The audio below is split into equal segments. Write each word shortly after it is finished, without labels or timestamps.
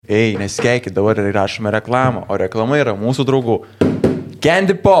Ei, neskeikit, dabar įrašome reklamą, o reklama yra mūsų draugų.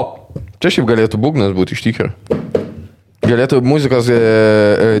 Candy Pop. Čia šiaip galėtų būgnas būti iš tikrųjų. Galėtų muzikos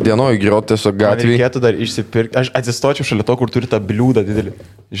dienoj groti tiesiog gatvėje. Reikėtų dar išsipirkti. Aš atsistočiau šalia to, kur turi tą bliūdą didelį.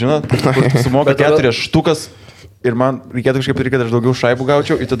 Žinot, kur sumoka 4 štukas ir man reikėtų kažkaip daryti, kad aš daugiau šaibų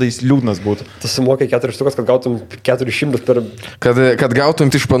gaučiau ir tada jis liūdnas būtų. Tu sumokai 4 štukas, kad gautum 400 per... Kad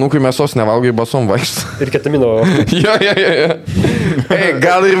gautum iš panukų mėsos nevalgai basom vaikštų. Ir ketamino. Jo. Ei,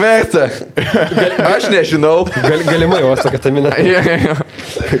 gal ir verta. Aš nežinau. Galimai uosto ketaminą. Jo.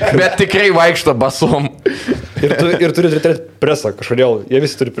 Bet tikrai vaikšto basom. Ir turi turėti presą kažkodėl. Jie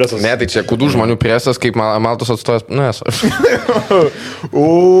visi turi presą. Ne, tai čia kudų žmonių presas, kaip Maltos atstovas. Nu, esu.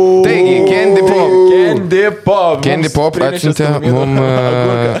 Taigi, Candy Pop atsiuntė mums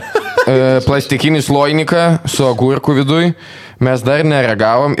plastikinį sloiniką su agurku viduj. Mes dar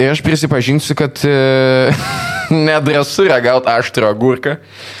nereagavom ir aš prisipažinsiu, kad nedrąsu ragauti aštrų agurką.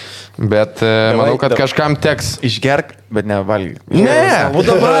 Bet manau, kad kažkam teks. Išgerk, bet nevalgyk. Ne.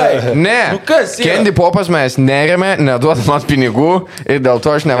 Ne. Kas yra? Candy Popas mes nerėmė, neduodam man pinigų ir dėl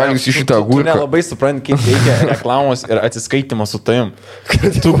to aš nevalgysiu šitą Tu agurką. nelabai supranti, kaip veikia reklamos ir atsiskaitimas su tavim.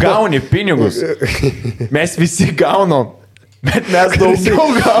 Tu gauni pinigus. Mes visi gaunam. Bet mes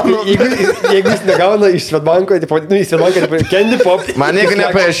daugiau gaunam. Jeigu jis negauna iš Svetbanko, į Svetbanką, Candy Pop. Man jeigu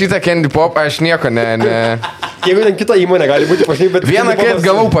neparašyta Candy Pop, aš nieko ne... Jeigu ten kita įmonė gali būti pašnai, bet... Vieną kartą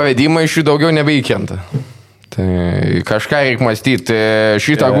gavau pavedimą, iš jų daugiau nebeįkrenta. Tai kažką reikia mąstyti.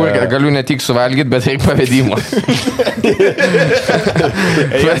 Šitą agurką galiu ne tik suvalgyti, bet reikia pavedimą.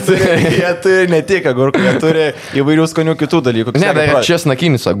 Jie turi ne tik agurką, jie turi įvairių skanių kitų dalykų. Ne, dar yra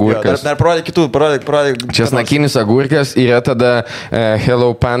česnakinis agurkas. Dar parodė kitų, parodė. Česnakinis agurkas yra tada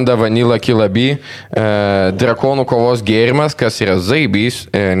Hello Panda Vanilla Kilabi, drakonų kovos gėrimas, kas yra zaibys,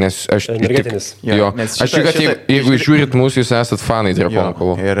 nes aš... Energetinis. Jo, aš tik, kad jeigu žiūrit mūsų, jūs esat fanai drakonų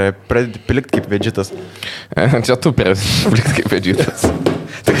kovo. Ir pradėti pilikti kaip vedžitas. Čia tu plikti kaip vedžitas.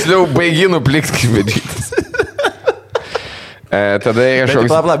 Tiksliau, baiginu plikti kaip vedžitas. Tada yra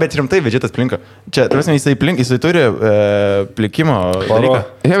kažkoks... Bet rimtai vedžitas plinka. Čia, tarsi, jisai turi plikimo dalyką.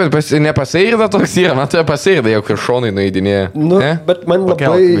 Ja, bet nepasairda toks yra, man tai pasairda, jau šonai nueidinėja. Nu, bet man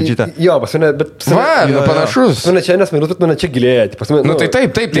labai... Jo, pas mane, bet... Va, panašus. Pas mane čia nesmėrus, bet mane čia gilėja. Nu, tai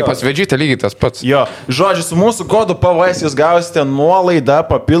taip, pas vedžytą lygiai tas pats. Jo, žodžiu, su mūsų kodu PVS jūs gausite nuolaidą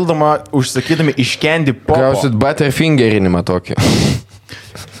papildomą užsakydami iš Candy Popo. Gausit butterfingerinimą tokį.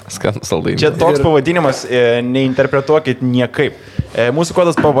 Skanus saldainį. Čia toks pavadinimas, neinterpretuokit niekaip. Mūsų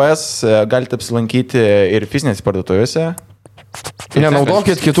kodas PVS galite apsilankyti ir fizinėse parduotuvėse.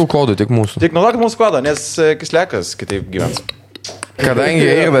 Nenaudokit kitų kodų, tik mūsų. Tik naudokit mūsų kodą, nes kislekas kitaip gyvens. Kadangi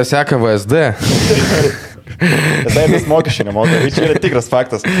Eirdas seka VSD. Tai vis mokesčių nemoka, tai čia yra tikras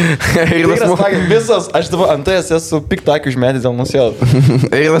faktas. Visos, aš dabar ant TSS su piktakiu užmetęs dėl nusėlų.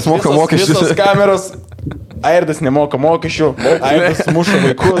 Eirdas moka mokesčius. Visos kameros, Airdas nemoka mokesčių, Airdas muša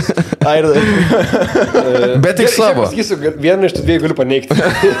vaikus, Airdas... Bet tik savo. Aš pasakysiu, vieną iš tų dviejų galiu paneigti.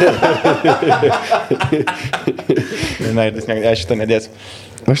 Ne, aš šitą nedėsiu.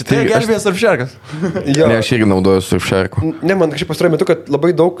 Tai gelbėjęs surfšerkas. Ne, aš irgi naudoju surfšerku. Ne, man kažkaip pastaruoju metu, kad labai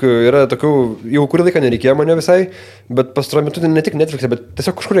daug yra tokių, jau kurį laiką nereikėjo mane visai, bet pastaruoju metu ne tik Netflix'e, bet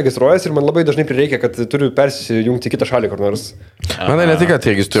tiesiog kažkur registruojas ir man labai dažnai prireikia, kad turiu persijungti į kitą šalį kur nors. Man ne tik, kad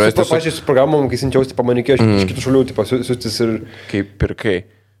registruojas. Pačiai su programom, kai siunčiausi, pamanikėjau iš kitų šalių, siūstis ir... Kaip pirkai.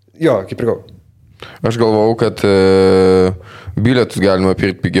 Jo, kaip pirkau. Aš galvojau, kad bilietus galima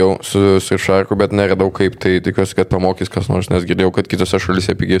pirkti pigiau su surfšarku, bet neradau kaip, tai tikiuosi, kad pamokys kas nors, nes girdėjau, kad kitose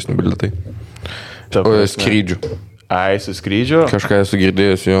šalyse pigesni bilietai. Skrydžių. Ai, su skrydžiu? Kažką esu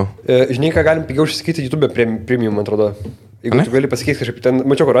girdėjęs, jo. Žinai, ką galim pigiau užsakyti YouTube premium, man atrodo. Jeigu tu gali pasikeisti kažkaip, ten,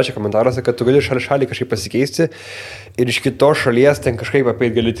 mačiau, kur rašė komentaruose, kad tu gali šalį kažkaip pasikeisti ir iš kitos šalies ten kažkaip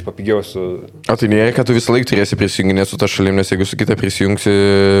apeit gali papigiau su... O tai nėra, kad tu visą laiką turėsi prisijunginėti su ta šalim, nes jeigu su kita prisijungsi...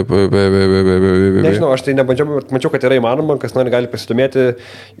 Nežinau, aš tai nebandžiau, bet mačiau, kad yra įmanoma, kas nori gali pasidomėti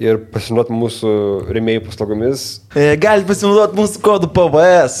ir pasinaudoti mūsų rėmėjų paslaugomis. Galite pasinaudoti mūsų kodų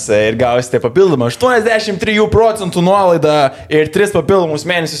PVS ir gausite papildomą 83% nuolaidą ir 3 papildomus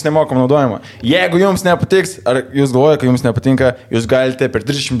mėnesius nemokamą naudojimą. Jeigu jums nepatiks, ar jūs galvojate, kad jums nepatinka, jūs galite per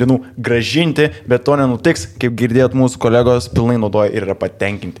 30 dienų gražinti, bet to nenutiks, kaip girdėjot, mūsų kolegos pilnai naudoja ir yra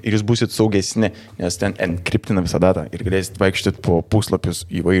patenkinti. Ir jūs būsit saugesni, nes ten enkriptina visą datą ir galėsit vaikščioti po puslapius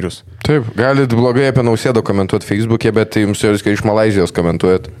įvairius. Taip, galit blogai apie Nausėdą komentuoti Facebook'e, bet jums jau viską iš Malaizijos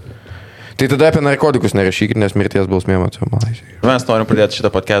komentuojat. Tai tada apie narkotikus nerašykit, nes mirties bausmė matau Malaizijoje. Mes norim pradėti šitą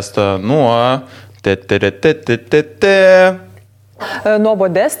podcastą nuo...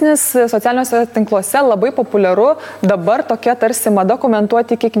 nuobodesnis, socialiniuose tinkluose labai populiaru dabar tokia tarsi mada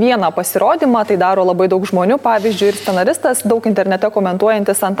komentuoti kiekvieną pasirodymą, tai daro labai daug žmonių, pavyzdžiui, ir scenaristas, daug internete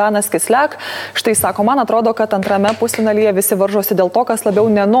komentuojantis Antanas Kislek, štai sako, man atrodo, kad antrame pusfinalyje visi varžosi dėl to, kas labiau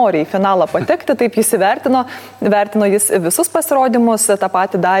nenori į finalą patekti, taip jis vertino jis visus pasirodymus, tą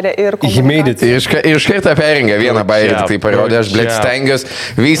patį darė ir komunikaciją. Iš karto perringė vieną bairį, tai parodė, aš stengiuosi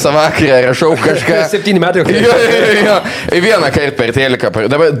visą vakarą, rašau kažką. 7 metai. Jo. Vieną kartą per teliką.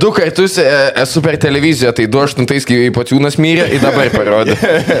 Dabar 2 kartus esu per televiziją, tai 2008, kai Pociūnas mirė, ir dabar parodė.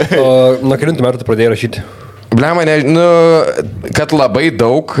 O nuo kelintų metų tu pradėjai rašyti? Blema, kad labai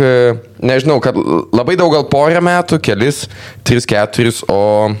daug, nežinau, kad labai daug gal porą metų, kelis, 3-4,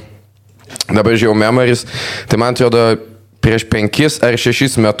 o dabar žiūrėjau memoris, tai man atrodo prieš 5 ar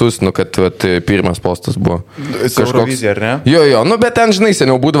 6 metus, kad pirmas postas buvo. Eurovizija, ar ne? Jo, bet ten, žinai,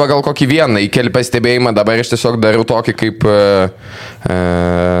 seniau būdavo gal kokį vieną įkelį pastebėjimą, dabar aš tiesiog darau tokį kaip...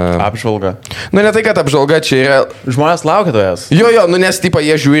 Apžvalga. Ne tai, kad apžvalga čia yra... Žmonės laukia tojas. Jo, nes, tipo,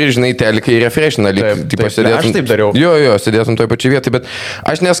 jie žiūri, žinai, telikai ir refreshina, aš taip dariau. Jo, sėdėtum toj pačiai vietai, bet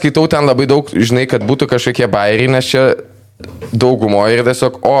aš neskaitau ten labai daug, žinai, kad būtų kažkokie bairiai, nes čia daugumoje ir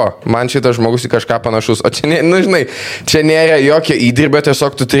tiesiog, man šitas žmogus į kažką panašus, o čia, žinai, čia nėra jokio įdirbio,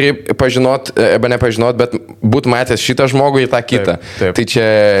 tiesiog tu turi pažinot, arba nepažinot, bet būt matęs šitą žmogų ir tą kitą. Taip. Tai čia,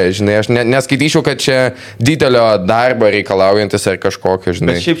 žinai, aš neskaityčiau, kad čia didelio darbo reikalaujantis ar kažkokio,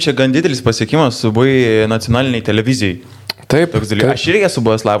 žinai. Bet šiaip čia gan didelis pasiekimas buvai nacionaliniai televizijai. Taip. Aš irgi esu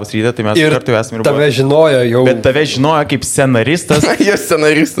buvęs Labas rytas, tai mes kartu esame ir tave žinojo jau. Bet tave žinojo kaip scenaristas. Jis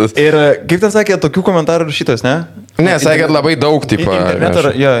scenaristas. Ir kaip ten sakė, tokių komentarų rašytas, ne? Ne, sakė, kad labai daug, tipo.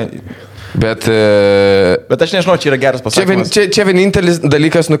 Bet aš nežinau, čia yra geras pasakymas. Čia vienintelis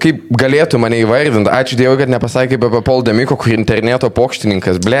dalykas, kaip galėtų mane įvardinti. Ačiū Dievui, kad nepasakė apie Paul Demiko, kur interneto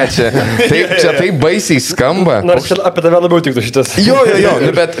pokštininkas. Ble, čia taip baisiai skamba. Nors apie tave labiau tiktų šitas. Jo,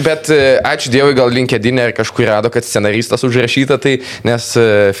 bet ačiū Dievui, gal LinkedIn ar kažkur rado, kad scenaristas užrašyta, tai nes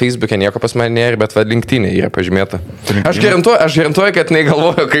Facebook'e nieko pas mane nėra, bet LinkedIn'e yra pažymėta. Aš garantuoju, kad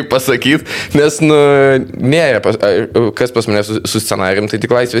negalvoju, kaip pasakyti, nes, nėra, kas pas mane su scenarijum, tai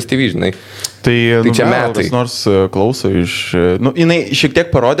tik Laisvės TV, žinai. Tai čia metai. Kas nors klauso iš... jinai šiek tiek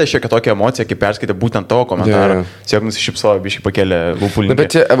parodė šiek tiek tokią emociją, kai perskaitė būtent tavo komentarą. Siek nusišypsojo, biškai pakėlė lūpų.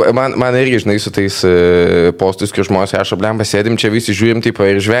 Bet čia, man irgi, žinai, su tais postais, kai žmonės rašo, blem, pasėdim, čia visi žiūrim taip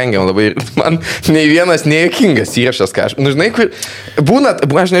ir žvengiam labai. Man nei vienas nejuokingas įrašas kažkas. Žinai, kur būna,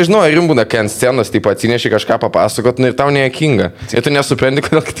 aš nežinau, ar jums būna, kai ant scenos taip atsineši kažką papasakot, ir tau nejuokinga. Ir tu nesupranti,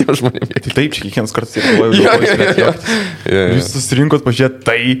 kodėl kitiems žmonėms. Taip, čia kiekvienas kartas ir jūs susirinkot pažiūrėti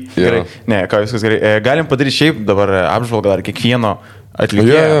tai. Gerai. Ne, ką viskas gerai. Galim padaryti šiaip dabar apžvalgą dar kiekvieno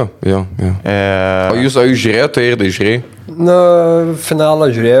atlikėjo. Jo. O jūs žiūrėjote ir žiūrėjai?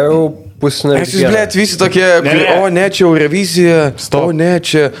 Finalą žiūrėjau. Jūs, blėt, visi tokie, čia Eurovizija,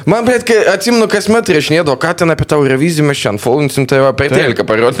 čia. Man, blėt, kai atsimenu, kasmet rašinėdavo, ką ten apie tą Euroviziją mes šiandien folinsim, tai per teliką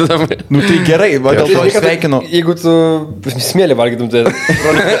parodydam. Tai gerai, dėl to aš sveikinu. Jeigu tu smėlį valgytum, tai...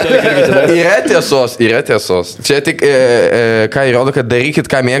 Yra tiesos. Čia tik, ką įrodo, kad darykit,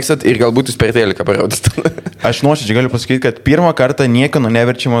 ką mėgstat ir galbūt jūs per teliką parodyt. Aš nuoširdžiai galiu pasakyti, kad pirmą kartą niekieno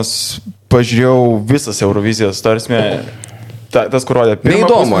neverčiamas pažiūrėjau visas Eurovizijos, tarsime... Tas, kur rodė pirmą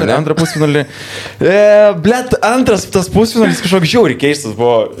pusfinalį, antrą pusfinalį. Blet, antras tas pusfinalis kažkoks žiauriai keistas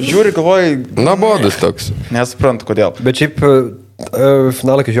buvo. Žiauriai galvojai... Nuobodus toks. Nesuprantu, kodėl. Bet šiaip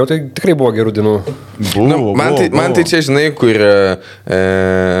finalą, kai žiūrėjau, tai tikrai buvo gerų dienų. Man tai čia, žinai, kur...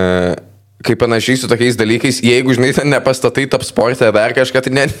 Kaip panašiai su tokiais dalykais, jeigu, žinai, ten nepastatai top sportą ar dar kažką,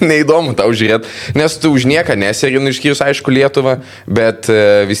 tai neįdomu tau žiūrėti, nes tu už nieką neseri, išskyrus, aišku, Lietuvą, bet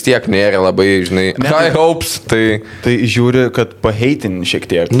vis tiek nėra labai, žinai, high hopes, tai... Tai žiūri, kad paheitin šiek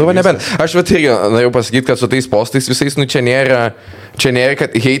tiek. Nebent. Aš irgi norėjau pasakyti, kad su tais postais visais, čia nėra,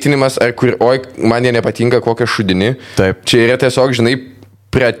 kad heitinimas, ar kur, man jie nepatinka kokią šudinį. Taip. Čia yra tiesiog, žinai,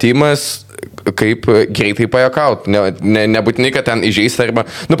 pratimas, kaip greitai pajokauti. Nebūtinai, kad ten įžeista arba,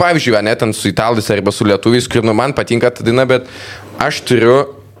 pavyzdžiui, ne ten su italais arba su lietuviais, kur, man patinka ta daina, bet aš turiu,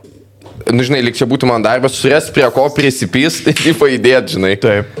 žinai, lyg čia būtų man darbas, surasti prie ko prisipys, tai paidėti, žinai.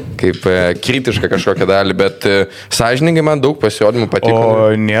 Taip. Kaip kritišką kažkokią dalį, bet sąžiningai man daug pasirodymų patiko.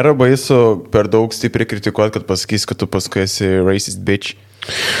 O nėra baisu per daug stipriai kritikuoti, kad pasakys, kad tu paskui esi racist bitch.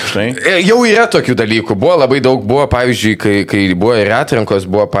 Žinai? Jau yra tokių dalykų. Buvo labai daug, pavyzdžiui, kai buvo ir atrankos,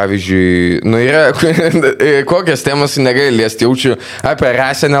 buvo, pavyzdžiui, yra kokias temas negali liesti, jaučiu, apie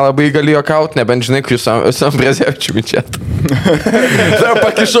rasę nelabai gali juokauti, nebent, žinai, kai Sambrazevičių minčiat.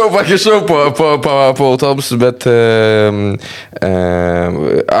 Pakišau po autobusus, bet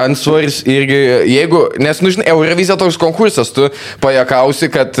ansvoris irgi, jeigu, nes, žinai, Eurovizija toks konkursas, tu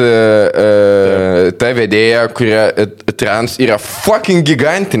pajakausi, kad ta vedėja, trans yra fucking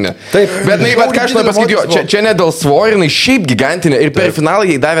gigantinė. Taip. Bet ką aš noriu pasakyti, čia ne dėl svorio, jinai šiaip gigantinė ir per finalą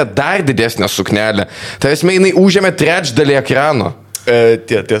jai davė dar didesnę suknelę. Tai esmė, jinai užėmė trečdalį ekrano.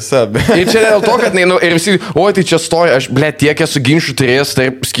 Tiesa. Ir čia dėl to, kad, ir visi, tai čia storė, aš, tiek esu ginčių turėjęs,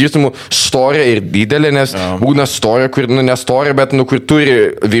 tarp skirtumų storė ir didelė, nes būna storė, kur, nestorė, bet, kur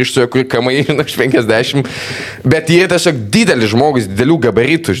turi virštoje, kur kamai, 50, bet jie tiesiog didelis žmogus, didelių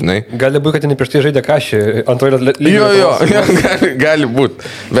gabaritų, žinai. Gali būti, kad jinai prieš tai žaidė kažį, antroje lygiai. Jo, gali būti.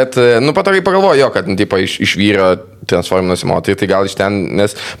 Bet, patogai pagalvoju, kad, iš vyro transforminuosi moterį, tai gal iš ten,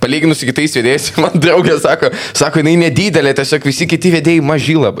 nes palyginus su kitais vedėjais, man draugė sako, jinai nedidelė, tiesiog visi kiti vedėjai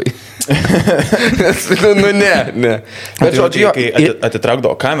maži labai. Ne. Bet žodžiu, kai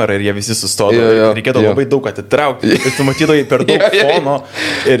atitraukdavo kamerą ir jie visi sustodavo, reikėdavo labai daug atitraukti, ir tu matydavai per daug fono,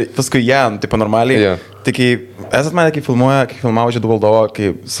 ir paskui tai panormaliai. Tai kai esat mane, kai filmavo Žiedų valdovo, kai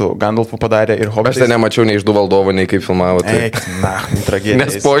su Gandalfu padarė ir Hobbitais. Aš ten nemačiau nei Žiedų valdovo, nei kaip filmavo. Tragedija.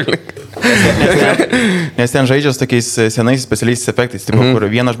 Nespoilink. Nes ten žaidžia su tokiais senais specialiais efektais, kur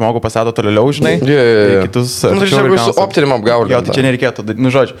vieną žmogų pastato toliau, žinai, kitus... Su optinimu apgaulė. Tai čia nereikėtų,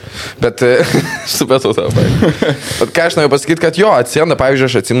 žodžiu. Bet, supratau tavo. Bet ką aš noriu pasakyti, kad atsiranda, pavyzdžiui,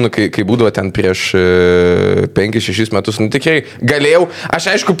 aš atsimenu, kai būdavo ten prieš 5-6 metus, tikrai galėjau,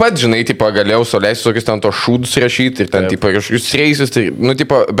 aš aišku pat, žinai, galėjau sauliaisti tokius ten to šūdus rašyti ir ten, kažkokius reisus, tai,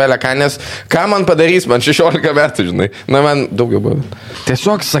 belekanės, ką man padarys, man 16 metų, žinai, man daugiau buvo.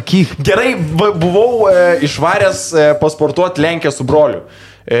 Tiesiog sakyk. Gerai, buvau išvaręs pasportuoti Lenkiją su broliu.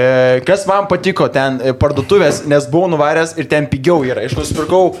 Kas man patiko, ten parduotuvės, nes buvau nuvaręs ir ten pigiau yra. Aš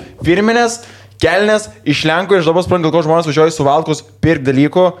nusipirkau firminės, kelnes iš Lenkų ir dabar suprantu, dėl ko žmonės važiuoja su Valkus pirkti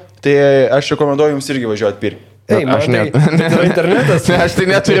dalykų, tai aš rekomenduoju jums irgi važiuoti pirkti. Aš internetas. Aš tai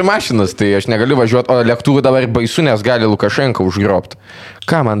neturiu mašinas, tai aš negaliu važiuoti, o lėktuvų dabar baisu, nes gali Lukašenka užgrobti.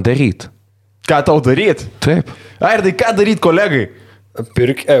 Ką man daryti? Ką tau daryti? Taip. Ir tai ką daryti, kolegai?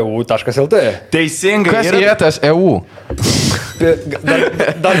 Pirk EU.lt. Teisingai. Kas yra tas EU?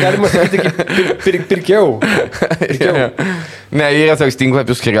 Dar galima sakyti, pirkiau. Ne, yra toks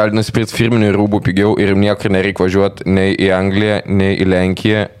tinklapis, kai gali nusipirkti firminių rūbų pigiau ir niekur nereikia važiuoti nei į Angliją, nei į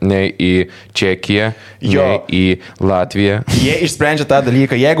Lenkiją, nei į Čekiją, nei į Latviją. Jie išsprendžia tą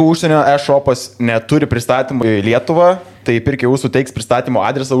dalyką. Jeigu užsienio e-shopas neturi pristatymų į Lietuvą, tai pirkėjų suteiks pristatymo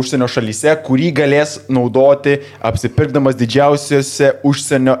adresą užsienio šalyse, kurį galės naudoti apsipirkdamas didžiausiose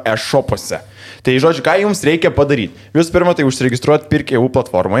užsienio e-shopuose. Tai žodžiu, ką jums reikia padaryti? Visų pirma, tai užsiregistruoti pirkėjų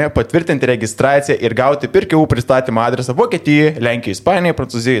platformoje, patvirtinti registraciją ir gauti pirkėjų pristatymo adresą Vokietijai, Lenkijai, Ispanijai,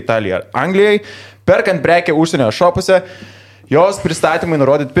 Prancūzijai, Italijai ar Anglijai. Perkant prekę užsienio e-shopuose, jos pristatymai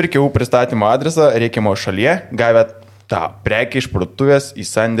nurodyti pirkėjų pristatymo adresą reikiamo šalyje, gavę tą prekę iš parduotuvės į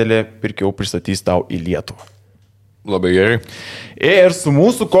sandėlį, pirkėjų pristatys tau į Lietuvą. Labai gerai. Ir su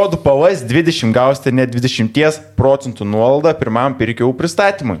mūsų kodu PAVAS20 gausite net 20% nuolaidą pirmam pirkėjų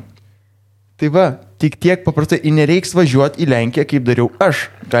pristatymui. Tai va, tik tiek paprastai ir nereiks važiuoti į Lenkiją, kaip dariau aš.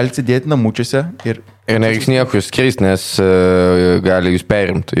 Galite sėdėti namučiuose ir... Ir nereiks niekur skrist, nes gali jūs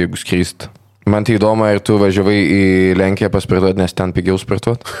perimti, jeigu skrist. Man tai įdomu, ar tu važiavai į Lenkiją paspirtuoti, nes ten pigiau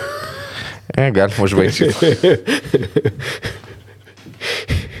spirtuoti. Galima užvažiuoti.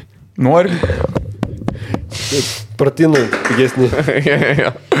 Norim? Pratinų pigesnį.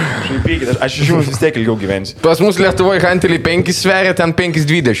 Šaipykit, aš iš jums vis tiek ilgiau gyvensiu. Pas mus Lietuvoje hanteliai 5 sveria, ten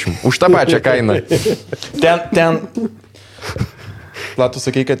 5,20. Už tą pačią kainą. Ten... Latu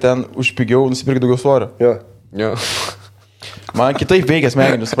sakai, kad ten už pigiau nusipirkti daugiau svorio. Jo. Man kitaip veikia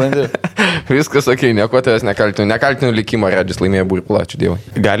smegenis, supranti? Viskas okei, nieko tavęs nekaltinu. Nekaltinu likimo, Redžis laimėjo burpilą, ačiū Dievui.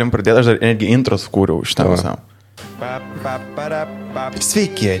 Galim pradėti, aš dar netgi intros kūriau šitam visam.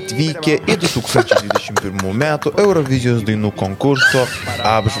 Sveiki atvykę į 2021 metų Eurovizijos dainų konkurso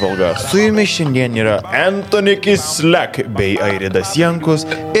apžvalgą. Su jumis šiandien yra Anthony Kislek bei Airidas Jankus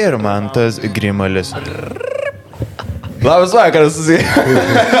ir Mantas Grimalis. Labas vakaras, susiję.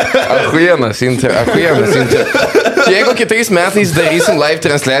 Ahujienas, Jeigu kitais metais darysim live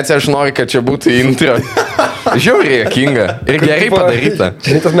transliaciją, aš noriu, kad čia būtų intro. Žiauriai juokinga ir gerai padaryta.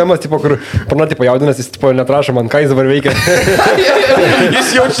 Čia tas memas, kur pana jaudinas, jis netrašo man, ką jis dabar veikia.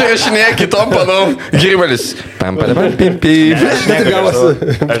 Jis jau čia rašinėja kitom panom. Grimalis.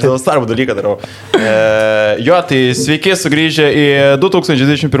 Aš dėl starbo dalyką darau. Tai sveiki sugrįžę į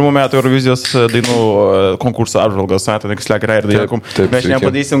 2021 metų Eurovizijos dainų konkurso apžvalgą. Anthony Kislek ir Airidas Jankus. Mes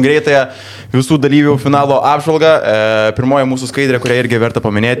nepadarysim greitąją visų dalyvių finalo apžvalgą. Pirmoji mūsų skaidrė, kurią irgi verta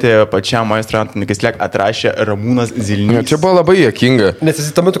paminėti, pačiam maestro Anthony Kislek atrašė Ramūnas Zilnys. Čia buvo labai juokinga. Nes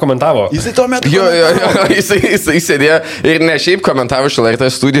jis tuo metu komentavo. Jisai tuo metu... Jo, jisai sėdėjo ir ne šiaip komentavo iš LRT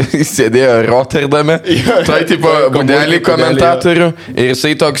studijų, jis sėdėjo Rotterdame, toj tipo budelį komentatorių ir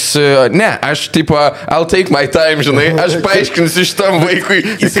jisai toks, ne, aš tipo, I'll take my time, žinai, aš paaiškinsiu šitam vaikui,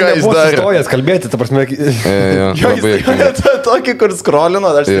 ką jis darė. Stojęs kalbėti, ta prasme. Jo, jis tokį, kur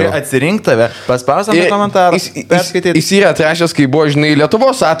skrolino, aš turiu atsirinkti tave, paspausam komentarą, perskaityti. Jis yra atrašęs, kai buvo, žinai,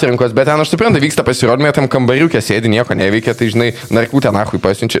 Lietuvos atrinkos, bet ten, aš suprantu, vyksta pasirodymė, tam kambariukė sėdi, nieko neveikia, tai, žinai, narkų ten achui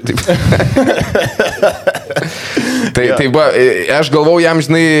pasiunčia. Tai buvo, aš galvau jam,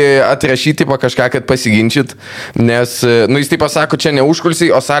 žinai, atrašyti po kažką, kad pasiginčyt, nes, nu, jis taip pasako, čia ne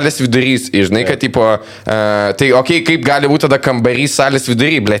užkulsiai, o salės vidurys, ir žinai, kad, tipo, tai, okei, kaip gali būti tada kambarys salės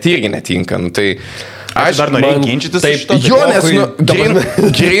vidury, blėt, irgi netinka, nu, tai... Aš dar norėjau ginčytis iš to. Jo, nes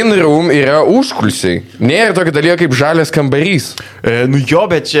green room yra užkulsiai. Nėra tokio dalyko kaip žalias kambarys. Nu jo,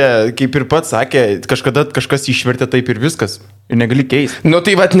 bet čia, kaip ir pats sakė, kažkada kažkas išvertė taip ir viskas. Ir negali keisti. Nu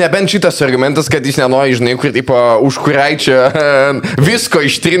tai vat nebent šitas argumentas, kad jis nenori, žinai, kur tipo už kuraičia visko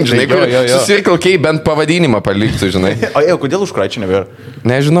ištrinti, žinai, kur susirkalkiai bent pavadinimą paliktų, žinai. O jau, kodėl už kuraičia nebėra?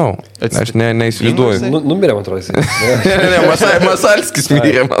 Nežinau, aš neįsivaizduoju. Numirė, man atrodo. Ne, Masalskis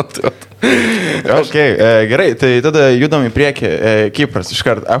mirė, man atrodo. Okay, gerai, tai tada judam į priekį. Kipras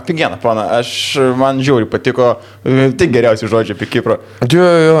iškart. Apigena, pana, man žiauriai patiko, tik geriausi žodžiai apie Kiprą. Jo.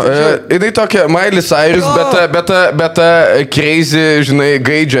 Jinai tokia Miley Cyrus, bet crazy, žinai,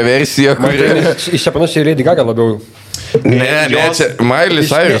 gaidžia versija, kuri... Iš čia panašiai Lady Gaga labiau. Ne, čia Miley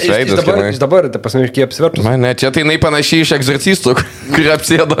Cyrus veidas. Iš dabar, tai pasme, iš kiek apsivertus. Ne, čia tai jinai panašiai iš egzorcistų, kurie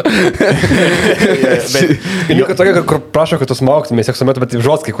apsėdo. Bet tokia, kur prašo, kad tu smauktumės, seksumetu, bet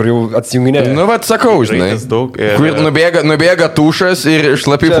žodskai, kur jau atsijunginė. Nu, vat sakau, žinai. Kur nubėga tušas ir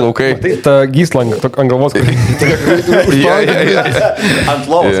šlapi plaukai. Tai ta gyslang, ant galvos,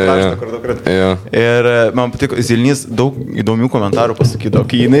 ant lovos krašto, kur daug krat. Ir man patiko, Zilnys daug įdomių komentarų pasakydavo.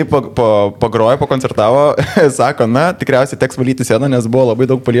 Kai jinai pagrojo, pakoncertavo, sako, na, tikriausiai teks valyti sceną, nes buvo labai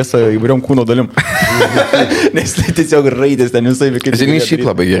daug paliesta įvairiom kūno dalim. Nes tai tiesiog raidės ten visai veikia. Zilnys šiaip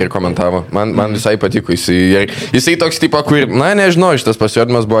labai gerai komentavo. Man visai patiko. Jisai toks tipo, kur, na, nežinau, šitas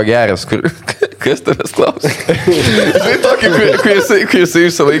pasirodymas buvo geras. Kas tavęs klausia? Žinai tokį, kur jisai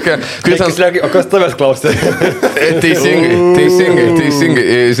visą laiką... O kas tavęs klausia? Teisingai.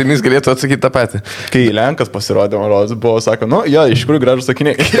 Zilnys galėtų atsakyti tą patį. Kai Lenkas pasirodė, man rodos, buvo, sako, nu, jo, iš tikrųjų gražus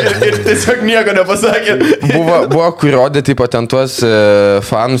sakiniai. Ir tiesiog nieko nepasakė. Buvo kur rodė, tipo, ten tuos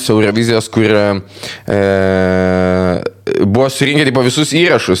fanus Eurovizijos, kur buvo surinkę, tipo, visus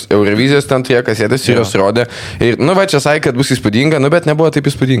įrašus. Eurovizijos ten tie kasetės ir jos rodė. Ir, nu, va, čia sakė, kad bus įspūdinga, nu, bet nebuvo taip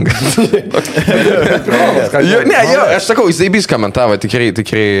įspūdinga. Aš sakau, jisai bis komentavo,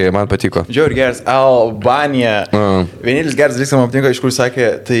 tikrai man patiko. Žiauri geras, Albanija. Vienintelis geras dalykas, man patinka, iš kur sakė,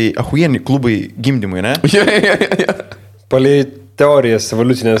 tai ahuieni klubai gimdymui, ne? Palei teorijas,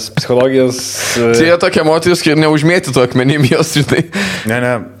 evoliucinės psichologijos. Tai jie tokia moteris, kai neužmėtytų akmenim jos, žinai.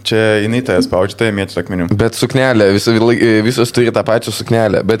 Ne, čia jinai tai spaudžia, tai mėtytų akmenim. Bet suknelė, visos turi tą pačią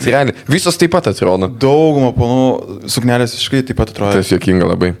suknelę, bet realiai, visos taip pat atrodo. Daugumą planų suknelės iškai taip pat atrodo. Tas juokinga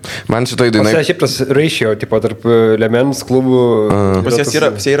labai. Man šitoj dainai... Šiaip tas ratio, tipo, tarp lemens klubų... Pas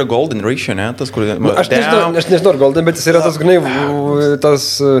jis yra golden ratio, ne? Tas, kur... Aš nežinau, golden, bet jis yra tas, gnai,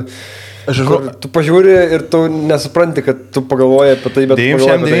 tas... Tu pažiūri ir tu nesupranti, kad tu pagalvoji apie tai, bet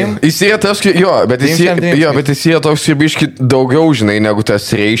pagalvoji apie tai. Jis yra tas, bet jis yra toks biški daugiau, žinai, negu tas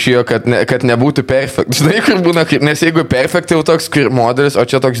ratio, kad nebūtų perfect. Žinai, kur būna, nes jeigu perfect jau toks modelis, o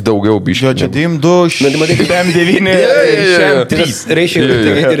čia toks daugiau biški. Jo, čia DIM2, DIM9, DIM3. Ratio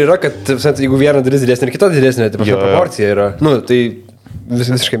ir yra, kad jeigu viena dalis didesnė ir kita didesnė, tai proporcija yra. Nu, tai...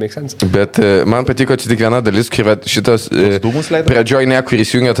 Visiškai make sense. Bet man patiko čia tik viena dalis, kai šitas pradžioj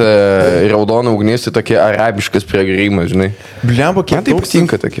kuris jungia tą raudoną ugnis į tokį arabiškas pragrėjimas, žinai. Blemba, kiek tai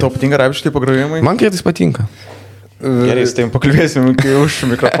patinka tokie. Tau patinka arabiškai pagrojimai? Man kartais patinka. Gerai, tai pakalbėsim už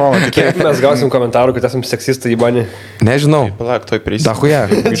mikrofoną. Kiek mes gausim komentarų, kad esam seksistai į banį? Nežinau. Palauk, toj prieisi. Dachuja.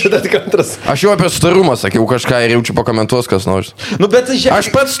 Čia tik antras. Aš jau apie starumą sakiau kažką ir jaučiu pakomentuos kas nors. Nu, bet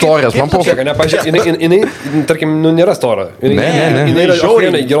aš pats storės, man po... Jinai, tarkim, nėra stora. Ne. Jinai yra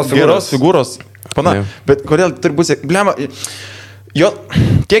žiauriai geros figūros. Pana, bet kodėl turi būti... Blema, jo,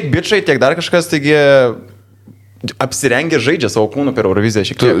 tiek bičiai, tiek dar kažkas, taigi... apsirengę žaidžia savo kūnų per Euroviziją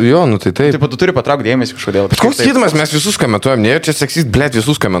šiek tiek. Jo, nu tai taip. Taip, tu turi patraukti dėmesį kažkodėl. Koks skirtumas, mes visus komentuojam, ne, čia seksist, blėt,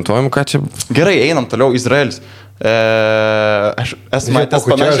 visus komentuojam, ką čia... Gerai, einam toliau, Izraelis. Aš esu matęs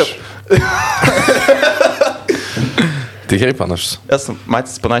panašią... Tikrai panašus. Esu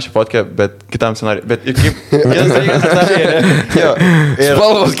matęs panašią fotkę, bet kitam scenariui. Bet kaip... Kitas dalykas,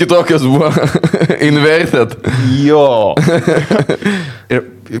 Spalvos kitokios buvo. Inverted. Jo. Ir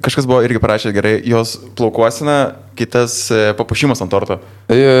kažkas buvo irgi parašę gerai, jos plaukuosina, kitas papuošimas ant torto.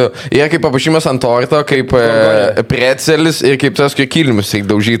 Jie kaip papuošimas ant torto, kaip precelis ir kaip tas, kai kilmus reikia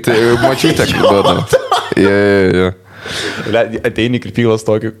daužyti močiutę, kaip duodam. Ateini kirpyklos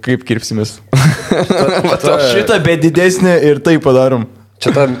tokį, kaip kirpsimės. Šitą be didesnė ir tai padarom. Čia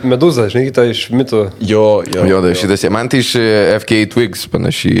ta meduza, žinai, ta iš mitų. Jo, šitas, man tai iš FK Twigs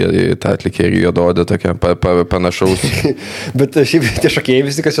panašiai, ta atlikė ir juodaodė tokia panašaus. Bet šiaip tie šokėjai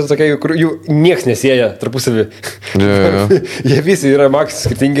visi, kas čia tokie, kur jų nieks nesieja tarpusavį. Jie visi yra Max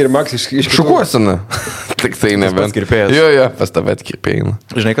skirtingi ir Max iš Šukuosina. Tik tai nebent. Pas kirpėjas. Jo, pas tavet kirpėjai.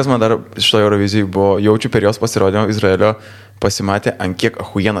 Žinai, kas man dar šito Eurovizijai buvo, jaučiu per jos pasirodymą Izraelio pasimatė, ant kiek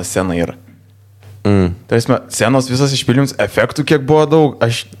ahuijena scena yra. Tarsi, scenos visas išpildymus, efektų kiek buvo daug,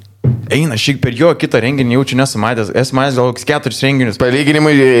 aš eina šiek per jo kitą renginį jaučiu nesumatęs, esu matęs gal 4 renginius.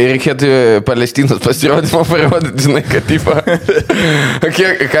 Palyginimui reikėtų Palestinos pasirodymą parodyti, žinai, kad tipo,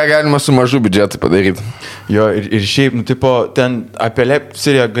 ką galima su mažu biudžetu padaryti. Jo, ir šiaip, tipo, ten apie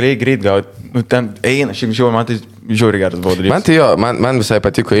lepsiriją greit gauti, ten eina, šiaip žiūrėjau, man tai žiūri geras buvo dalykas. Man tai jo, man visai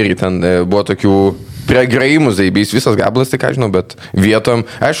patiko irgi, ten buvo tokių prie graimų zaibys, visas gabalas, tai ką žinau, bet vietom,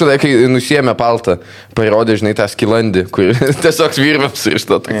 aišku, kai nusiėmė paltą, parodė, žinai, tą skilandį, kur tiesiog svirviams ir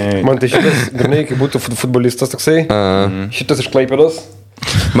šitą. Man tai šitas, grinai, kai būtų futbolistas toksai, šitas iš Klaipėdos.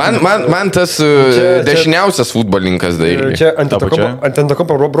 Man tas dešiniausias futbolininkas darė. Čia ant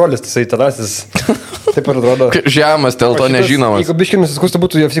Antakompo brolis, tasai tadasis, taip ir atrodo. Žemas, dėl to nežinomas. Jeigu biškiai nusiskustų,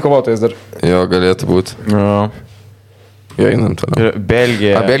 būtų UFC kovotojas dar. Jo, galėtų būti. Jo, einam toliau.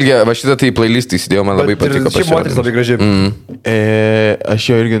 Belgija. Belgija, va šitą tai playlistą įsidėjau, man labai patiko. Ir šiaip moteris labai graži. Aš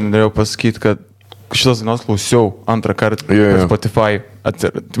jau irgi norėjau pasakyti, kad šitos dainos klausiau antrą kartą per Spotify.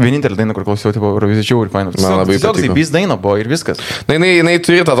 Vienintelė daina, kur klausiau, tai buvo Eurovizija ir fainus. Man labai patiko. Tiesiog vis daina buvo ir viskas. Jinai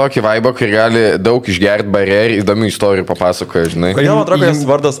turi tą tokį vaibą, kur gali daug išgerti barę ir įdomių istorijų papasakoja, žinai. Kodėl man atrodo, kad jos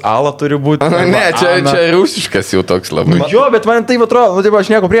vardas Ala turi būti? Ne, čia rusiškas jau toks labai. Jo, bet man tai atrodo,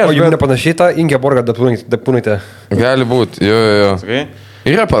 aš nieko prieš. O jų nepanašiai tą Ingeborgą Dapūnaitę. Gali būti, jo.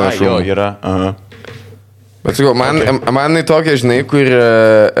 Yra panašu. Jo, yra. Bet sakau, man tai tokia, žinai, kur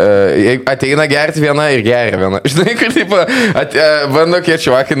ateina gerti viena ir geria viena. Žinai, kur taip bando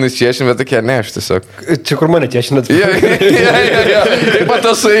kiečiuokai nusiešim, bet tokie, ne, aš tiesiog. Čia kur mane tiešinat? Jo. Taip pat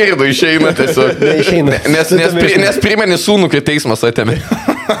tas airdu išeina tiesiog. Neišeina. Nes primeni sūnų, kai teismas atėmė.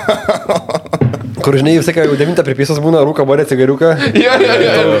 Kur, žinai, visai, kai jau 9 pripisas būna, rūka, barė cigariuką. Jo.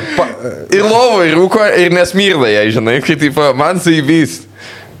 Ir lovo, ir rūko, ir nesmyrda ją, žinai, kai taip, man tai vis.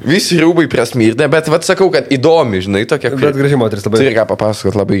 Visi rūbai prasmyrda, bet vat sakau, kad įdomi, žinai, tokia. Bet graži moteris labai. Tai ir ką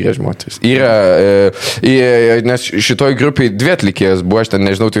papasakot, labai graži moteris. Yra, nes šitoj grupiai 2 atlikėjas buvo, aš ten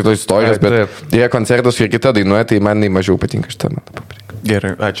nežinau tik tos istorijos, bet yra koncertas ir kita dainuoja, tai man mažiau patinka šitą.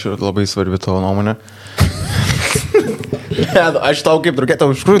 Gerai, ačiū, labai svarbi tavo nuomonė. Aš tau kaip drukė, tau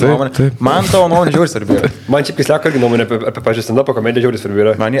užkrūti nuomonę. Man tavo nuomonė žiauri svarbi yra. Man šiaip Kisleko irgi nuomonė apie pačią stand-upą komediją žiauri svarbi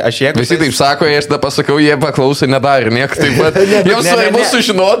yra. Visi taip sako, aš tada pasakau, jie paklausė, nedarė nieko. Taip pat jiems svarbu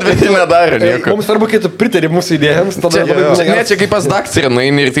sužinoti, bet jie nedarė nieko. Mums svarbu, kai tu pritari mūsų idėjams, tada ne, čia kaip pas daktarė,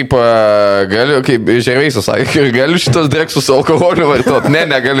 nueini ir taip, galiu, kaip Žerveisas sakė, galiu šitos dreksus su alkoholiu vartot. Ne,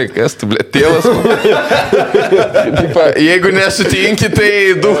 negali, kas tu, blė, tėvas. Jeigu nesutinki, tai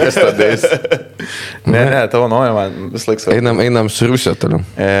dukas tada. Ne, tavo nuomonė man vis laik svarbi. Einam su Rusija toliau.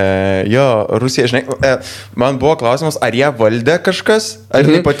 Jo, Rusija, žinai, man buvo klausimas, ar ją valdė kažkas, ar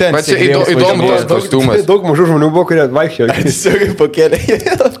jinai potencialiai. Įdomu tas kostiumas. Daug mažų žmonių buvo, kurie vaikščiojo. Tiesiog pakėlė.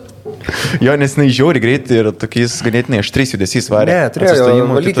 Jo, nes jinai žiauri greit ir tokiais ganėtinai aštrys judesys varė. Ne, turėjo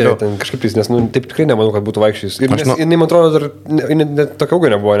valyti ten kažkaip, nes taip tikrai nemanau, kad būtų vaikščiojus. Ir jinai, man atrodo, dar net tokia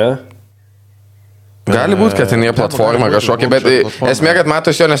auga nebuvo, ne? Gali būti, kad ten jie platforma kažkokia, bet esmė, kad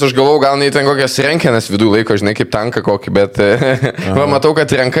matosi jo, nes aš galvau, gal nei ten kokias renkenas vidų laiko, žinai, kaip tanką kokį, bet matau, kad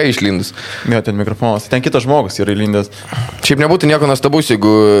renka išlindus. Jo, ten mikrofonas, ten kitas žmogus yra įlindęs. Šiaip nebūtų nieko nuostabus,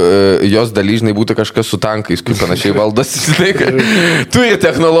 jeigu jos dalyžnai būtų kažkas su tankais, kaip panašiai valdas, turi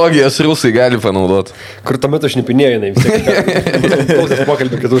technologijas, rusai gali panaudoti. Kur tuo metu šnipinėjo, jinai vis tiek. Klausės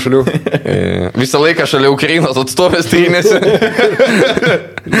pokalbį kitų šalių. Visą laiką šalia Ukrainos atstovės trynėsi.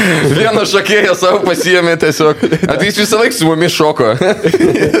 Vieną šokėją savo pasijėmė tiesiog. Jis visą laiką su mumis šoko.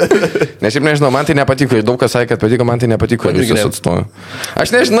 Nes šiaip nežinau, man tai nepatiko. Ir daug kas sakė, kad patiko, man tai nepatiko. Rusijos atstovė.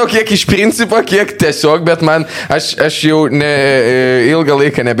 Aš nežinau, kiek iš principo, kiek tiesiog, bet man, aš jau ilgą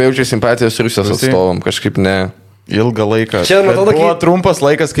laiką nebejaučiu simpatijos Rusijos atstovom. Kažkaip ne. Ilgą laiką. Čia buvo trumpas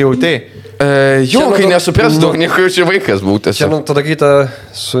laikas, kai jautė. Jau, kai nesupras daug, nieko jau čia vaikas būtų. Čia tada kita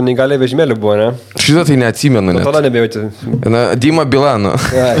su neįgalia vežimėliu buvo, ne? Šitą tai neatsimenu. Tada nebejauti. Dima Bilano.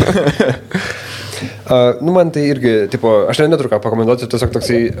 Man tai irgi, tipo, aš neturiu ką pakomentuoti, tiesiog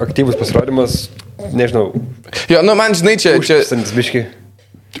toksai aktyvus pasirodymas, nežinau. Jo, man žinai, čia... Užpirstantis biški.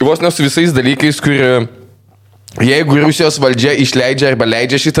 vos ne su visais dalykais, kur jeigu Rusijos valdžia išleidžia arba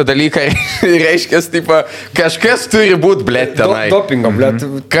leidžia šitą dalyką, reiškia, tipo, kažkas turi būti, blėt, tenai. Dopingo, blėt.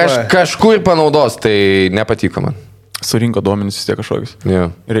 Kažkur panaudos, tai nepatiko man. Surinko duomenis vis tiek kažkokius. Jo.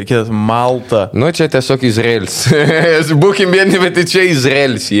 Reikėtų Malta. Nu, čia tiesiog Izraelis. Būkim vieni, bet čia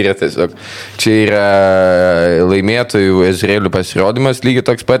Izraelis yra tiesiog. Čia yra laimėtojų Izraelių pasirodymas, lygiai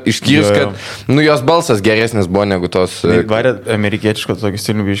toks pat, išskyrus, kad jos balsas geresnis buvo negu tos... Varė amerikietiško tokį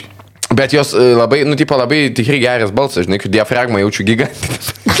stilių biškį. Bet jos labai, labai tikrai geras balsas, žinai, kad diafragmą jaučiu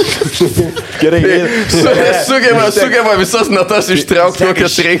gigantinis. Gerai, sugeba visas natas ištraukti,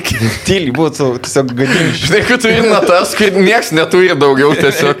 kokias reikia. Tyliai būtų tiesiog gadinti. Žinai, kad turi natas, kad nieks neturi daugiau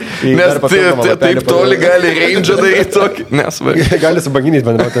tiesiog. Nes taip toli gali range daryti tokį. Nesvarbu. Gali su banginiais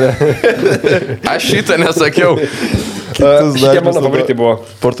bandyti. Aš šitą nesakiau. Šitie mano favoritai buvo.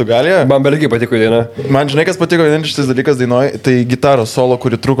 Portugalija? Man belgiai patiko daina. Man žinai, kas patiko vienintelis šitas dalykas dainoj, tai gitaros solo,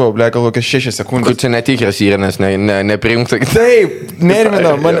 kuri truko, gal kokias 6 sekundės. Kur čia netikras yra, nes nepriimta. Taip,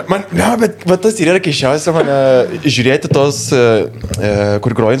 nervina. Bet tas yra keiščiausia mane žiūrėti tos,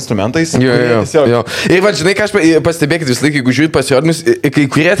 kur groja instrumentais. Jo. Ir va, žinai, ką aš pastebėkit vis laik, jeigu žiūrit pasirodymus, kai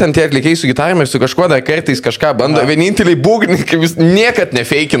kurie ten tie atlikėjai su gitarami ir su kažkuo dar kartais kažką bando, vieninteliai būgnininkai vis niekad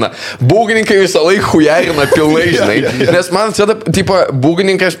nefeikina. Būgnininkai visą laiką hujarina pilnai, žinai. Nes man atsėda, tipo,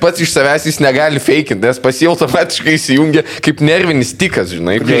 būgnininkas pats iš savęs jis negali feikinti, nes pas jį automatiškai įsijungia kaip nervinis tikas,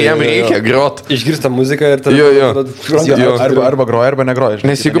 žinai, kur jam reikia grot. Išgirsta muziką ir tada... Jo. Arba groja, arba negroja.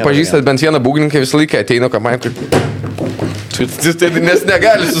 Nes jeigu pažįstat bent vieną būgnininką, visą laiką ateina kampaniją, nes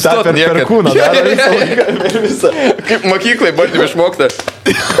negali sustoti niekad. Kūną daro visą. Kaip mokyklai bandėm išmokti.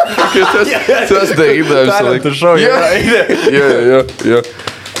 Tas darydavo visą laiką.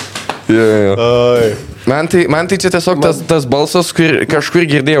 Jo. Man tai čia tiesiog tas balsas, kur kažkur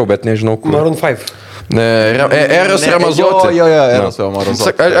girdėjau, bet nežinau kur. Maroon 5. Eros Ramazotė. Jo, Eros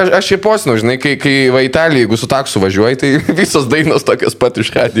Ramazotė. Aš ir posinau, žinai, kai va Italija, jeigu su taksu važiuoji, tai visos dainos tokias pat iš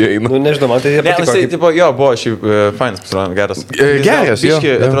radijo eina. Nu, nežinau, man tai patiko. Ne, tipo, jo, buvo šiaip fainas pasirodymas, geras. Geras, jo.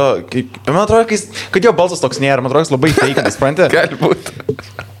 Man atrodo, kad jo balsas toks nėra, man atrodo, jis labai feikinas, suprantate? Gali būti.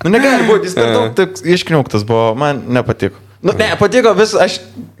 Nu, negali būti, jis per daug tik iškniauktas buvo, man nepatiko. Nu, ne, patiko vis, aš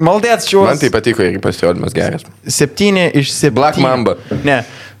maldėts šiuos... Man tai patiko ir pasirodymas geras. 7 iš 7. Black Mamba. Ne,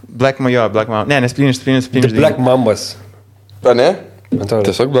 Black Mamba. Ne, nes 7. Black Mambas. A, ne?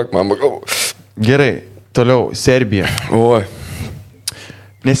 Tiesiog Black Mamba. Gerai, toliau, Serbija. Oi.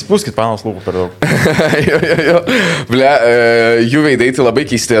 Nesipūskit panos lūpų per daug. Jo. Ble, jų veidai tai labai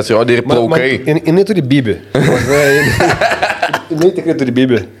keisti atsirodė ir plaukai. Jinai turi bibį. Jinai tikrai turi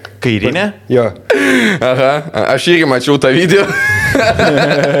bibį. Kairinė? Jo. Aha, aš irgi mačiau tą video.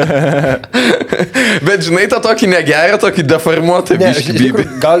 Bet žinai, tą tokį negerą, tokį deformuotą biškį bibį.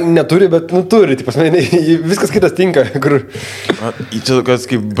 Gal neturi, bet turi. Viskas kitas tinka. Čia tokios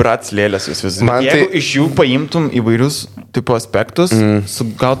kaip bratslėlės vis. Jeigu iš jų paimtum įvairius tipo aspektus,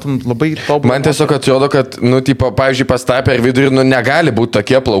 gautum labai tobulą. Man tiesiog atrodo, kad, pavyzdžiui, pas tą per vidurį, negali būti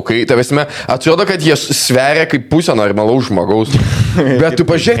tokie plaukai. Tavęsme, atrodo, kad jie sveria kaip pusę normalaus žmogaus. Bet tu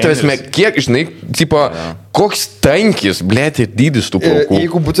pažiūrėk, tavęsme, kiek, žinai, koks tankis, blėt, ir dydis tų plaukų.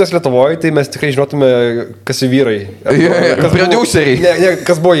 Jeigu būtumės Lietuvoje, tai mes tikrai žinotume, kas į vyrai. Produceriai. Ne,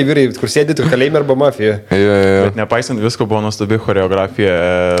 kas buvo į vyrai, kur sėdėtų kalėjime arba mafija. Bet nepaisant visko, buvo nuostabi choreografija,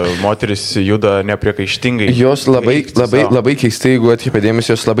 moteris juda nepriekaištingai. Jos labai keistai, jeigu atkreipė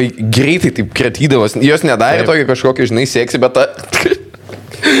dėmesį, jos labai greitai taip kratydavos. Jos nedarė tokį kažkokį, žinai, seksi, bet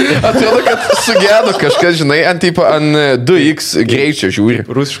atrodo, kad sugedo kažkas, žinai, ant 2x greičio žiūri.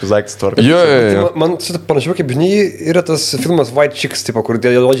 Rusiškas daiktas tvarkas. Jo. Man panašiau, kaip žinai, yra tas filmas White Chicks, kur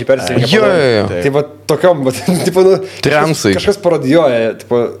tie jodžiai persidengia. Jo. Tai va tokiom, Tramsai. Kažkas parodijuoja,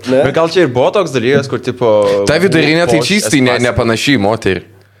 ne? Bet gal čia ir buvo toks dalykas, kur tipo... Ta vidurinė tai čystai nepanašiai moterį.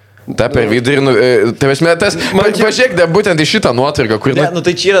 Ta per vidurį, pažiūrėk, būtent į šitą nuotrauką, kur... Ne,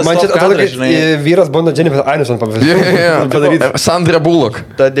 tai čia yra man čia atrodo, kad vyras bando Jennifer Aniston padaryti. Sandra Bullock.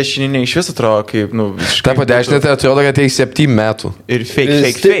 Ta dešininė iš vis atrodo kaip, Ta padešinė tai atrodo, kad jai 7 metų. Ir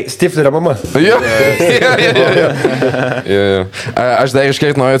fake. Stiflerio mama. Jo. Aš dar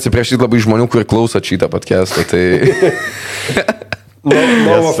iškart noriu atsiprašyti labai žmonių, kur klauso šitą podcastą, tai... No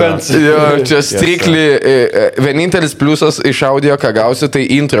offense. Jo, čia strikli, vienintelis pliusas iš audio, ką gausiu, tai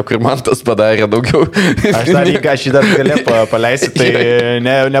intro, kur man tas padarė daugiau. Aš šitą galėjau paleisti, tai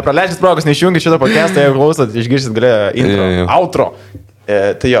nepraleidžiat progos, neišjungit šitą podcastą, jeigu klausot, išgirsit galėjo intro, outro.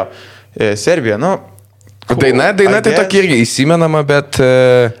 Tai jo, Serbija, Daina tai tokia irgi įsimenama, bet...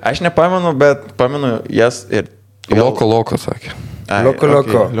 Aš nepamenu, bet pamenu jas ir... Loko, sakė.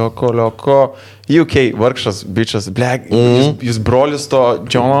 Loko. UK, vargšas, bičas, black, jūs brolis to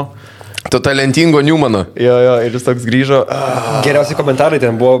Džono. To talentingo Newmano. Jo, ir jis toks grįžo. Geriausiai komentarai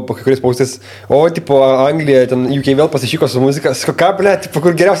ten buvo po kai kuriais paustais. O, tipo, Anglija, ten UK vėl pasišyko su muzika. Sako, ką, ble, tipo,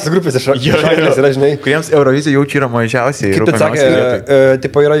 kur geriausias grupės iš Anglijos yra, žinai. Kuriems Eurovizija jaučiu yra mažiausiai. Kaip ten sakė,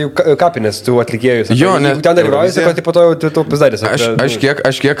 tipo, yra jų kapinės tų atlikėjus. Jo, ne. Ten dalyvauji, sako, tipo, to pizdarės.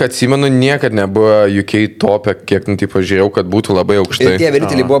 Aš kiek atsimenu, niekad nebuvo UK topė, kiek, tipo, žiūrėjau, kad būtų labai aukštai. Ir tie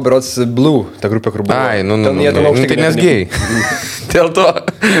vieninteliai buvo berods Blue, ta grupė, kur buvo. Ai, tai nes gei. Dėl to.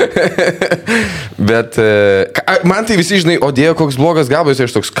 Bet man tai visi, žinai, o Dievo, koks blogas gabalas,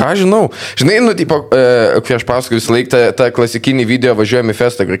 aš toks, ką žinau. Žinai, nu, tipo, kai aš pasakoju visą laiką tą klasikinį video važiuojame į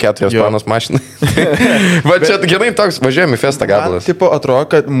festą, kur 4 panos mašinai. Va čia gerai toks, važiuojame į festą gabalas. Man, tipo, atrodo,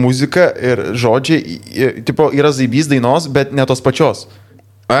 kad muzika ir žodžiai, tipo, yra zaibys dainos, bet ne tos pačios.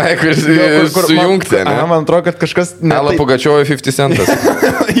 Ai, kur sujungti, ne? Man atrodo, kad kažkas... Ala Pugačiovo 50 centas.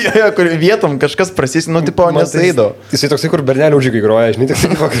 Jo, kur vietom kažkas prasys, nu, tipo, nesaido. Jisai toksai, kur bernelį užžigai groja, žinai,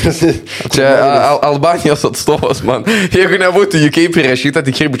 toksai vakaras. Čia Albanijos atstovas man. Jeigu nebūtų UK prirašyta,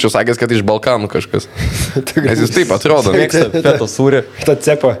 tikrai būčiau sakęs, kad iš Balkanų kažkas. Nes jis taip atrodo. Mėgsta feto sūrį. Ta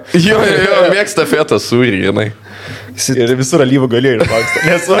cepa. Jo, mėgsta feto sūrį, žinai. Ir visur alyvų galėjo ir paksta.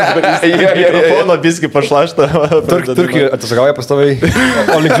 Nesvarbu, kad jis mikrofono biskį pašlaštą. Turkijų atostogauja pastoviai.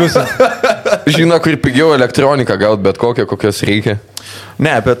 Žino, kur pigiau elektroniką gaut, bet kokios reikia.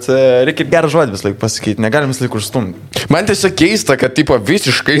 Ne, bet reikia gerą žodį vis laik pasakyti, negalim vis laik užstumti. Man tiesiog keista, kad tipo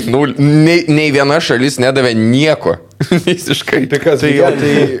visiškai nei viena šalis nedavė nieko. Visiškai. Tai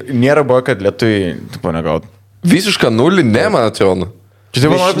nėra buvo, kad lietuviai tipo negaut. Visišką nulį, ne, man atrodo.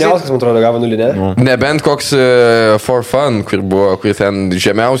 Višniauskas, man atrodo, gavo nulį, ne? Nebent koks for fun, kur ten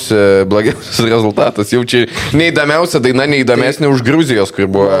žemiausia, blogiausias rezultatas. Jau čia neįdomiausia daina, neįdomesnė už Gruzijos, kur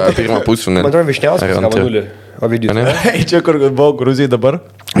buvo pirmą pusfinalį. Man atrodo, Višniauskas gavo nulį. O vidus, ne? Čia kur buvo Gruzijai dabar?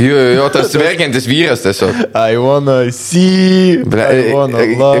 Jo, tas verkiantis vyras tiesiog. I wanna see, I wanna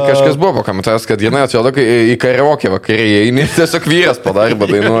love. Kažkas buvo pakomentaręs, kad jinai atrodo, kai į karaoke vakarėje eini, tiesiog vyras po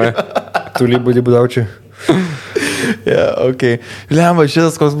darbą dainuoja. Tu lybu daučiu. Okay. Lemba,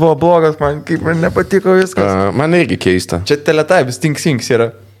 šitas koks buvo blogas, man kaip man nepatiko viskas. Man irgi keista. Čia teletaibis, Tink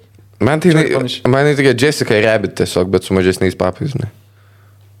yra. Man tai tokia Jessica Rabbit tiesiog, bet su mažesniais papais, žinai.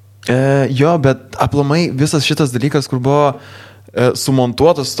 Jo, bet aplamai visas šitas dalykas, kur buvo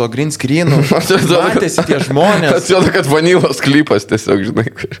sumontuotas to green screen'u, matėsi tie žmonės. Atsirodo, kad vanilos klipas tiesiog, žinai,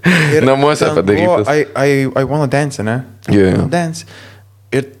 namuose padarytas. I wanna dance, ne? Yeah. Dance.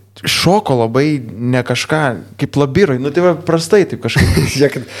 Ir šoko labai ne kažką, kaip labirai, nu tai va prastai taip kažkaip.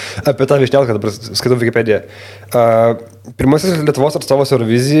 Žiūrėkit, apie tą Višniauską, dabar skaitau Wikipediją. Pirmasis Lietuvos atstovas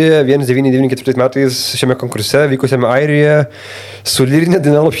Eurovizijoje 1994 metais šiame konkurse vykusiame Airijoje su lyrinė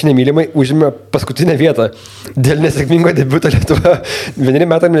daina Lopšinė mylimai užėmė paskutinę vietą. Dėl nesėkmingo debiuto Lietuva 1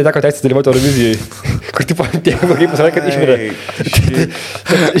 metai neteko teisės dalyvauti Eurovizijai. Kur tipo tiek blogai pasakė, kad išmirė.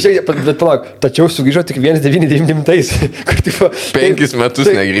 Bet palauk, tačiau sugrįžo tik 1999. Kur tipo 5 metus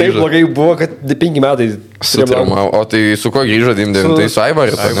negrįžo. Taip blogai buvo, kad 5 metai. O tai su ko grįžo 99? Su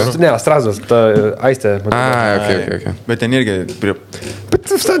Aivaris? Ne, Strazdas, ta Aistė. Okay. Bet ten irgi... Bet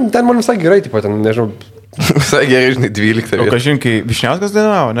ten man visai gerai, tipo, ten, nežinau. Visai gerai, žinai, 12 vietą. O kažinkai Višniauskas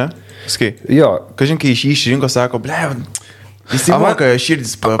dainavo, ne? Skai. Jo. Kažinkai iš jį išrinko, sako, ble, visi moka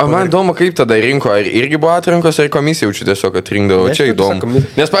širdis. Man įdomu, kaip tada rinko, ar irgi buvo atrinkos, ar komisija jaučiu tiesiog atrinkdavo, čia įdomu.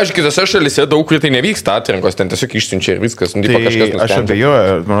 Nes, pavyzdžiui, kitose šalise daug kur tai nevyksta atrinkos, ten tiesiog išsiunčia ir viskas. Tai aš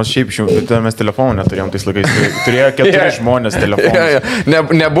abejoju, manau, šiaip mes telefonų neturėjom tais laikais, turėjo 4 žmonės telefonus.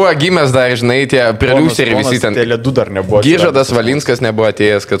 Nebuvo gimęs dar, žinai, tie preliuseriai visi ten. Tele2 dar nebuvo. Gižadas Valinskas nebuvo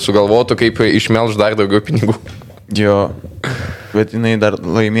atėjęs, kad sugalvotų, kaip išmelž dar daugiau pinigų. Jo, bet jinai dar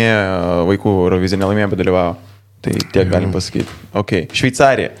laimėjo, vaikų Euroviziją nelaimėjo, bet dalyvavo. Tai tiek galim pasakyti. Ok,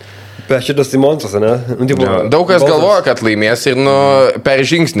 Šveicarija. Bet šitas tai monstras, ne? Daug kas galvoja, kad laimės ir per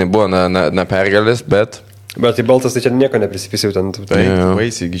žingsnį buvo na pergalės, bet... Bet tai Baltas tai čia nieko neprisipisiu ten. Tai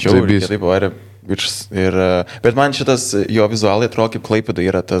vaisiai, gydžiau, taip pavarė. Bet man šitas jo vizualai atrodo kaip Klaipėda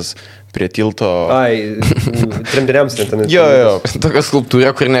yra tas prie tilto... Ai, tremtiniams ten. Jo. Tokia skulptūra,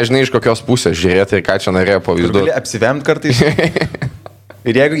 kur nežinai iš kokios pusės žiūrėti ir ką čia norėjo pavaizduoti. Gali apsivemt kartais.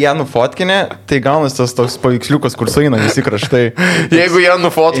 Ir jeigu ją nufotkinė, tai gaunas tas toks paveiksliukas, kur suina visi kraštai. Jeigu ją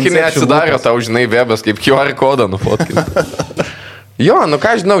nufotkinė, atsidaro tau, žinai, webas, kaip QR kodą nufotkinė. Jo, nu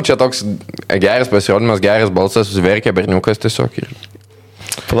ką žinau, čia toks geras pasirodymas, geras balsas, verkia berniukas tiesiog.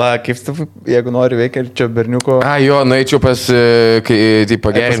 Pla, kaip jeigu nori veikia čia berniuko... Jo, nueičiau pas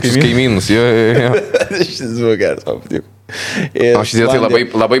pagerintus kaimynus. Jo. Šis buvo geras, man patiko. O šitie tai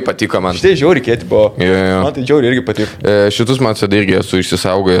labai patiko man. Šitie žiauri kieti buvo. Man tai žiauri irgi patiko. Šitus man sada irgi esu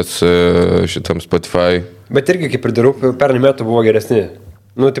išsisaugojęs šitam Spotify. Bet irgi kaip ir darau, pernai metų buvo geresni.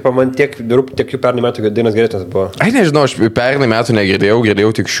 Nu, tipo, man tiek jų pernai metų dainos geresnės buvo. Aš nežinau, aš pernai metų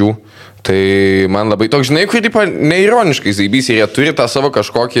girdėjau tik šių. Tai man labai toks, žinai, kur tipo neironiškai zaibys ir jie turi tą savo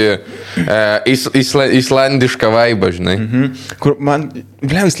kažkokį islandišką vaibą, žinai. Kur man,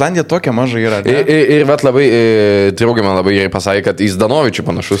 Islandija tokia maža yra. Ir vat labai, draugė man labai gerai pasakė, kad į Zdanovičių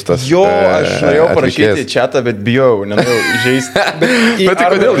panašus tas. Jo, aš norėjau parašyti čatą, bet bijau, nenorėjau įžeisti. Bet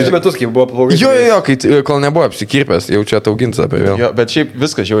tai kodėl? 2 metus, kai buvo plaukęs. Jo, kol nebuvo apsikirpęs, jau čia taugins apie vėl. Jo, bet šiaip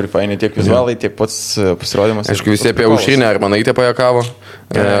viskas žiauri fainai, tiek vizualai, tiek pats pasirodymas. Aišku, visi apie Aušrinę ar Manaitę pajakavo,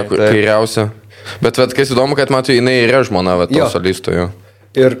 kairiausia. Bet kas įdomu, kad matai, jinai yra žmona, to solisto jo.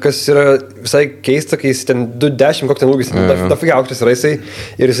 Ir kas yra visai keista, kai jis ten 2.10 koks ten lūgis, dafiga aukštas yra jisai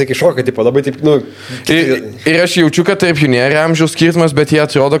ir jisai kišoka, tipo, labai taip, nu... Ir aš jaučiu, kad tarp jų nėra amžiaus skirtumas, bet jie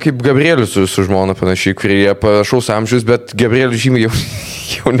atrodo kaip Gabrielius su žmona panašiai, kurie panašaus amžius, bet Gabrielius žymiai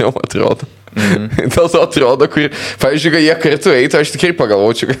jauniau atrodo. Dėl to atrodo, pavyzdžiui, kai jie kartu eitų, aš tikrai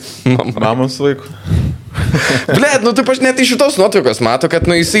pagalvočiau, kad mamos vaikų. Blet, nu taip aš net iš šitos nuotraukos matau, kad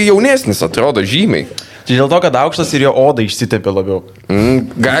jisai jaunesnis atrodo žymiai. Čia dėl to, kad aukštas ir jo oda išsitepė labiau.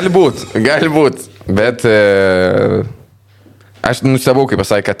 Gali būt, bet aš nustebau, kai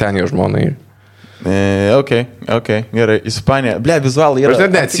pasakė, kad ten jo žmonai. Ok, gerai. Ispanija. Ble, vizualai yra. Aš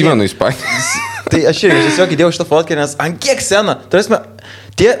net neatsimenu Ispanijos. Tai aš irgi tiesiog įdėjau šitą fotkę, nes ant kiek sena. Tarsi,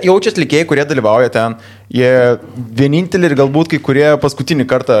 tie jaučiat atlikėjai, kurie dalyvauja ten, jie vienintelį ir galbūt kai kurie paskutinį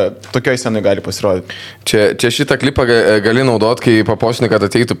kartą tokioj scenai gali pasirodyti. Čia šitą klipą gali naudoti, kai paposni, kad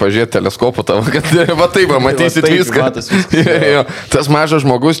ateitų pažiūrėti teleskopų tavo, kad va taip, matysit viską. Jo, tas mažas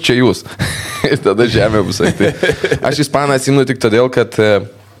žmogus, čia jūs. Ir tada žemė bus. Aš Ispaną atsimenu tik todėl, kad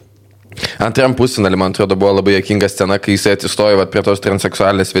antram pusfinalį, man atrodo, buvo labai juokinga scena, kai jisai atsistojo prie tos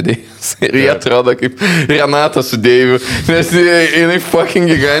transseksualės vedėjus. Ir jie atrodo kaip Renata su Deiviu, nes jinai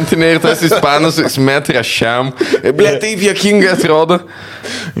fucking gigantinė ir tas Ispanas metrą šiam. Ble, taip juokinga atrodo.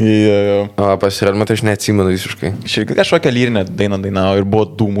 O pasirodymą tai aš neatsimenu visiškai. Šiek kažkokią lyrinę dainą dainavo ir buvo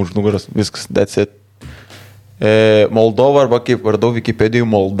dūmų už nugaros, viskas, that's it. Moldova arba kaip vardau Wikipedijų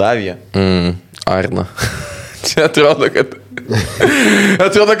Moldavija. Arna. Čia atrodo,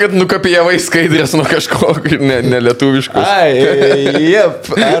 kad nukopijavai skaidrės nuo kažko nelietuviškos.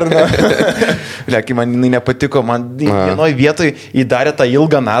 Arna. Kai man jinai nepatiko, man vienoj vietoj įdarė tą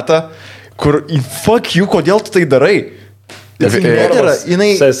ilgą natą, kur fuck you, kodėl tu tai darai?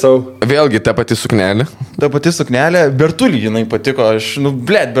 Vėlgi, ta pati suknelė. Bertulį jinai patiko,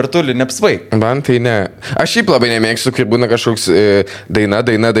 Bertulį, neapsvai. Man tai ne. Aš šiaip labai nemėgstu, kai būna kažkoks daina,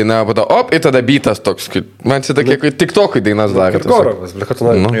 pada, ir tada bytas toks. Man čia tokie, kai tik tokui dainas darė. Kirkorogas, ką tu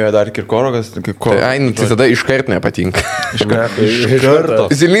nori. Dar Kirkorogas. Tai tada iškart nepatinka. Iš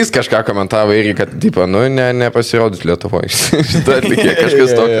karto. Zilnys kažką komentavo irgi, kad, tipo, nepasirodys Lietuvoje. Šitą atlikė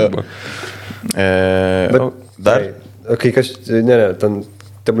kažkas tokio buvo. Dar? Kai ten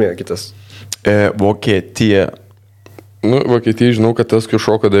tebūnė kitas. Vokietija. Vokietija, žinau, kad tas, kai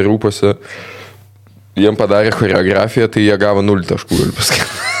šoka dar rūpose, jiem padarė choreografiją, tai jie gavo 0 taškų, galiu pasakyti.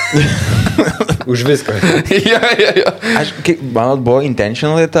 Už viską. Ja. Man buvo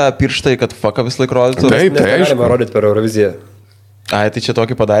intentionally tą pirštą, kad fucką vis laik rodytų. Taip, galima rodyti per Euroviziją. Tai čia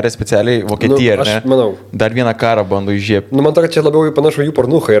tokį padarė specialiai Vokietija, ar ne? Aš manau. Dar vieną karą bando įžiebti. Man to, kad čia labiau panašu jų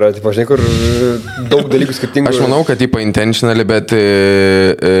pornucha yra, tipo, žinai, kur daug dalykų skirtingų. Aš manau, kad tipo intentionally, bet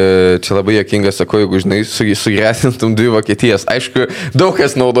čia labai juokinga, sakau, jeigu, žinai, sugresintum 2 Vokietijas. Aišku, daug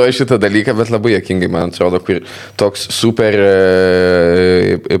kas naudoja šitą dalyką, bet labai juokingai, man atrodo, kur toks super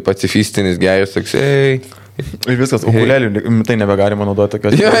pacifistinis geras, toks, Ir viskas, ukulėlininkai, tai nebegalima naudoti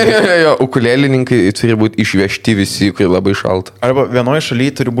tokios. Jo, ukulėlininkai turi būti išvežti visi, kai labai šalta. Arba vienoje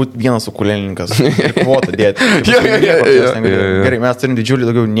šalyje turi būti vienas ukulėlininkas. Kvotą dėti. Gerai, mes turim didžiulį,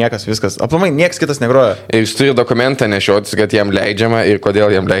 daugiau niekas, viskas. Aplamai, niekas kitas negroja. Ir jis turi dokumentą nešiotis, kad jam leidžiama ir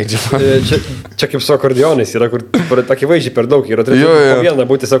kodėl jam leidžiama. Čia kaip su akordionais yra, kur akivaizdžiai per daug yra. Po vieną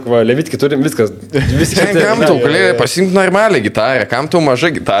būti tiesiog, Levitki turim viskas. Kam tu ukulėlį pasimti normalią gitarą, kam tu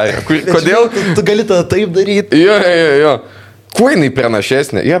mažą gitarą? Kodėl tu gali tą taip daryti? Jo. Kuo jinai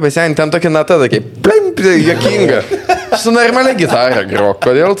pranašesnė? Jo, bet sen ten tokia nata, tokia juokinga. Su normalia gitara grok.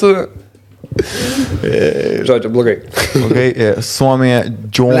 Kodėl tu... Žodžiu, blogai. Suomija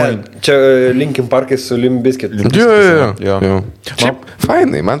join. Čia Linkin Parkai su Limp Bizkit. Jo. Šiaip,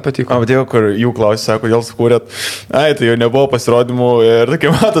 fainai, man patiko. Patiko, kur jų klausė, sako, kodėl sukūrėt. Tai jau nebuvo pasirodymų ir tokia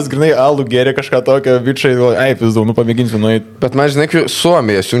matas, grinai, alų gėrė kažką tokio, bičiai, vis daug, pamėginsiu nueiti. Bet man, žinai, kur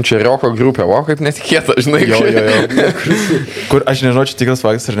Suomija siunčia roko grupę, kaip netikėta, žinai. Jo. Kur, aš nežinau, čia tikras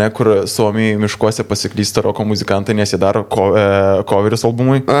faktas, ar ne, kur Suomijai miškuose pasiklysta roko muzikantai, nes jie daro coverius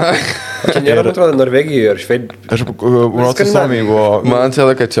albumui. Čia nėra, man atrodo, Norvegijoje ar Švedijoje. Aš Suomijai buvo. Man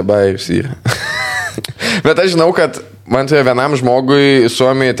atrodo, kad čia bairis yra. Bet aš žinau, kad Man tai vienam žmogui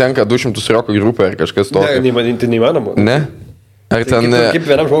Suomijoje tenka 200 roko grupė ar kažkas tokio. Ne, tai neįmanoma. Ne? Ar ten, kaip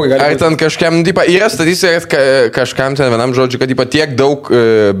vienam žmogui gali ar ten kažkam, typa, yra statistika, kad kažkam ten vienam žodžiu, kad typa, tiek daug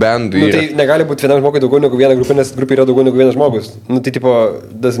bendų yra. Tai negali būti vienam žmogui daugiau negu viena grupė, nes grupė yra daugiau negu vienas žmogus. Tai tipo,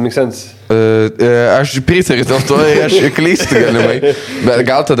 doesn't make sense. Aš pritariu dėl to, aš klystu galimai. Bet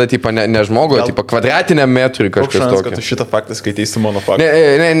gal tada, typa, ne žmogui, typa, kvadratiniam metrui kažkas tokio. Kad tu šitą faktą skaitysi mano faktą.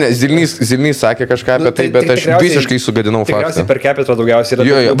 Ne, Zilnys sakė kažką apie tai, bet aš visiškai sugadinau faktą. Tikriausiai per capita daugiausiai yra.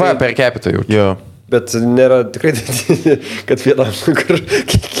 Jo, va, per capita jau. Jo. Bet nėra tikrai, kad vienam,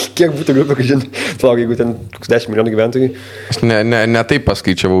 kiek būtų grupė, kad žinai, palauk, jeigu ten 10 milijonų gyventojų. Aš ne taip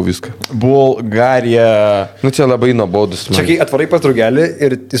paskaičiavau viską. Bulgarija. Nu, čia labai nuobodus. Čia kai atvarai pas draugelį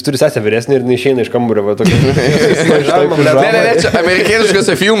ir jis turi sesę vyresnį ir neišeina iš kambario. Ne, čia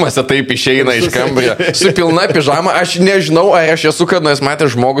amerikietiškose filmuose taip išeina iš kambario. Su pilna pižama. Aš nežinau, ar aš esu kada nors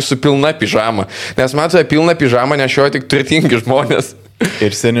matęs žmogų su pilna pižama. Nes matote, pilna pižama nešioja tik turtingi žmonės.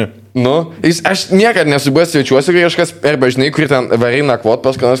 Ir seni. Nu, aš niekad nesubuvęs svečiuosi, kai kažkas arba žinai, kur ten varai nakvot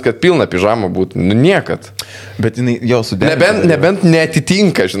pas kanas, kad pilna pižama būtų. Nu, niekad. Bet jinai jau sudėlė. Nebent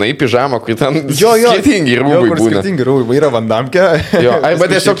netitinka, žinai, pižama, kur ten skirtingi rūbai būna. Skirtingi rūbai, yra vandamkė. Jo, arba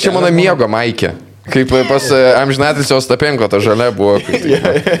tiesiog čia mano miego maikė. Kaip pas amžinatilsio Ostapenko ta žalia buvo.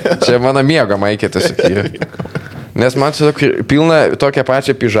 Čia mano miego maikė tiesiog yra. Nes man pilna tokia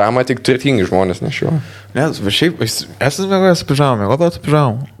pačia pižama, tik turtingi žmonės nešioja. Nes šiaip, esu mėgojęs pižamą, mėgojęs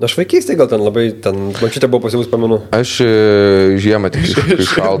pižamą. Aš vaikystėje gal ten labai, mančiutė buvo pasivus, pamenu. Aš žiemą tik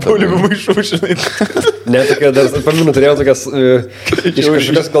šaltą. Paulių maišų, žinai. Ne, tokia, dar pamenu, turėjau tokias, iš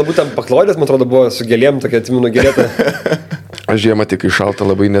kažkokios galbūt tam paklodės, man atrodo, buvo su gėlėm, tokia atsimenu gėlėta. Aš žiemą tik šaltą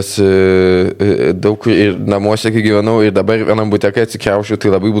labai, nes daug ir namuose, kai gyvenau, ir dabar vienam bute, kai atsikiaušiu,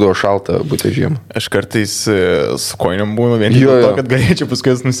 tai labai būdavo šalta bute žiemą. Aš kartais su koiniam būnu vien dėl to, kad galėčiau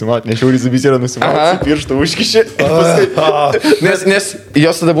paskui jas nusimauti, nes šiauris abys yra nusimauti, pirštą užkišė. Nes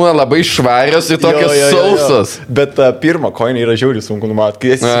jos tada būna labai švarios ir tokios sausos. Bet pirmą koinę yra žiauriai sunku numauti,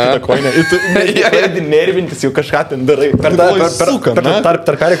 kai esi su kitą koinę ir tu pradedi nervintis, jau kažką ten darai. Per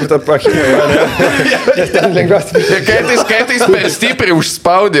tarpelį, kur tarp akinių yra. Nes ten lengviausiai. Kartais per stipriai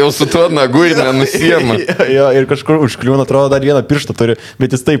užspaudė jau su tuo nagu ir nenusiema. Jo, ir kažkur užkliūna, atrodo, dar vieną pirštą turi,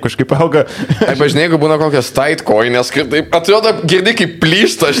 bet jis taip kažkaip auga. Arba žinai, jeigu būna kokios tight koinės, taip atrodo, girdi kaip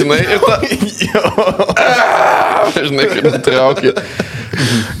plyšta, žinai, ir ta... Žinai, kaip nutraukė.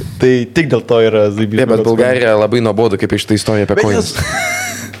 Tai tik dėl to yra zaibys. Bet Bulgarija labai nuobodu, kaip iš tai istorija apie koinės.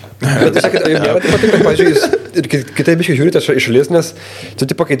 Bet tu sakai, nėra taip pat, kad, pažiūrėjus, ir kitaip biškai žiūrite iš šalies, nes tu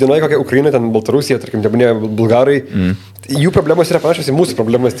tipo, kai dainuoji kokią Ukrainą, ten Baltarusija, tarkim, nebūnė bulgarai, jų problemos yra panašios į mūsų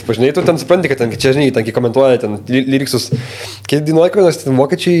problemas, tipo, žinai, tu ten supranti, kad ten, čia, žinai, ten, kai komentuoja, ten, lyriksus, kai dainuoji, kad ten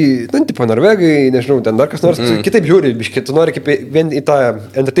vokiečiai, ten, tipo, norvegai, nežinau, ten dar kas nors, kitaip žiūri, biškai, tu nori kaip vien į tą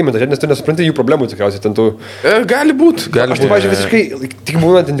entertainmentą, nes tu nesupranti jų problemų, tikriausiai, ten tu... Gali būt. Aš, pavyzdžiui, visiškai, tik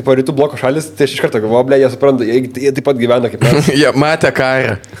būna ten, tipo, rytų bloko šalis, tai aš iš karto galvoju, ble, jie supranta, jie taip pat gyvena kaip mes. Jie matė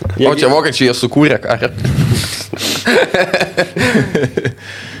karą. O čia vokiečiai jie sukūrė karą.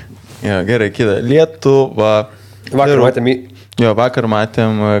 Jo, gerai, kita. Lietuva. Vakar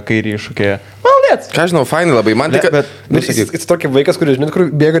matėm kairį iššūkį. Maldėts. Ką žinau, fainai labai. Man tik... Bet jis tokia vaikas, kuris, žinai, kur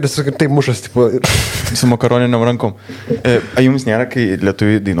bėga ir taip mušas, tipo... Su makaroniniam rankom. A jums nėra, kai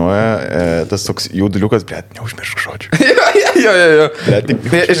lietuviai dainuoja, tas toks jauduliukas, blėt, neužmiršk žodžių. Jo.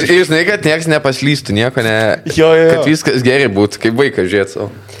 Žinai, kad nieks nepaslystų, nieko ne... Kad viskas gerai būtų, kaip vaikas žiūrėt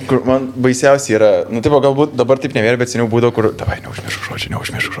savo. Kur man baisiausiai yra, nu taip, galbūt dabar taip nevėra, bet seniau būdavo, kur, davai,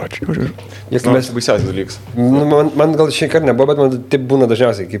 neužmiršk žodžių. Jis mes baisiausias dalykas. Man gal šiek tiek nebuvo, bet man taip būna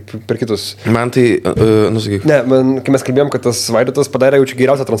dažniausiai, kaip per kitus. Man tai, nusakyk. Ne, kai mes kalbėjom, kad tas Vaidotas padarė jau čia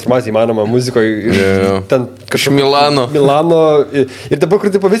geriausią transformaciją įmanomą muzikoje. Ten iš Milano. Ir dabar, kur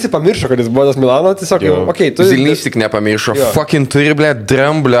taip visi pamiršo, kad jis buvo tas Milano, tiesiog, okei, tu... Zilnys tik nepamiršo. Fucking turi, ble,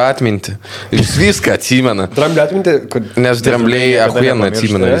 dramblio atminti. Jis viską atsimena. Dramblio atminti? Nes drambliai ahuieną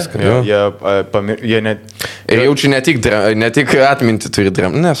atsimena. Jie net... Ir jaučiu ne tik atminti turi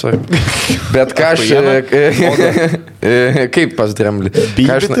dramblį. Ne, sorry. Bet ką aš... Kaip pas dramblį?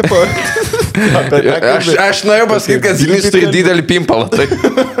 Bybį tipo? Aš norėjau pasakyti, kad Zilnys turi didelį pimpalą.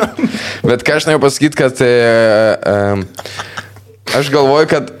 Bet ką aš norėjau pasakyti, kad... Aš galvoju,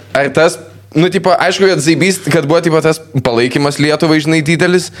 kad ar tas... Nu, tipo, aišku, kad zaibys, kad buvo, tipo, tas palaikymas Lietuvai, žinai,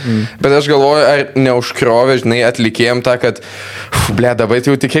 didelis, bet aš galvoju, ar neužkrovė, žinai, atlikėjom tą, kad, ble, dabar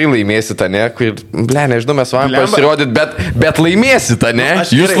jau tikrai laimėsite, ne? Kur, ble, nežinau, mes varom pasirodyt, bet laimėsite, ne?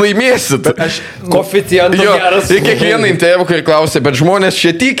 Jūs laimėsite. Koeficientas geras. Ir kiekvieną intervą, kur klausė, bet žmonės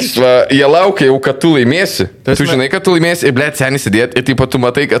čia tikis, va, jie laukia jau, kad tu laimėsi. Tu žinai, kad tu laimėsi ir, ble, seniai sėdėt ir, tipo, tu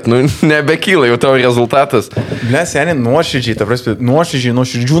matai, kad, nu, nebekyla jau tavo rezultatas. Ble, seniai nuoširdžiai, ta prasme,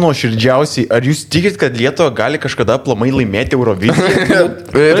 nuoširdžiausiai klausytojai, ar jūs tikit, kad Lietuva gali kažkada aplamai laimėti Euroviziją?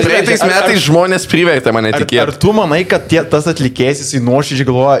 Praeitais metais žmonės privertė mane tikėti. Ar tu manai, kad tas atlikėjas jisai nuoširdžiai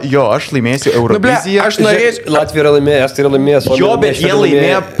galvoja, jo, aš laimėsiu Euroviziją? Aš norėčiau. Latvija yra laimėjęs, Estija yra laimėjęs. Jo, bet jie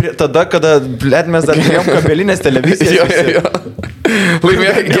laimėjo tada, kada, mes dar turėjom kabelinės televizijas.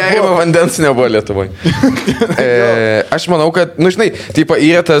 Laimėjo gerimo vandens nebuvo Lietuvoje. Aš manau, kad, žinai,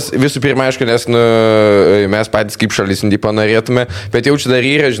 yra tas visų pirma, aišku, nes mes patys kaip šalis norėtume, bet jau čia dar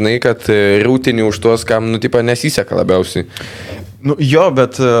yra, žinai, kad rūtinių už tuos, kam, nesiseka labiausiai. Jo,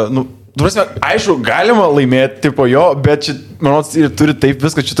 bet, aišku, galima laimėti, bet čia, manau, turi taip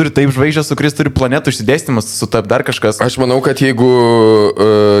viską, čia turi taip žvaigždės, su kuris turi planetų išsidėstymas, sutap dar kažkas. Aš manau, kad jeigu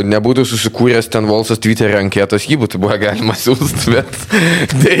nebūtų susikūręs ten Volsas Twitter anketos, jį būtų buvo galima siūsti, bet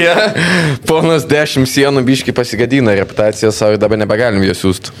dėja, ponas 10 sienų biški pasigadina reputaciją savo ir dabar nebegalim jo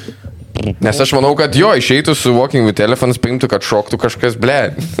siūsti. Nes aš manau, kad jo išeitų su Walking with Elephants, paimtų, kad šoktų kažkas,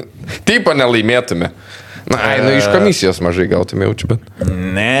 taip nelaimėtume. Iš komisijos mažai gautume jaučiu, bet...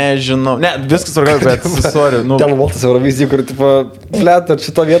 Nežinau. Ne, viskas vargai, bet sorry. Ten Voltas Eurovizija, kur, ar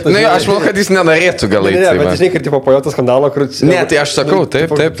šito vietą... Aš manau, kad jis nenorėtų gal eiti. Ne, bet žinai, kad pajotas skandalą, kur... Ne, tai aš sakau,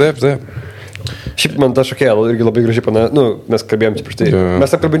 taip. Šiaip man ta šokėja irgi labai gražiai mes kalbėjom čia prieš tai.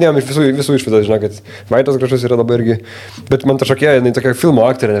 Mes apkalbinėjom iš visų išvadas, žinau, kad Vaitas gražus yra labai irgi. Bet man ta šokėja, jinai tokia filmo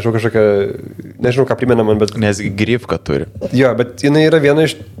aktorė, nežinau ką primena man, bet... Nes grifką turi. Jo, bet jinai yra viena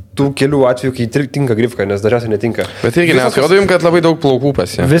iš tų kelių atvejų, kai tinka grifka, nes dažniausiai netinka. Bet irgi neatrodo jums, kad labai daug plaukų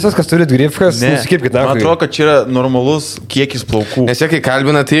pasė. Visas, kas turit grifkas, nusikirpkit nahui. Man atrodo, kad čia yra normalus kiekis plaukų. Nes jie kai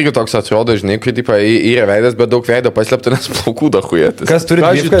kalbina, tai irgi toks atrodo, žinai, kai yra veidas, bet daug veido paslėpta, nes plaukų dahuėtis. Kas turi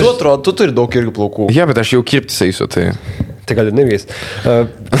grifką? Tu atrodo, tu turi daug irgi plaukų. Ja, bet aš jau kirptis eisiu, tai... Tai gal ir nevės.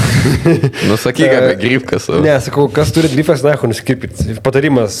 Sakyk apie grifkas. Ne, sakau, kas turi grifkas, nahui, nusikirpkit.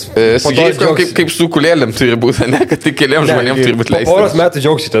 Patarimas. Su grifkas kaip su kulėlėm turi būti, ne, kad tik keliam žmonėm turi būti leistas. Poros metų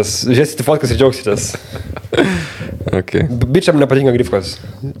džiaugsitės, žiūrėsite fotkas ir džiaugsitės. Okay. Bičiam nepatinka grifkas.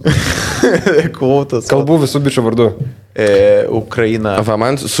 Kalbu visų bičių vardu. Ukraina.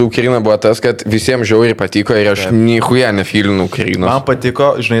 Man su Ukraina buvo tas, kad visiems žiauriai patiko ir aš nichuja nefilinu Ukrainos. Man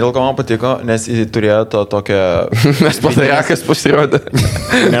patiko, žinai, dėl ko man patiko, nes jis turėjo to tokią... Nes patrakas pasirodė.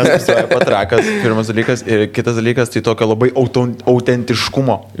 Nes patrakas, pirmas dalykas, ir kitas dalykas, tai tokio labai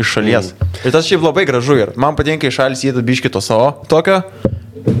autentiškumo iš šalies. Ir tas šiaip labai gražu ir man patinka iš šalis įdėt biški to savo tokio.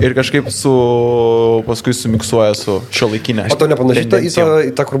 Ir kažkaip paskui sumiksuoja su šiuolaikinė. O to nepanašyta į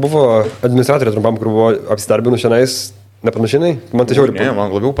tą, kur buvo administratorė trumpam, kur buvo apsidarbinus šiandien, nepanašinai? Man tai žiauri. Ne,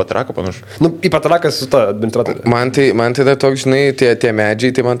 man labiau patrako panašu. Į patraką su ta administratorė. Man tai dar toks, žinai, tie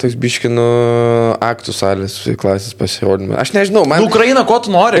medžiai, tai man toks biškinu aktų salės klasės pasirodymą. Aš nežinau, man... Ukraina, ko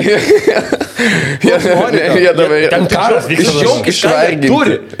tu nori? Jie dabar... Ten karas vyksta.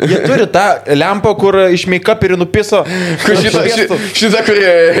 Jie turi tą lempą, kur iš make-up ir nupiso. Šitą, kur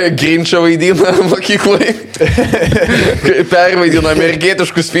Grinčą vaidina mokyklai. Pervaidina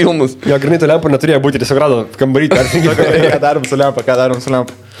amerikietiškus filmus. Jo, grinai to lempą neturėjo būti, tiesiog rado kambarį persingyti. Ką darom su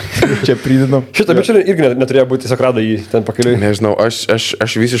lempa? Čia pridinam. Šitą bičią irgi neturėjo būti, tiesiog rado jį ten pakeliui. Nežinau,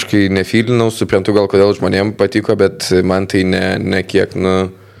 aš visiškai nefilinau, suprantu gal kodėl žmonėm patiko, bet man tai ne kiek,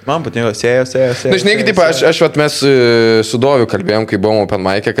 Man patiko, sėjo. Žinai, kaip mes su Doviu kalbėjom, kai buvom open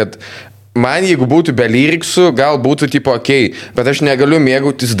mic'e, kad man, jeigu būtų be lyriksų, gal būtų tipo okei, bet aš negaliu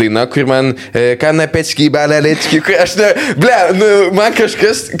mėgautis daina, kur man kanapečki, balaletki, aš ne, man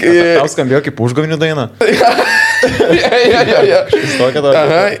kažkas... Tau skambėjo kaip užgavinių daina? Ja.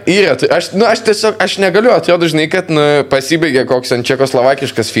 Aha, yra. Aš tiesiog, aš negaliu, atrodo, žinai, kad pasibaigė koks ant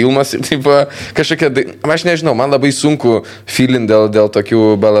čekoslovakiškas filmas ir taip kažkokia daina. Aš nežinau, man labai sunku feeling dėl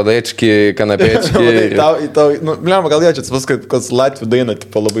tokių baladečki, kanapečki. Gal jaučiat, kad Latvių daina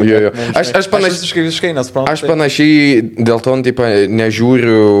tipo labai... Aš visiškai nesprantu. Aš panašiai dėl to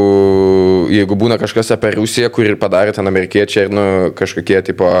nežiūriu, jeigu būna kažkas apie Rusiją, kur ir padarė ten amerikiečiai ir kažkokie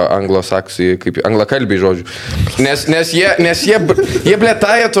tipo anglosaksai, kaip anglakalbiai žodžių. Nes jie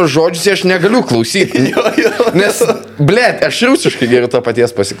blėtąja tos žodžius, aš negaliu klausyti. Nes, aš rusiškai geriau to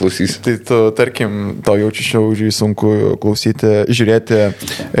paties pasiklausysiu. Tai tu, tarkim, tau jaučiu sunku klausyti, žiūrėti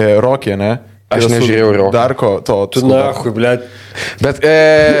Rocky, ne? Aš nežiūrėjau Rocky. Darko to. Tu nahui, blėt. Bet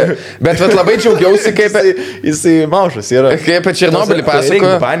labai džiaugiausi, kaip... Jisai maušas yra. Kaip apie Černobylį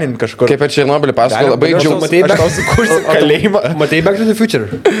pasakojo. Kaip apie Černobylį pasakojo, labai džiaugiausi. Aš tau sukursiu kalėjimą. Matei Back to the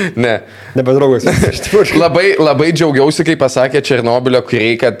Future? Ne. Nebedraugas. Labai džiaugiausi, kai pasakė Černobylio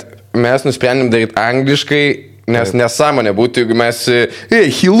kuriai, kad mes nusprendėm daryti angliškai, nes nesąmonė būtų, jeigu mes...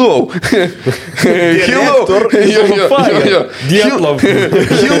 Hello! Dietlov.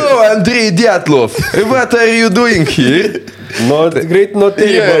 Hello, Andrei Dietlov. What are you doing here? Greit nuo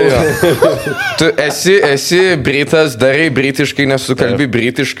table. Tu esi britas, darai britiškai, nesukalbi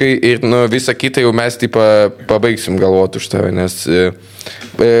britiškai ir visą kitą jau mes taip pabaigsim galvoti už tave, nes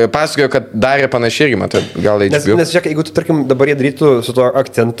pasakojo, kad darė panašiai irgi, matai, gal HBO. Nes žiūrėk, jeigu tu, tarkim, dabar jie darytų su tuo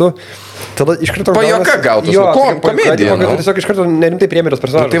akcentu, tada iš karto... Pajoka gautus, komedija. Tiesiog iš karto nerimtai priemėros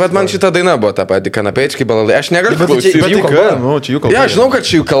personažas. Tai vad man šita daina buvo ta pati, kanapečkai, balalai. Aš negaliu klausyti. Čia jų kalba. Ja, aš žinau, kad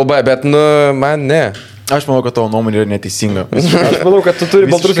čia jų kalba, bet, man ne. Aš manau, kad tavo nuomonė yra neteisinga. Aš manau, kad tu turi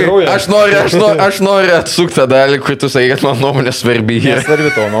Baltarusijos kraują. Aš noriu atsukti tą dalį, kur tu sakai, kad man nuomonė svarbi.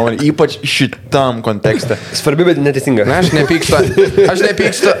 Nesvarbi tavo nuomonė, ypač šitam kontekste. Svarbi, bet neteisinga. Na, aš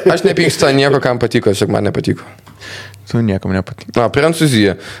nepykstu nieko, kam patiko, tiesiog man nepatiko. Tu niekam nepatiko. Na,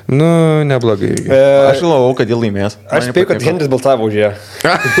 Prancūzija. Neblogai. Aš galvojau, kad jie laimės. Aš spėjau, kad Henris balsavo už ją.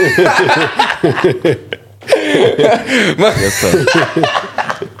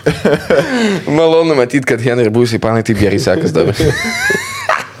 Malonu matyti, kad Henry būsi panai taip gerai sekas dabar.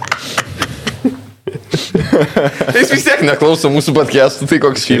 Jis vis tiek neklauso mūsų podcastų, tai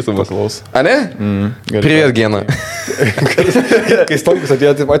koks skirtumas. A ne? Privet, Gena. Kai Stonkus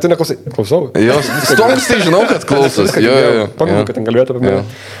atėjo, tai tu neklausai. Klausau. Stonkus tai žinau, kad klausos. Pamenu, kad ten kalbėtų apie mane.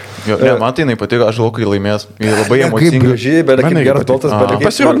 Ne, man tai nepatiko, aš žinau, kai laimės. Labai emocingai. Kaip gražiai, bet kaip geras baltas, bet kaip...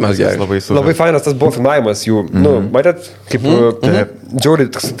 Pasirodymas gerai. Labai fainas tas buvo filmavimas jų. Matėt, kaip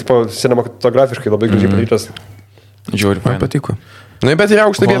džiauriai, cinematografiškai labai gražiai padarytas. Džiauriai fainas. Man patiko. Na, bet ir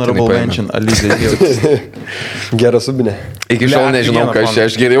aukštą vietą. Honorable mention, Alizė. Geras subinė. Iki šiol nežinau, kas čia.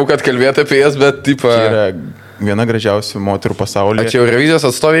 Aš geriau, kad kalbėtų apie jas, bet tipo... Viena gražiausių moterų pasaulyje. Čia Eurovizijos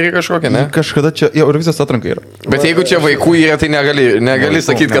atstovė yra kažkokia, ne? Kažkada čia Eurovizijos atranka yra. Bet jeigu čia vaikų yra, tai negali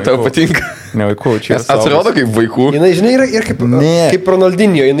sakyti, kad tau patinka. Ne vaikų, čia yra. Atrodo kaip vaikų. Jinai, žinai, yra kaip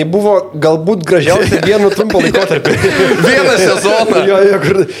Ronaldinho. Jinai buvo galbūt gražiausia vienu trumpo laikotarpį. Vieną sezoną.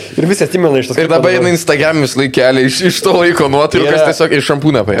 Ir visi atsimena iš tos. Ir dabar jinai Instagram vis laikelį iš to laiko nuotraukas tiesiog iš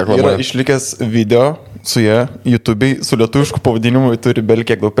šampūną pareklamuoja. Yra išlikęs video su jie, YouTube'ai, su lietuvišku pavadinimu, turi bel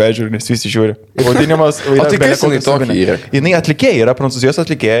kiek daug peržiūrų, nes visi žiūri. Pavadinimas... O tai kas jinai tokį yra? Jinai atlikėja, yra Prancūzijos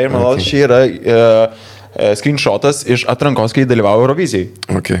atlikėja ir manau, čia yra screenshotas iš atrankos, kai dalyvavo Eurovizijai.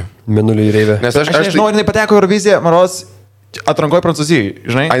 Okay. Mėnuliai reivė. Nes aš nežinau, ar jinai pateko Euroviziją, manos atrankoje Prancūzijai,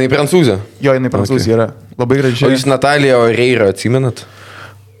 žinai? A, jinai prancūzė? Jo, jinai prancūzė yra. Labai gražiai. O jūs Natalija Oreiro atsimenat?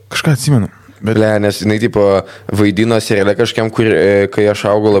 Kažką atsimenu. Bet... nes jinai tipo vaidino seriale kažkiam, kur, kai aš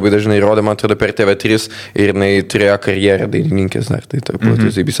augau, labai dažnai rodė, man atrodo, per TV3 ir jinai turėjo karjerą dainininkės dar. Tai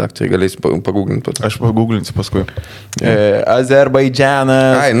platus įbis aktoriai, galėsi paguglinti. Aš paguglinsiu paskui.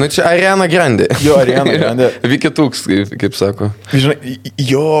 Azerbaidžanas. Ai, nu čia Ariana Grande. Jo, Ariana Grande. Viki Tūks, kaip sako. Žinai,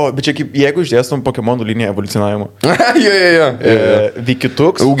 jo, bet čia kaip, jeigu išdėstum Pokemonų liniją evoliucionavimo. Jo. Viki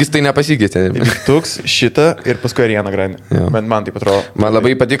Tūks. Ūgis tai nepasikeitė. Viki Tūks, šitą ir paskui Ariana Grande. Bet man taip atrodo. Man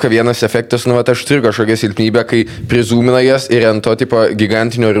labai patiko vienas efektas, aš turiu kažkokią silpnybę, kai prizūmina jas ir ant to tipo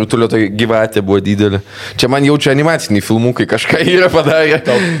gigantinio rutulio tai gyvatė buvo didelė. Čia man jaučia animaciniai filmukai, kažką yra padarę.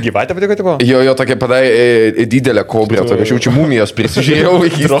 Gyvatė patiko tipo? Jo, tokia padarė didelę kobrę, tokia aš jaučiu mumijos prisižiūrėjau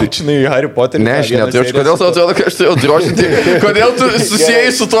vaikystį. Dročinai Harry Potterį. Ne, aš neturėjau, kodėl tau atrodo, kad aš turėjau dročinti? Kodėl tu susijai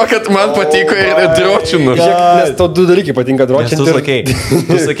su to, kad man patiko ir dročinu? Nes tau du dalykai patinka dročinti.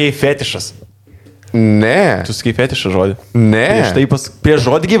 Tu sakei fetišas. Ne. Tu sakai fetišą žodį. Ne. Štai prieš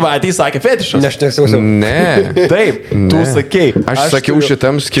žodį gyvatį sakė fetišas. Ne, aš nesausiau. Ne. Taip, tu sakei. Aš sakiau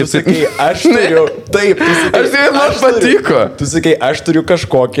šitam skirti. Tu sakei, aš turiu. Taip, tu sakei. Aš tai man patiko. Tu sakei, aš turiu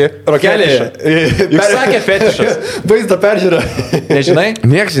kažkokį. Rokelį. Juk sakė fetišas. Vaizdą peržiūrą. Nežinai?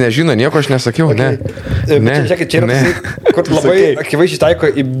 Niekas nežino, nieko aš nesakiau. Ne. Čia yra, kur labai akivaizdžiai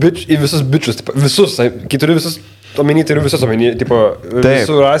taiko į visus bičius. Visus, kai turiu visus. Omeny turiu visus omeny, tipo,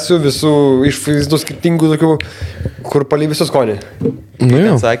 visų rasių, visų išvaizdų skirtingų tokių, kur palei visus skonį. Nu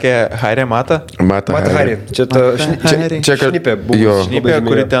jau. Sakė Harry Mata. Mata Harry. Čia ta šnipė buvo. Šnipė,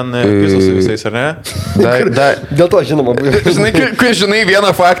 kuri ten visus su visais, ar ne? Dėl to žinoma. Žinai, kai žinai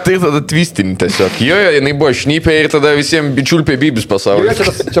vieną faktą ir tada twistinį tiesiog. Jo, jinai buvo šnipė ir tada visiems bičiulpė bybis pasaulyje.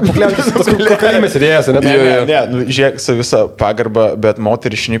 Čia pukliausias tas kokalimis įdėjęs, ne? Ne, žiūrėk, su visą pagarbą, bet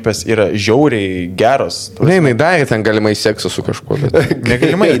moteris šnipės yra žiauriai geros. Ne, jinai darė ten galimai seksą su kažkuo, bet...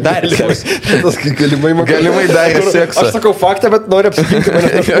 Negalimai darė seksą. Galimai darė seksą. Aš sakau faktą, bet noriu apsiginti,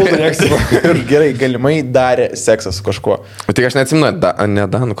 manęs neškultų neksimo. Gerai, galimai darė seksą su kažkuo. Tik aš neatsimenu, ne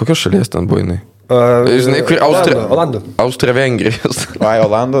Danų, kokios šalies ten buvo jinai? Žinai, kur Olandų. Austria-Vengrijos. Ai,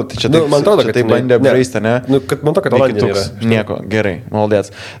 Olandų, tai čia taip, Man atrodo, kad taip bandė apžaisti, ne? Man to, kad Olandija yra. Nieko, gerai,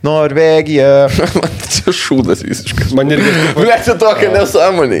 maldės. Norvegija. Man čia šūdas visiškas. Man irgi. Blet, čia tokia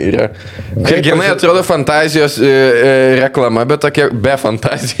nesąmonė yra. Genai atrodo fantazijos reklama, bet tokia be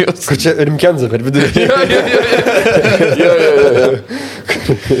fantazijos. Kur čia Rimkenza per vidurį.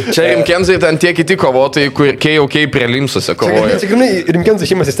 Čia Rimkenzai ten tie kiti kovotojai, kur KOK prie Limsuose kovoja. Čia grinai Rimkenza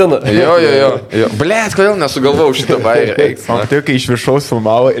šeimas į sceną. Jo. Blet, kodėl nesugalvau šitą bairį? Man tai, kai iš viršaus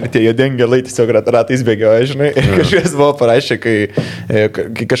filmavo ir tie juodi angelai tiesiog ratais bėgioja, žinai. Kažkas buvo parašė,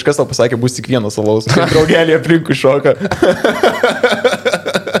 kai kažkas tau pasakė, bus tik vienas alaus. Kai draugelį aplinkui šoka.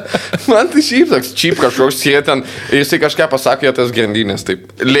 Man tai šiaip toks čip kažkoks jie ten, jisai kažką pasakė, jie tas grandinės, taip,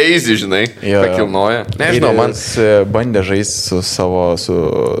 lazy, žinai, pakilnoja. Nežinau, man bandė žaisti su savo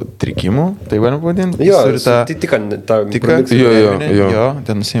trikimu, tai galim pavadinti. Jo, jo,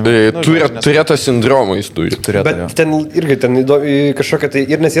 ten nusėmė. Turėto sindromo jis turi. Bet ten irgi, ten kažkokia, tai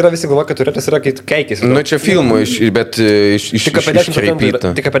ir nes yra visi galvo, kad turėtas yra keikis. Nu, čia filmų, bet tik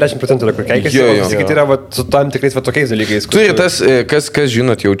apie 10% yra, kur keikis, o visi kiti yra su tam tikrais tokiais dalykais. Turi tas, kas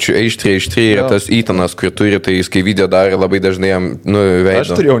žinot, jaučiu, H3 yra tas Ethanas, kur turi, tai jis kai video darė labai dažnai jam, veido.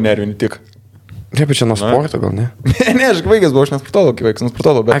 Aš turėjau nervinį tik. Ne, bet čia nuo sporto gal, ne? Ne, aš vaikas buvau, aš nesportuodavau, kai vaikas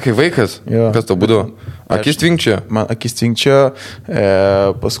nesportuodavau, bet... Kai vaikas? Kas tau būdavo? Akis tvinkčia? Man akis tvinkčia,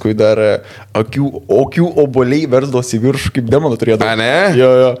 paskui dar akių oboliai versdavosi viršų, kaip demoną turėdavo. A, ne?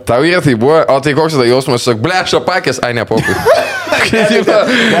 Jo. Tau yra tai buvo, o tai koks tada jausmas, sak, blešo pakės, ai, ne popui.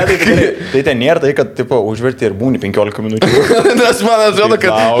 Tai ten nėra tai, kad, tipo, užverti ir būni 15 minučių. Nes man atrodo,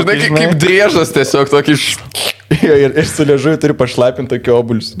 kad, žinai, kaip driežas tiesiog tokį ir su liežuoju turi pašlapinti tokį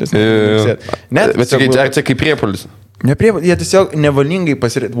obulius. Bet čia kaip priepolis. Ne priepolis, jie tiesiog nevalingai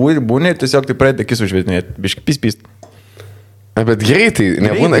būni ir tiesiog tai pradeda akis užvedinėti. Biški pys. Bet greitai,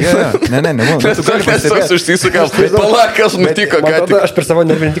 nebūna. Ne, nebūna. Nes toks užsisukas, palakas nutiko, ką tik. Aš per savo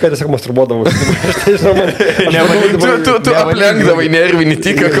nervinį tiką tiesiog masturbuodavau. Tu aplenkdavai nervinį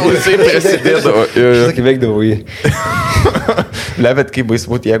tiką, kol jisai prasidėdavo. Aš tokį veikdavau jį. Bet kaip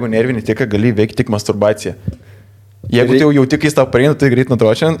baisu būti, jeigu nervinį tiką gali veikti tik masturbaciją. Jeigu tai jau tik jis tau pareina, tai greit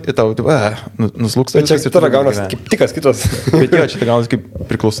nutrošiant ir tau nuslūksta. Bet čia tada gaunas kaip tikas kitas. Bet jo, čia tai gaunas kaip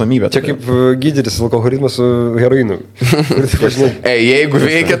priklausomybė. Čia kaip gydytis alkoholizmas su heroinu. Jeigu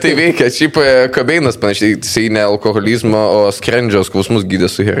veikia, tai veikia. Šiaip Kobeinas panašiai, jisai ne alkoholizmo, o skrandžio skausmus gydė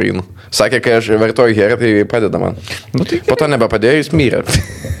su heroinu. Sakė, kai aš vartoju herą, tai padeda man. Po to nebepadėjo, jis mirė.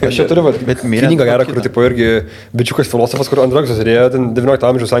 Aš čia turiu knygą gerą, kur tipo irgi bičiukas filosofas, kur ant rankos sėdėjo 19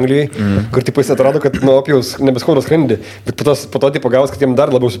 amžiaus Anglijai, kur tipo jis atrado, kad nuo opijaus nebeskauda skrandį, bet po to tipo gavos, kad jiem dar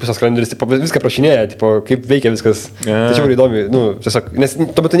labiau supisa skrandį, tipo viską prašinėja, tipo kaip veikia viskas. Tai čia įdomi, tiesiog, nes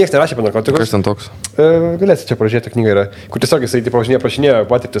tuo metu niekas nerašė apie narkotikus. Kas ten toks? Galėsi čia pražiūrėti knygą yra, kur tiesiog jisai tipo prašinėjo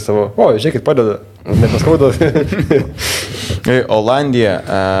patirti savo, žiūrėkit, padeda, nebeskauda. Olandija,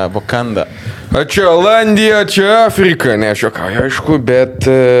 Wakanda. Čia Olandija, čia Afrika, ne, aš juokauju, aišku, bet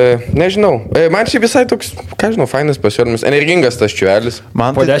nežinau. Man čia visai toks, ką žinau, fainas pasiūlymas, energingas tas čiuvelis.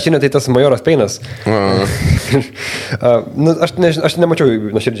 Po dešinė tai tas majoras Peinas. Aš nemačiau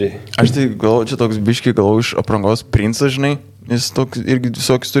nuoširdžiai. Aš tai galvoju, čia toks biškiai galvoju iš aprangos princas, žinai. Jis toks irgi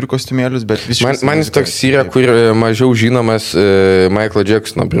visokius turi kostiumėlius, bet visiškai... Man jis toks yra, kur mažiau žinomas Michaelo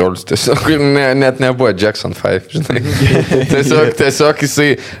Jacksono brolius. Tiesiog, kur net nebuvo Jackson 5, žinai. tiesiog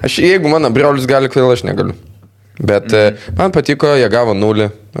jisai... Jeigu mano brolius gali, kodėl aš negaliu. Bet man patiko, jie gavo 0.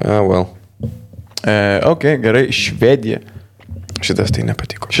 Ok, gerai, Švedija. Šitas tai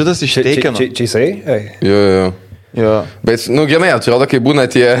nepatiko. Šitas išteikino. Čia jisai? Jo. Bet, gerai, atrodo, kai būna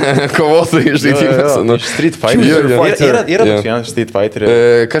tie kovotojai žaidimas. Iš Street Fighter. Yra toks vienas Street Fighter.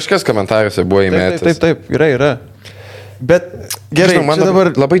 Kažkas komentaruose buvo įmetęs. Taip, yra. Bet gerai, man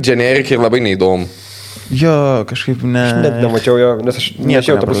dabar labai generikai ir labai neįdomu. Jo, kažkaip ne... Aš net nemačiau jo, nes aš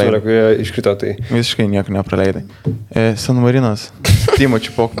nešiau tą prasme, kai iškrito tai. Visiškai nieko nepraleidai. San Marinas,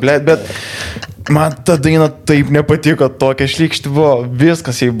 Timočių pok, bet man ta daina taip nepatiko, tokia šlykšti buvo,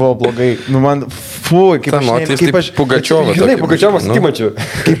 viskas jai buvo blogai. Man, kaip aš... Pugačiovas. Žinai, Pugačiovas su Timočiu.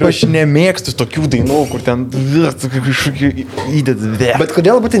 Kaip aš nemėgstu tokių dainų, kur ten kažkokį įdėdė. Bet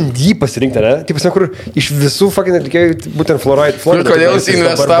kodėl būtent jį pasirinkti, ne? Taip pasime, kur iš visų fucking atlikėjų būtent Florida. Kodėl jis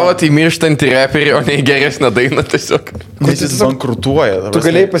investavo į mirštantį reperį, o ne į geresnę dainą tiesiog? Nes jis bankrutuoja. Tu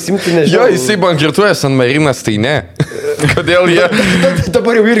galėjai pasimti, nežinau. Jo, jisai bankrutuoja, San Marinas tai ne. Kodėl jie...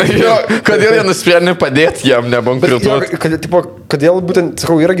 Dabar jau irgi. Jo, kodėl jie nusprendė padėti jam nebankrutuoti? Kodėl būtent,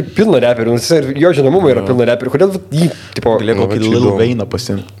 sakau, yragi pilna reperių, nes jo žinomumo yra pilna reperių. Kodėl jį, tipo... Galėjo kokį Lil Wayną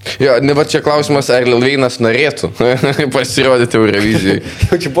pasimti. Jo, ne va čia klausimas, ar Lil Waynas norėtų pasirodyti Eurovizijai.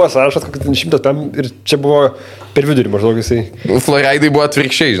 Čia buvo sąrašas, kokį 100 ir čia buvo per vidurį maždaug jisai. Floridai buvo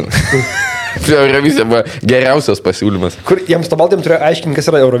atvirkščiai, žinai. Eurovizija buvo geriausias pasiūlymas. Kur jiems to baltėm turėjo aiškinti, kas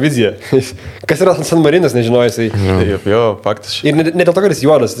yra Eurovizija. Kas yra San Marinas, nežinojo jisai. Taip, jo, faktiškai. Ir ne dėl to, kad jis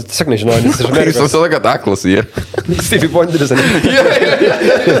juodas, tiesiog nežinojo, nes iš Jis Amerikos. visada, kad aklas jie. Stevie Wonderis, ne?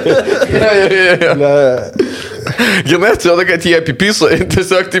 Ginai, atsirodo, kad jie apipiso ir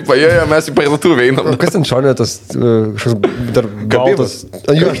tiesiog, tipo, jojo, mes į parduotuvę einam. Kas ten šonė tas kažkoks dar baltas?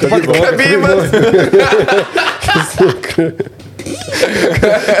 Kabybas.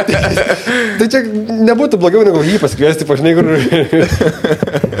 Tai čia nebūtų blogiau negu jį pasikviesti, pažinai, kur...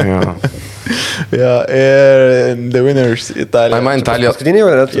 Yeah, ir The Winners Italija.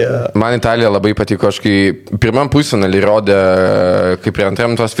 Man Italija labai patiko, aš kai pirmam pusfinalį rodė, kaip ir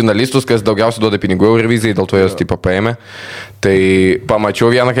antram tuos finalistus, kas daugiausiai duoda pinigų Eurovizijai, dėl to jas taip paėmė. Tai pamačiau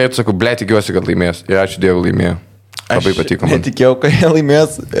vieną kartą, sakau, ble, tikiuosi, kad laimės. Ir ačiū Dievui laimėjo. Labai patiko man. Netikėjau, kad jie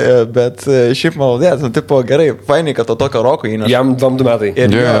laimės, bet šiaip malodės, nu, tipo, gerai, fainai, kad to tokio roko įneša. Jam 2 metai. Ir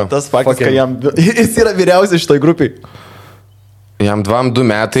tas faktas, kad jis yra vyriausias šitoj grupiai. Jam 2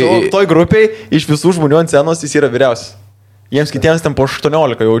 metai. Toj grupiai iš visų žmonių ant scenos jis yra vyriausias. Jiems kitiems ten po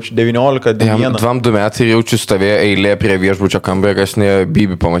 18, jaučiu 19, 9. Jam 2 metai ir jaučiu stovėjo eilė prie viešbučio kambario, kas ne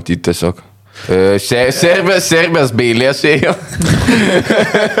Bibi pamatyti tiesiog. Serbės be eilės ėjo.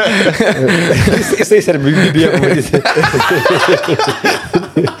 Jisai Serbijai bijo pamatyti.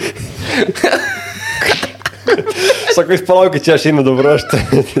 Sako, jis palaukit, čia aš einu dabar aš.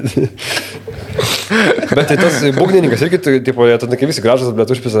 Bet tai tas būgnininkas irgi, tipo, jie tada kai visi gražus,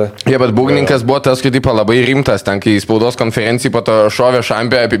 bet užpisa. Jie, bet būgnininkas buvo tas, kai tipo labai rimtas, ten kai spaudos konferencijai po to šovė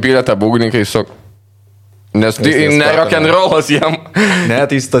šampę, apipylė tą būgnininką, nes tai ne rock'n'rollas jam. Ne,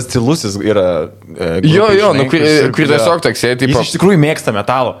 tai jis tas stilusis yra. Jo, nu, kur tiesiog toksai, tipo. Jis iš tikrųjų mėgsta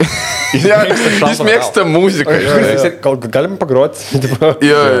metalo. Jis mėgsta muziką. Galim pagroti,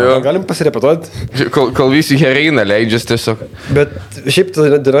 galim pasirepetuoti. Kol visi hereiną leidžias tiesiog. Bet šiaip tai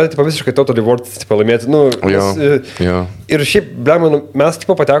yra tipo, visiškai totally worth laimėti. Nu, ir šiaip, blem, mes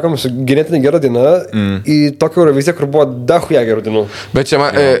tipo, patekom su genetinai gera diena į tokią Euroviziją, kur buvo dahuja gerų dienų. Bet čia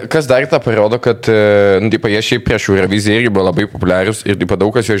man, kas dar tą parodo, kad jie šiaip prieš Euroviziją irgi buvo labai populiarius ir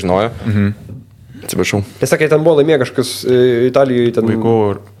daug kas jo žinojo. Atsiprašau. Tiesiog, kai ten buvo laimėję kažkas Italijoje, ten... Vaikų.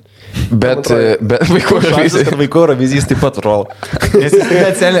 Bet vaikų Eurovizijas taip pat rola.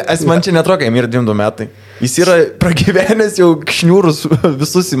 Nes man čia netrokai, jam yra 2 metai. Jis yra pragyvenęs jau kšniūrus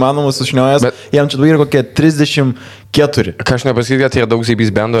visus įmanomus sušniojas. Jam čia yra kokie 34. Ką aš nepasakyti, kad tai yra daug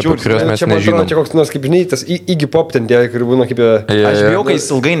zaibys bendų, apie kuriuos mes nežinom. Čia koks nors, kaip žinai, tas Iggy Pop ten tie, kur būna kaip... Aš bijau, kai jis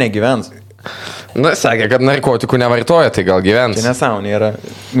ilgai negyvens. Na, sakė, kad narkotikų nevartoja, tai gal gyvens. Tai nesąmonė yra.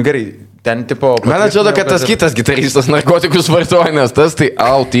 Gerai. Ten tipo... Man atrodo, kad tas kitas gitaristas narkotikus vartoja, nes tas tai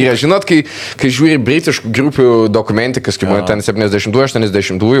out yra. Žinot, kai žiūri britiškų grupių dokumentikas, kaip man ten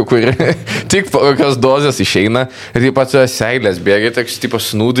 70-80-ųjų, kur tik kokios dozės išeina ir taip pat seilės bėgia, toks tipo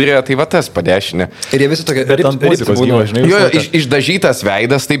snūdurė, tai va tas padešinė. Ir jie visi tokie... Jo, išdažytas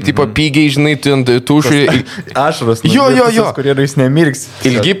veidas, taip tipo pigiai, žinai, tušui. Ašaros. Jo. Kurie jis nemirks.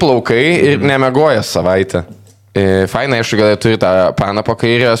 Ilgi plaukai ir nemegoja savaitę. Faina, aišku, kad turi tą paną po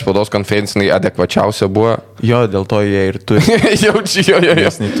kairę, spaudos konferencinai adekvačiausia buvo. Jo, dėl to jie ir turi. Jaučiu, jo.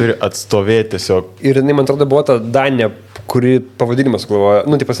 Nes turi atstovėti tiesiog. Ir man atrodo buvo ta Danija, kuri pavadinimas galvoja,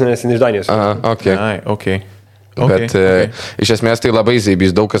 nu, tai pasinėsi iš Danijos. Aha, okay. Bet iš esmės tai labai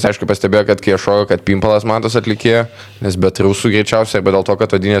zaibys. Daug kas, aišku, pastebėjo, kad kai aš šoju, kad Pimpalas matos atlikėjo, nes bet rusų greičiausiai, arba dėl to,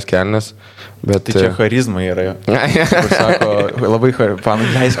 kad odinės kelnes. Bet tai čia charizma yra jo. Kur sako, labai fanai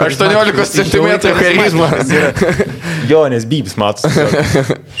leis. 18 cm charizma. Jo, nes bybis matos.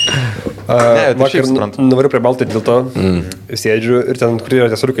 Vakar nuvariu prie Baltai dėl to, sėdžiu ir ten, kur yra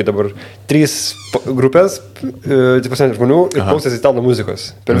tie suriukai dabar, 3 grupės, žmonių ir klausėsi italų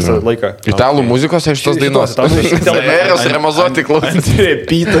muzikos per visą laiką. Italų muzikos iš tos dainos. Eros remazoti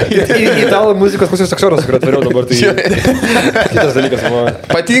klausyti. Italų muzikos klausėsi taksoros, kur atvariau dabar. Tai kitas dalykas.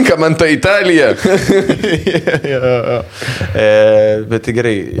 Patinka man ta Italija. Bet tai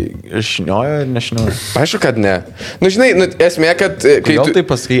gerai, šniojo ir nešniojo? Aišku, kad ne. Nu, žinai, esmė, kad... Gal tai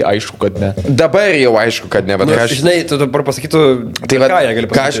pasakai, aišku, kad ne. Dabar jau aišku, kad ne, bet žinai, tu dabar pasakytų, tai ką jie gali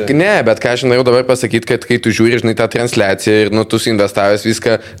pasakyti. Ne, bet ką aš norėjau dabar pasakyti, kad kai tu žiūri, žinai, tą transliaciją ir, tu suinvestavęs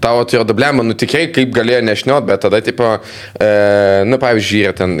viską, tavo atrodo blema, tikrai kaip galėjo nešniot, bet tada, tipo, pavyzdžiui,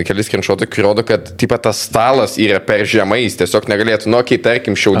 yra ten kelis skrinšotai, kur rodo, kad, tipo, tas stalas yra per žemais, tiesiog negalėtų,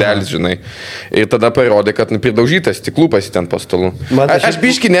 tarkim, šiaudelis, žinai. Ir tada parodė, kad pridaužytas stiklų pasi ten po stalu. Aš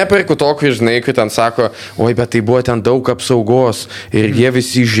biški neperku to, kur, žinai, kur ten sako, oi, bet tai buvo ten daug apsaugos ir jie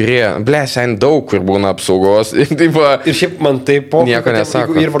visi žiūrėjo. ble, sen daug, kur būna apsaugos. Ir šiaip man taip nieko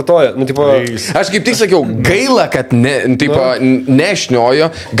nesako. Ir vartoja. Nu, tipo, aš kaip tik sakiau, gaila, kad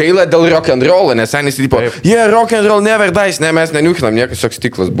nešniojo, gaila dėl rock'n'roll'o, nes senis, tipo, rock'n'roll never dies, ne, mes neniukinam, niekas toks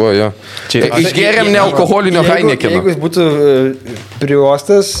stiklas buvo, jo. Išgėrėm nealkoholinio Heinekeno. Jeigu jis būtų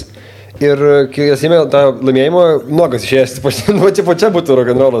priuostas ir kai jis ėmė tą laimėjimą, nuogas išėjęs, tipo čia būtų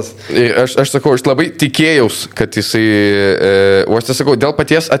rock'n'rollas. Aš sakau, aš labai tikėjaus, kad jisai uostė, sakau, dėl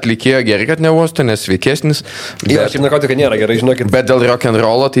paties atlikėjo gerai, kad neuosto, nes sveikesnis. Aš taip narkotika nėra gerai, žinokit. Bet dėl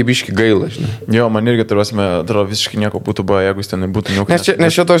rock'n'rollo tai biški gaila, žinai. Jo, man irgi atrodo visiškai nieko būtų buvo, jeigu jis ten būtų niukas.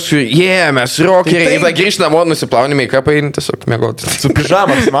 Nes čia tos, mes rockeriai, tada grįžti namo, nusiplauni make-upą ir tiesiog mėgoti. Su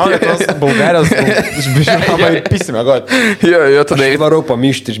pižama, apsimauni tos bulgarės, iš pižamą ir pisi mėgoti. Jo, tada varau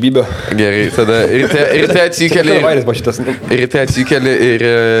pamyšti iš bybio. Gerai, tada ryte atsikeli ir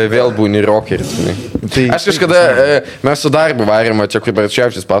vėl būni rockeris. Aš kažkada, mes su darbu varėme, čia kur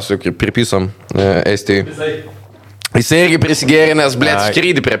Barčiavčius pasakojo, kaip pripysom Estijai. Jisai irgi prisigėrė, nes, blėt,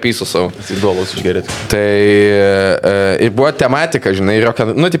 skrydį pripyso savo. Jisai duolus išgerėti. Tai ir buvo tematika, žinai,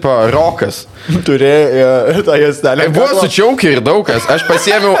 tipo, rokas. Turėjo tą jastelę. Buvo sučiaukiai ir daug kas. Aš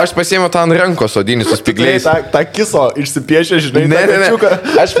pasiėmiau tą ant rankos odinį su spigliais. Ta kiso išsipiešė, žinai, ne.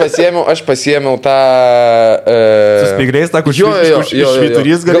 Aš pasiėmiau tą... Su spigliais, tą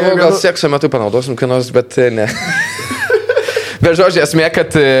švyturys galėjo. Gal sekso metu panaudosim, kai nors, bet ne. Bet žodžiu, esmė,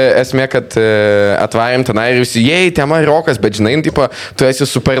 kad atvarėm tenai ir visi, jei, tema rokas, bet žinai, tipo, tu esi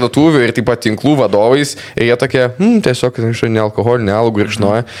su parduotuvių ir tipo, tinklų vadovais ir jie tokie, tiesiog, ne alkoholį, ne algų ir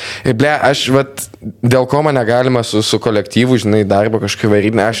žinoja. Ir ble, aš, dėl ko man negalima su kolektyvu, žinai, darbą kažkaip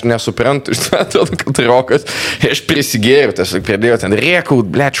varyti, aš nesuprantu, atrodo, kad rokas. Ir aš prisigėriau, tiesiog pradėjau ten rėkaut,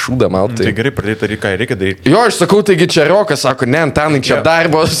 ble, šūdą maltai. Tai gerai pradėti, ką reikia daryti. Jo, aš sakau, taigi čia rokas, sako, ne, Antanai, čia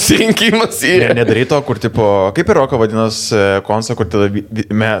darbo susirinkimas yra. Nedarai to, kur, tipo, kaip ir roko vadinas konsa, kur tada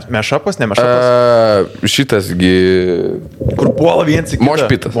mešapas, ne mešapas? Šitasgi... Kur puola viens į kitą.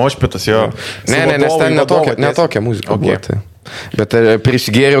 Mošpitas. Mošpitas, jo. Ne, nes ten netokia muzika buvo. Bet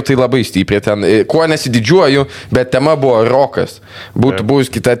prisigėriau tai labai stipriai ten. Kuo nesididžiuoju, bet tema buvo rokas. Būtų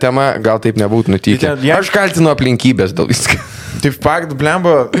buvus kita tema, gal taip nebūtų nutikę. Aš kaltinu aplinkybės dėl viską. Tai fakt,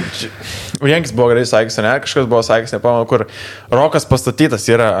 blemba, Jankis buvo gerai sakęs, ne? Kažkas buvo sakęs, nepamenu, kur rokas pastatytas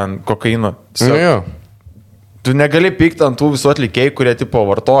yra ant kokaino. Jo. Tu negali pykti ant tų visų atlikėjų, kurie tipo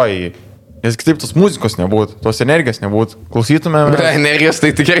vartoja jį. Nes kitaip tos muzikos nebūtų, tos energijos nebūtų. Klausytume. Energijos tai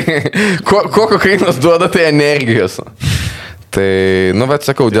tikrai. Ko kokainas duoda, tai energijos. Tai, bet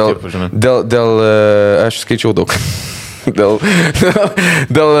sakau, dėl aš skaičiau daug. Dėl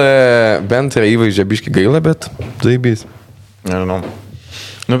bent yra įvaizdžia biški gaila, bet zaibys. Nežinau.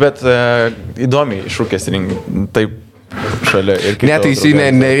 Bet įdomiai iššūkės taip šalia. Ne, tai jis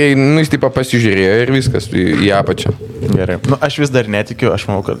taip pasižiūrėjo ir viskas į apačią. Gerai. Aš vis dar netikiu, aš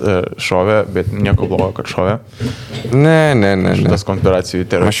manau, kad šovė, bet nieko blogo, kad šovė. Ne. Šitas konspiracijų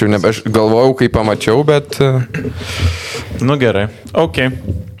teroristas. Aš galvojau, kai pamačiau, bet... Gerai. Ok.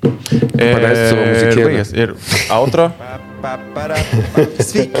 Paleisti savo muzikėlį. Ir outro.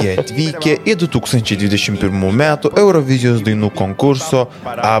 Sveiki atvykę į 2021 metų Eurovizijos dainų konkurso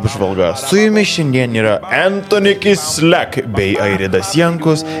apžvalgą. Su jumis šiandien yra Anthony Kislek bei Airidas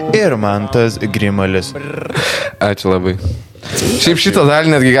Jankus ir Mantas Grimalis. Ačiū labai. Šiaip šitą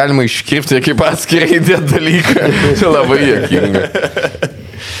dalį netgi galima iškirpti kaip atskirai įdėt dalyką. Tai labai juokinga.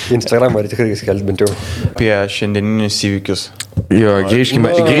 Instagramą tikrai skelbti bent jau. Apie šiandieninius įvykius. Jo,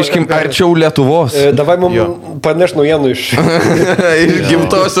 grįžkim arčiau Lietuvos. Davai mums paneš naujienų iš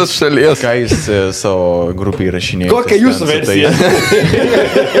gimtosios šalies. Ką jis savo grupį įrašinėjo? Kokia jūsų versija?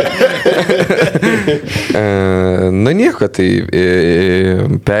 Nieko, tai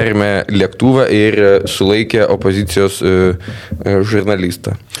perėmė lėktuvą ir sulaikė opozicijos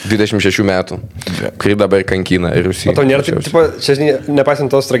žurnalistą. 26 metų, kurį dabar kankina Rusiją. Matau, nėra taip, čia nepaisant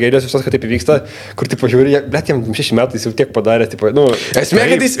tos tragedijos visos, kad taip įvyksta, kur taip pažiūrė, bet jam 6 metų jis jau tiek padarė. Esmė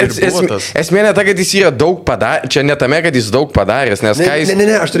ne ta, kad jis yra daug padaręs, čia ne tame, kad jis daug padaręs, nes ką jis...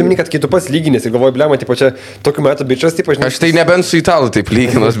 Ne, aš turiu minį, kad kai tu pats lyginės ir galvoju, blema, tipo, čia tokiu metu bičias, tipo, aš tai nebent su italu taip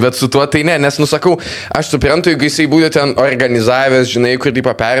lyginas, bet su tuo tai ne, nes, nusakau, aš suprantu, jeigu jisai būtų ten organizavęs, žinai, kur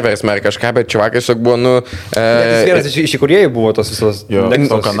tipo perversmę ar kažką, bet čiavakas tiesiog buvo, Jis vienas iš įkūrėjų buvo tos visos...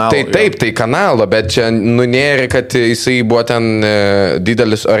 Tai taip, tai kanalo, bet čia, nėra, kad jisai buvo ten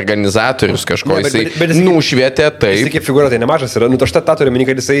didelis organizatorius kažko, jisai nušvietė taip. Jisai kaip figūra, tai nemažas yra, aš tą turiu minį,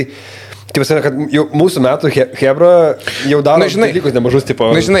 kad jisai Taip, kad jau mūsų metų Hebra jau daro dalykus nemažus, tipo.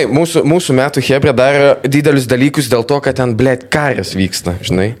 Na, žinai, mūsų metų Hebra daro didelius dalykus dėl to, kad ten, blėt, karas vyksta,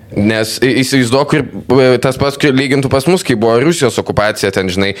 žinai. Nes įsivaizduok, tas pats, kur lygintų pas mus, kai buvo Rusijos okupacija,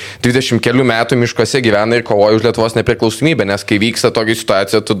 ten, žinai, 20 kelių metų miškuose gyvena ir kovoja už Lietuvos nepriklausomybę, nes kai vyksta tokia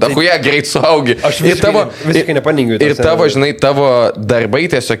situacija, tu dahuja greit suaugi. Aš visiškai nepaningiu. Ir tavo, žinai, tavo darbai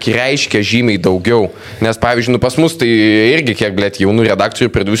tiesiog reiškia žymiai daugiau. Nes, pavyzdžiui, pas mus tai irgi kiek, blėt, jaunų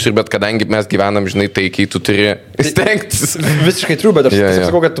redaktorių pridūsiu, bet kadangi mes gyvenam, žinai, taikiai, tu turi stengtis. Visiškai true, bet aš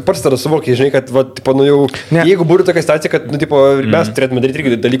sakau, kad tu pats tada suvokiai, žinai, kad, va, tipo, nu jau, jeigu būtų tokia situacija, kad, nu, tipo, mes turėtume daryti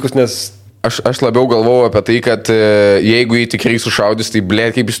irgi dalykus, nes... Aš labiau galvojau apie tai, kad jeigu jį tikrai sušaudys, tai,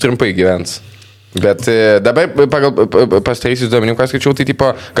 blėt, kaip jis trumpai gyvens. Bet dabar pagal pastaraisiais duomenių, ką skaičiau, tai tipo,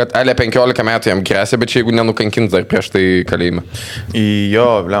 kad ale 15 metų jam grėsia, bet čia jeigu nenukankins dar prieš tai kalėjime. Jo,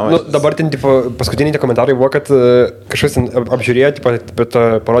 bliamas. Nu, dabar ten, tipo, paskutiniai komentarai buvo, kad kažkas apžiūrėjo, tipo,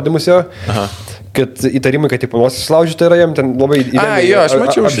 parodymus jo, kad įtarimai, kad, tipo, nosis laužyta yra jam, ten labai įdėmiai. Jo, aš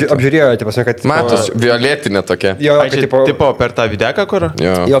mačiau apžiūrėjo, tipo, kad... Matos, violetinė tokia. Jo, kad, tipo, per tą videką, kur?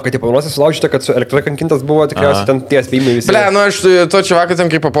 Jo, kad, tipo, nosis laužyta, kad su elektra kankintas buvo, tikriausiai ten tie spėjimai visi. Ble, nu, aš to čia vakar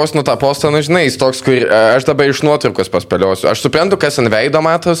ten, kai papostinu tą postą, nu, žinai, toks, kur aš dabar iš nuotraukos paspėliosiu. Aš suprantu, kas ant veido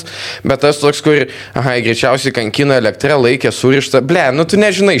matos, bet tas toks, kur, greičiausiai kankino elektrą, laikė surištą. Ble, nu tu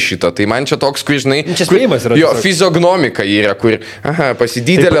nežinai šito, tai man čia toks, kur, žinai, čia spėjimas yra. Jo, fiziognomika yra, kur,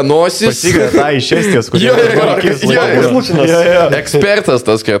 pasididelė nosis. Pasigrė tą iš Estijos, kur ekspertas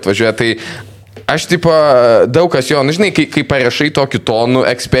tas, kai atvažiuoja, tai aš, tipo, daug kas jo, nu, žinai, kai parašai tokį tonų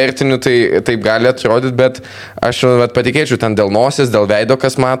ekspertinių, tai taip gali atrodyti, bet aš patikėčiau ten dėl nosies, dėl veido,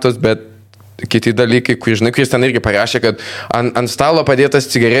 kas matos, bet kiti dalykai, kur, žinai, kuris ten irgi parašė, kad ant stalo padėtas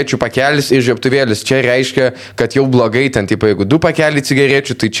cigarečių pakelis ir žiebtuvėlis. Čia reiškia, kad jau blogai ten, tipo, jeigu 2 pakeliai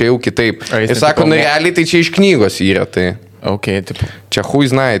cigarečių, tai čia jau kitaip. Ir sako, nu realiai tai čia iš knygos yra, tai... Ok, tipo. Čia hui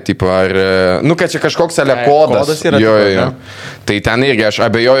znai, tipo, ar... Nu, kad čia kažkoks kodas yra. Jo. Tai ten irgi aš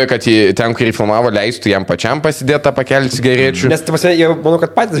abejoju, kad ten, kurį filmavo, leistų jam pačiam pasidėti tą pakelį cigarečių. Nes, taip, jie, manau,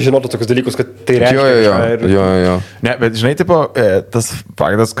 kad patys žinotų tokius dalykus, kad tai reiškia. Jo. Ne, bet, žinai, tipo, tas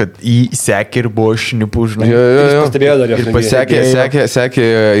faktas, kad jį sekė ir buvo šnipų, žinai. Jo. Pastebėjo dar Ir sekė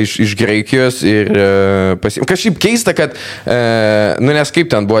iš Graikijos ir... Kažkaip keista, kad... Nu, nes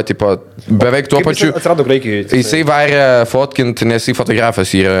kaip ten buvo, tipo, beveik tuo pačiu... Atsirado Graikijoje. Jisai varė fotkint, nes jis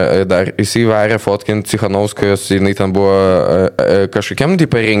fotografas yra dar. Jisai varė fotkint Cichanovskojos, jinai ten buvo kažkokiam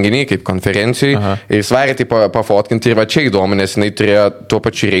tipo renginiai, kaip konferencijai. Ir jis varė tipo pafotkinti ir va čia įdomu, nes jinai turėjo tuo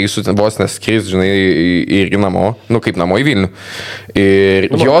pačiu reisu, vos neskris, žinai, ir namo. Nu, kaip namo į Vilnių.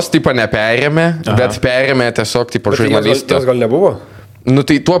 Ir jos tipo neperėmė, bet perėmė tiesiog tipo žurnalistą. Jos gal nebuvo? Nu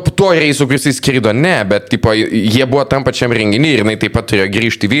tai tuo reisu, kuris įskrido, ne, bet tipo, jie buvo tam pačiam renginį ir jinai taip pat turėjo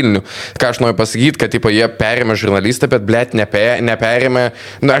grįžti į Vilnių. Ką aš noriu pasakyti, kad tipo, jie perėmė žurnalistą, bet blėt neperėmė,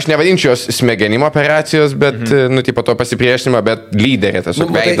 nu aš nevadinčiau jos smegenimo operacijos, bet, nu tipo to pasipriešinimo, bet lyderė, tiesiog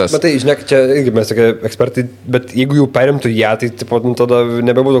veidas. Bet tai, žinok, čia irgi mes tokie ekspertai, bet jeigu jau perimtų ją, tai tipo, nu, tada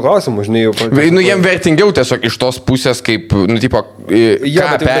nebebūtų klausimų, žinai, jau... Nu jiem vertingiau tiesiog iš tos pusės, kaip, nu tipo, ką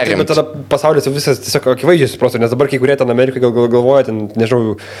perimti. Bet tada pasaulis visas tiesiog akivaizdžiai suprato, nes dabar kai kurie ten Amerikai galvoja, ten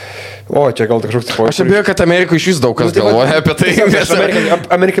nežinau, čia gal kažkoks... Aš abejoju, kad Amerikoje iš vis daug kas galvoja apie tai.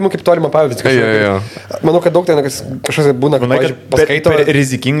 Amerikai kaip tolima pavyzdį. Manau, kad daug ten kažkas būna, kad paskaito.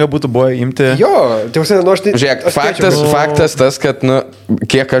 Rizikinga būtų buvo imti... Jo, tiesiog, nu aš tai... Žiūrėk, faktas tas, kad, nu,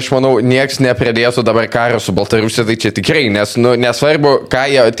 kiek aš manau, nieks nepradėtų dabar karo su Baltarusija, tai čia tikrai, nes, nu, nesvarbu, ką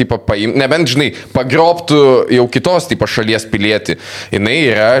jie, tipo, paimtų, nebent, žinai, pagrobtų jau kitos, tipo, šalies pilietį. Jinai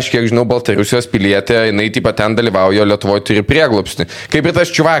yra, aš kiek žinau, Baltarusijos pilietė, jinai, tipo, ten dalyvauja, Lietuvoje turi prieglobstį. Kaip ir tas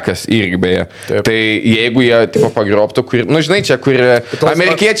čiuvakas irgi beje. Taip. Tai jeigu jie tipo pagrobtų, kur... Nu, žinai, čia, kur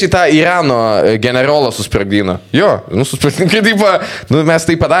amerikiečiai tą Irano generolą susprogdino. Jo, nu, susprogdino, kaip tipo, nu, mes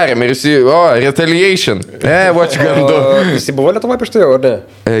tai padarėme ir jis, retaliation. What you gonna do? Jis buvo Lietuvoje prieš tai, ar ne?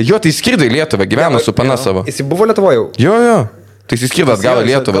 Jo, tai skrido į Lietuvą, gyveno su pana savo. Jis buvo Lietuvoje jau? Jo. Tai jis skrido atgal į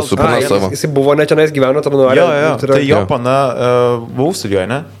Lietuvą su pana savo. Jis buvo ne čia nais gyveno, tam nuorė. Jo. Tai jo pana buvau studijoje,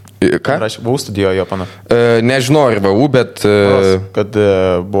 ne? Ką? Buvau studijoje jo pana. Nežinau ar buvau, bet... Kad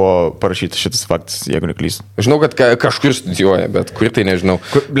buvo parašytas šitas faktas, jeigu neklystu. Žinau, kad kažkur studijuoja, bet kur tai nežinau.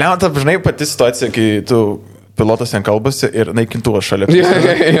 Bliam, ta, žinai, pati situacija, kai tu pilotas ten kalbasi ir naikintuvas šalia.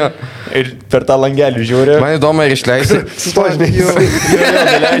 Ja. Ir per tą langelį žiūri. Man įdomu, ar išleisti. Sustožinai.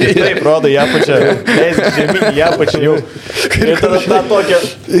 Taip, rodo, ją pačią. Leisk žemyn, ją pačią jau. Ir tada tą tokią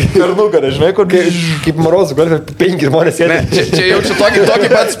karnugarą, žinai, kur... Kaip Marozų, gali 5 žmonės sėdė. Čia jaučiu tokį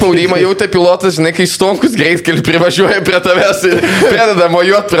pat spaudimą, jau tai pilotas, žinai, kai stonkus greitkeliu privažiuoja prie tavęs ir pradeda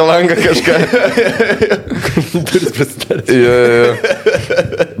mojuot prie langą kažką. Turis prasidaręs.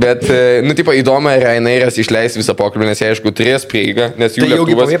 Bet, nu, tipo, įdomu, ar Ryanairas išleis neišleis visą pokalbį, nes jie, aišku, turės prieigą, nes jų Tai jau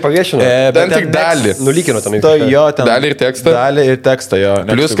lėktuvas... paviešino. Ten tik dalį. Nulykino ten. Tai jo, ten. Dalį ir tekstą. Dalį ir tekstą, jo.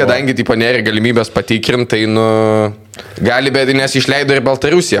 Plius, kadangi, tipo, nėra galimybės patikrinti, tai, nu... Gali, bet nes išleido ir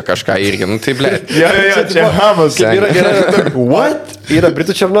Baltarusija kažką irgi, nu tai blėt. Jo, čia Hamas. What? Yra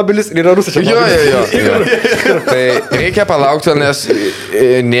Britų Černobylis ir yra Rusų Černobylis. Jo. Tai reikia palaukti, nes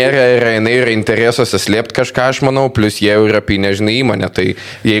nėra ir interesuose slėpti kažką, aš manau, plus jie europinė, žinai, įmonė, tai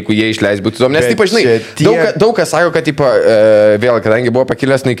jeigu jie išleis būtų įdomu. Nes, taip, žinai, daug kas sako, kad, tipo, vėl, kadangi buvo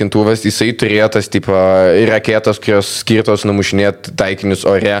pakilęs naikintuvas, jisai turėjo tas, tipo, raketos, kurios skirtos numušinėti taikinius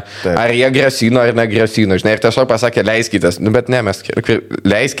ore. Taip. Ar jie grasino, ar negrasino, žinai, ir tiesiog pasakė, leiskitės, nu, bet ne, mes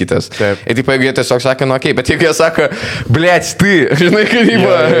leiskitės. Taip. Ir, tipo, jeigu jie tiesiog sakė, nu, okei, bet jeigu jie sako, blėt, žinai, kad,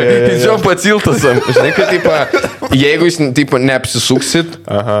 tipo, didžiom paciltasam, žinai, kad, tipo, jeigu jūs, tipo, neapsisuksit,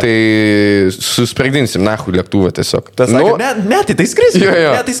 tai suspragdinsim, nahu, lėktuvą tiesiog. Tas nu, sakė, ne, tai skrisk.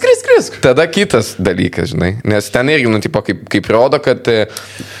 Ne, tai skrisk. Tada kitas dalykas, žinai, nes ten irgi, nu, tipo, kaip rodo, kad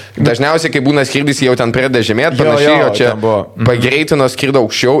dažniausiai, kai būna skrydis, jau ten pradeda žemėti, panašiai, o čia pagreitino skrido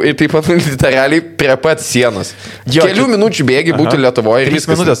aukščiau ir taip pat literaliai prie pat sienos. Kelių minučių bėgi būtų Lietuvoje ir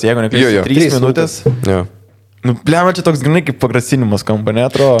 3 minutės, jeigu neklysiu. 3 minutės. Jo. Nu, blema, čia toks grinai kaip pagrasinimas skamba,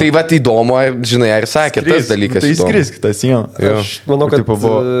 neatrodo. Tai va, įdomu, žinai, ar sakė, tas dalykas. Tai skrisk tą sieną. Aš manau, kad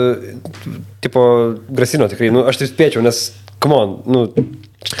tipo grasino tikrai, nu, aš taip spėčiau, nes, come on, nu,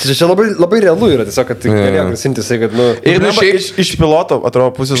 čia labai realu yra tiesiog, kad galėjo grasinti, kad, nu... Ir nu, šiaip iš piloto, atrodo,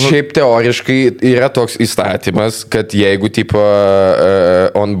 pusės... Šiaip teoriškai yra toks įstatymas, kad jeigu, tipo,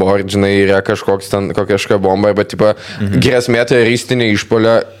 on board, žinai, yra kažkokia bomba, bet, tipo, grėsmė teroristinė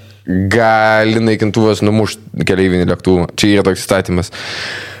išpuolio, gali naikintuvas numušti keleivinį lėktuvą. Čia yra toks įstatymas.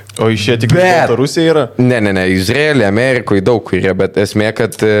 O iš čia tik Baltarusija yra? Ne, Izraelė, Amerikoje daug kur yra, bet esmė,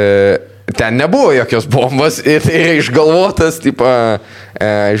 kad ten nebuvo jokios bombos ir tai yra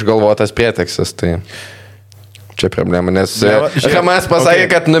išgalvotas pretekstas. Tai čia problema, nes Hamas pasakė,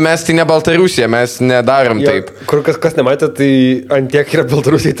 kad mes tai ne Baltarusija, mes nedarom taip. Kur kas nematė, tai antiek yra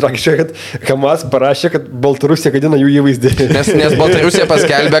Baltarusija tragiška, kad Hamas parašė, kad Baltarusija gadina jų įvaizdį. Nes Baltarusija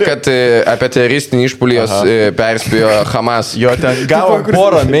paskelbė, kad apie teroristinį išpulį jos perspėjo Hamas. Jo, ten gavo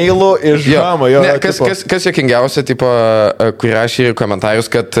porą mailų iš Hamo. Kas jokingiausia, tipo, kur rašė ir komentarus,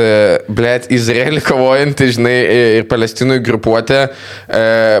 kad, blėt, Izraelį kovojantį, žinai, ir Palestinui grupuotę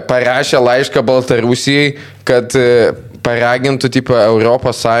parašė laišką Baltarusijai, kad paragintų, tipo,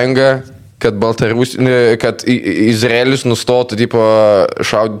 Europos Sąjungą, kad Izraelis nustotų, tipo,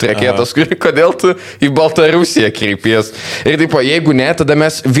 šaudyti raketas, kodėl tu į Baltarusiją kreipies. Ir, tipo, jeigu ne, tada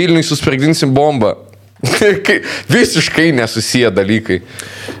mes Vilniui suspragdinsim bombą. Visiškai nesusiję dalykai.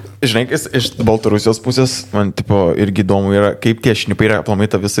 Žinai, iš Baltarusijos pusės, man, tipo, irgi įdomu yra, kaip tie šnipai yra aplamai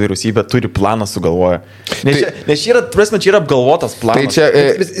ta visa vyriausybė, turi planą sugalvoję. Nes čia yra apgalvotas planas. Tai čia,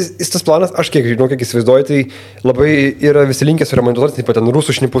 jis tas planas, aš kiek žinau, kiek įsivaizduoju, tai labai yra visi linkęs remontuotis, taip pat ten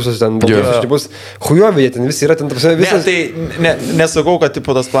rusų šnipus, ten baltarusų šnipus, hujovėje, ten visi yra, ten visas... Ne, tai nesakau, kad,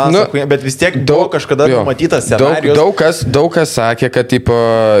 tipo, tas planas, bet vis tiek buvo kažkada numatytas scenarijus. Daug kas sakė, kad, tipo,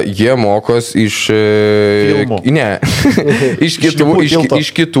 jie mokos iš... Filmų. Ne,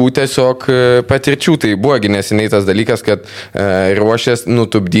 iš kitų tiesiog patirčių. Tai buvogi neseniai tas dalykas, kad ruošės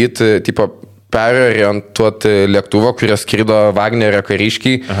nutupdyti, tipo, perorientuoti lėktuvą, kurias skrido Wagnerio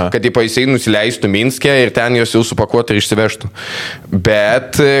kariškiai, kad, tipo, jisai nusileistų Minske ir ten jos jau supakuotų ir išsivežtų.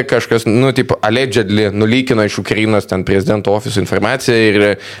 Bet kažkas, nu, tipo, allegedly nulykino iš Ukrainos ten prezidento ofiso informaciją ir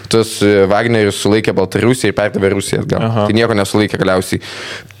tos Wagnerius sulaikė Baltarusiją ir perdavė Rusiją atgal. Tai nieko nesulaikė galiausiai.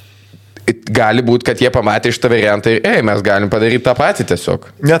 Gali būti, kad jie pamatė šitą variantą ir, mes galim padaryti tą patį tiesiog.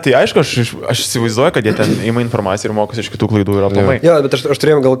 Ne, tai aišku, aš įsivaizduoju, kad jie ten ima informaciją ir mokosi iš kitų klaidų ir aplamai. Jo, bet aš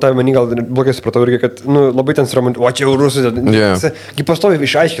turėjau gal tą manį, gal blogai supratau irgi, kad, nu, labai ten suramant, o čia jau rusų, kaip pastovi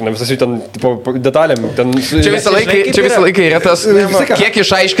išaiškina visas jų ten, tipo, detalėm. Ten, čia visą laiką yra tas, kiek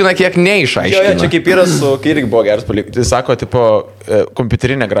išaiškina, kiek neišaiškina. Jo, čia kaip yra su, kai irgi buvo geras palikti. Tai sako, tipo,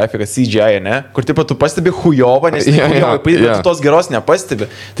 kompiuterinė grafika, CGI, ne? Kur, tipo, tu pastebi hujovą, nes tu tos geros nepastebi.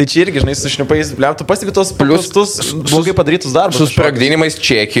 Tai čia irgi, žinai, su šnipais, tu pastebi tos paprastus, blogai padarytus darbus. Su spragdinimais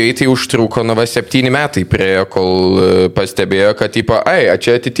Čekijoje tai užtruko 7 metai priejo, kol pastebėjo, kad, tipo,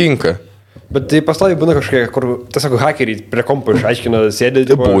 čia atitinka. Bet tai pastoviai būna kažkokie, kur tiesiog hakeriai prie kompo išaiškina,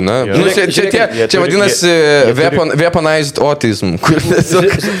 sėdė. Būna. Čia vadinasi weaponized autism.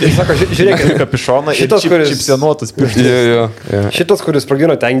 Sako, žiūrėkit, kapišoną ir čipsenuotus pirštus. Šitas, kuris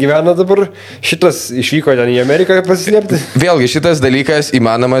spragdino, ten gyvena dabar, šitas išvyko ten į Ameriką pasislėpti. Vėlgi, šitas dalykas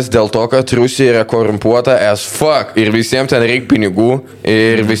įmanomas dėl to, kad Rusija yra korumpuota as fuck ir visiems ten reikia pinigų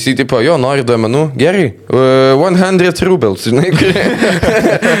ir visi, tipo, nori duomenų, gerai, 100 rubles, žinai,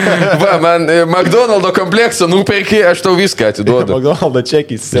 va, man ten McDonald's kompleksą nuperki, aš tau viską atiduodu. McDonald's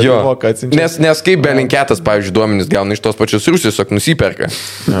čekis, nes kaip Belinketas, pavyzdžiui, duomenys gauna iš tos pačios Rusijos, tiesiog nusiperka.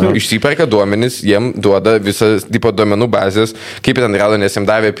 Išsiperka duomenys, jiem duoda visas tipo duomenų bazės, kaip ten rado, nes jiem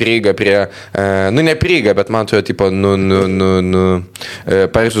davė prieigą prie, ne prieigą, bet man turėjo tipo,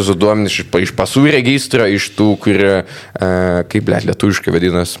 parsiųsų duomenys iš pasų registro, iš tų, kurie, kaip lietuviškai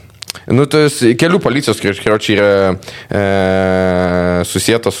vadinas. Tas kelių policijos, čia yra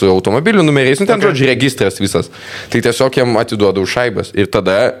susietas su automobilių numeriais, ten žodžiu registras visas. Tai tiesiog jam atiduoda už šaibas. Ir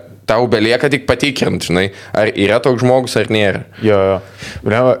tada tau belieka tik patikrint, žinai, ar yra toks žmogus, ar nėra. Jo.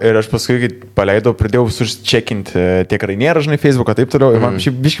 Ir aš paskui, kai paleidau, pradėjau sučekinti tiek Rainerą, žinai, Facebooką, taip toliau. Ir man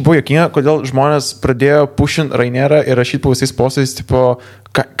šiaip biškai buvo juokinga, kodėl žmonės pradėjo pušint Rainerą ir rašyti po visais postais, tipo,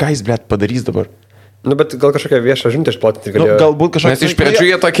 ką jis, blėt, padarys dabar. Bet gal kažkokią viešą žinutę išplatinti galėjo. Galbūt kažkokią. Nes iš pradžių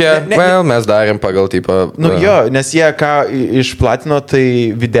jie tokie, mes darėm pagal tipo. Jo, nes jie ką išplatino, tai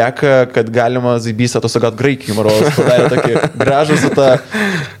videką, kad galima Zaibys atostogaut Graikijų, maros, padarė tokį gražų su ta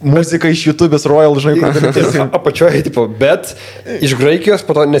muzika iš YouTube'ės Royal, žinai, kur apačioje, tipo, bet iš Graikijos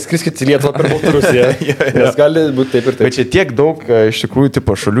po to neskriskit į Lietuvą per Baltarusiją. Nes gali būti taip ir taip. Bet čia tiek daug iš tikrųjų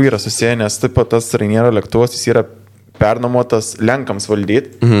tipo šalių yra susiję, nes taip pat tas Rainiero lėktuvas, jis yra pernuomotas Lenkams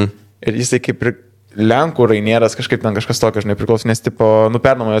valdyti. Ir jisai kaip ir Lenkų Rainieras kažkaip ten kažkas tokio, žinai, priklauso, nes tipo,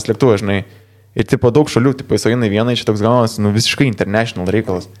 pernuomojas lėktuvas, žinai. Ir tipo daug šalių, tipo, sueina į vieną, čia toks gaunas, visiškai international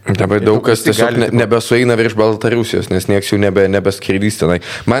reikalas. Labai daug kas tiesiog nebesueina virš Baltarusijos, nes nieks jau nebeskraidys tenai.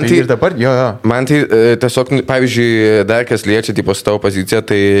 Man tai ir dabar, man tai tiesiog, pavyzdžiui, dar kas liečia, tipo, su tavo poziciją,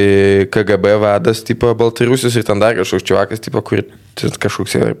 tai KGB vadas, tipo, Baltarusijos ir ten dar kažkoks čiuvakas, tipo, kur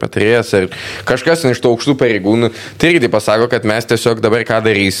kažkoks yra patarėjas ar kažkas iš tų aukštų pareigūnų. Tai irgi pasako, kad mes tiesiog dabar ką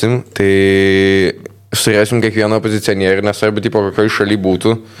darysim, tai surėsim kiekvieną opozicionierių, nesvarbu, tipo, kokioj šaly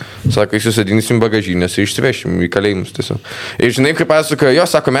būtų. Sako, įsisadinsim bagažinės ir išsivešim į kalėjimus tiesiog. Ir žinai, kaip pasakoja, jo,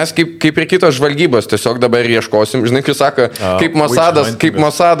 sako, mes kaip ir kitos žvalgybos tiesiog dabar ieškosim. Žinai, kaip sako, kaip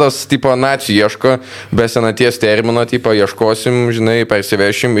Mosadas, tipo, nacijų ieško, be senaties termino, tipo, ieškosim, žinai,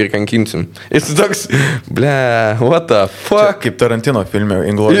 persivešim ir kankinsim. Ir tu toks, ble, what the fuck? Čia, kaip Tarantino filme,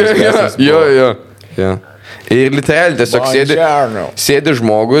 Inglourious. Jo. Ir literaliai tiesiog sėdi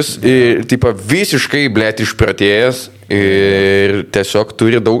žmogus ir tipo, visiškai, blėt, išprotėjęs ir tiesiog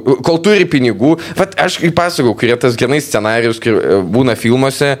turi daug, kol turi pinigų. Vat aš kaip pasakau, kurie tas genai scenarijus būna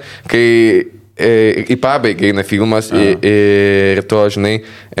filmuose, kai į pabaigą eina filmas ir to, žinai,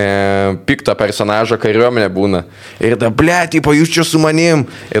 pikto personažo kariuomenė būna. Ir da, blėt, tipo, jūs čia su manim.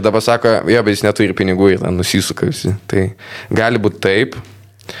 Ir dabar sako, jo, bet jis neturi pinigų ir nusisuka visi. Tai gali būti taip.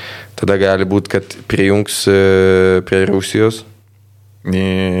 Tada gali būti, kad prijungs prie Rusijos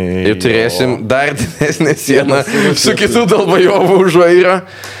ir turėsim dar didesnę sieną su kitų dalbajovų už vairo.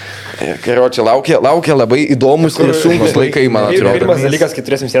 Karočią, laukia labai įdomus ir sunkus laikai, man atrodo. Pirmas dalykas, kai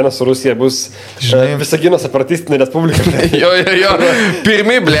turėsim sieną su Rusija, bus Visaginos separatistinė respublika. Jo.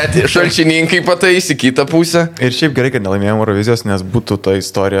 Pirmi, blėt, šalčininkai pataisi kitą pusę. Ir šiaip gerai, kad nelaimėjom Eurovizijos, nes būtų ta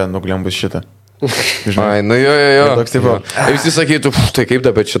istorija nuglembus šitą. Ai, nu jo. Toks tipo. Ir visi sakytų, tai kaip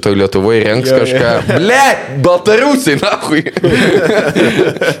dabar šitoj Lietuvoje renks kažką. Blet, Baltarusiai, nahui.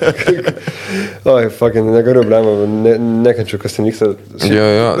 Oi, fucking, negaliu, blema, nekančiu, kas ten vyksta. Jo.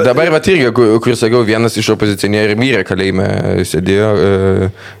 Dabar va irgi, kur sakiau, vienas iš opozicionierių mirė kalėjime, sėdėjo,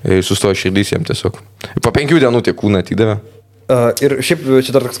 sustojo širdys jam tiesiog. Po 5 dienų tie kūną atidavė. Ir šiaip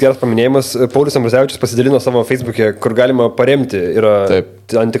čia dar toks geras paminėjimas, Paulius Ambrazevičius pasidalino savo Facebook'e, kur galima paremti.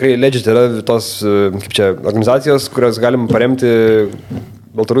 Ten tikrai legit yra tos, kaip čia, organizacijos, kurios galima paremti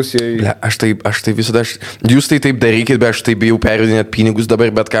Baltarusijoje. Aš tai visada, jūs tai taip darykit, bet aš taip bijau pervedinėt pinigus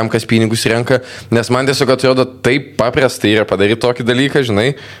dabar, bet kam kas pinigus renka, nes man tiesiog atrodo taip paprastai yra padaryti tokį dalyką,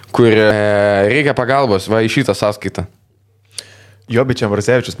 žinai, kur reikia pagalbos, va, į šitą sąskaitą. Jo, bet čia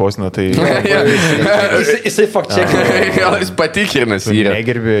Ambrazevičius pausino, tai... Jisai fact-check. Gal jis patikrinas yra.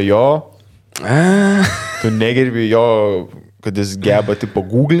 Tu negerbi jo, kad jis geba tipo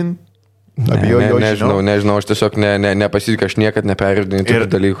googlin. Nežinau, aš tiesiog nepasitikiu, aš niekad nepervedinėjau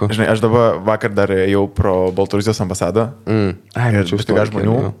tokių dalykų. Žinai, aš dabar vakar dar ėjau pro Baltarusijos ambasadą. Ir užtiga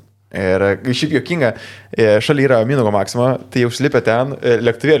žmonių. Ir šiaip juokinga, šalia yra Minugo Maksima, tai jau užlipę ten,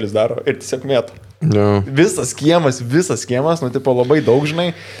 lėktuvėlius daro ir tiesiog mėto. No. Visas skiemas, nu, tipo, labai daug,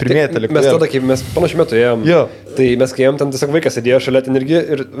 žinai, primėtė lėktuvėlį. Mes tada, kai mes panašiu metu ėjom, tai mes kai ėjom, ten tiesiog vaikas sėdėjo šalia ten irgi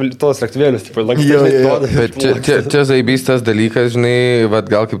ir tos lėktuvėlius, tipo, lankstė. Čia zaibystas dalykas, žinai, vat,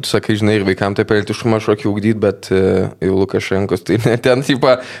 gal kaip tu sakai, žinai, ir vaikam taip elitiškumą šokį ugdyti, bet jau Lukašenkos, tai ten,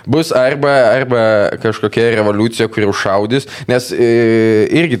 tipo, bus arba kažkokia revoliucija, kuri užšaudys, nes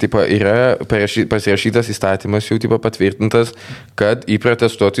irgi, tipo, yra pasirašytas įstatymas jau, tipo, patvirtintas, kad į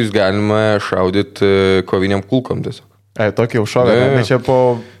protestuotojus galima šaudyti koviniam kulkom tiesiog. Tokį jau šovė, bet čia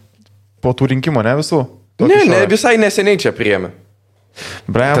po po tų rinkimų, ne visų? Ne, visai neseniai čia priėmė.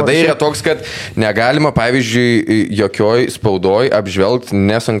 Tada yra toks, kad negalima, pavyzdžiui, jokioj spaudoj apžvelgti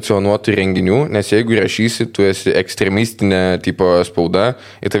nesankcionuotų renginių, nes jeigu rašysi, tu esi ekstremistinė tipo spauda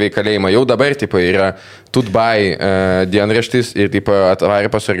į tave kalėjimą. Jau dabar tipo yra Tutbai dienraštis ir tipo atvarė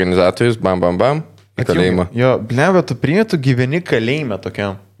pas organizatorius, bam, į kalėjimą. Jo, bleba, tu priėtų gyveni kalėjime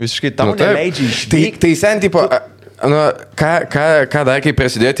tokiam. Visiškai tau neleidžia išvykti. Tai sen, tipo, ką dar, kai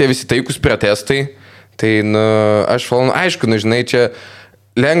prasidėjo tie visi taikus protestai, tai, aš aišku, žinai, čia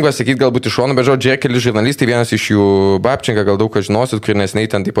lengva sakyti galbūt iš šono, bet žodžiu, keli žurnalistai, vienas iš jų Babčenka, gal daug ką žinosit, kur nesnei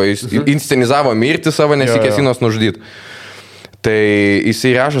ten, tipo, inscenizavo mirti savo, nesikėsinos nužudyti. Tai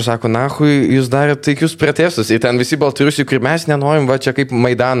jisai rašo, sako, nahui, jūs darėte taikius protestus. Ir ten visi Baltarusiai, kur mes nenorim, va čia kaip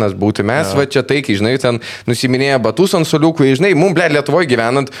Maidanas būti. Mes va čia taikiai, žinai, ten nusiminėja batus ant soliukų. Ir, žinai, mum, blėt, Lietuvoje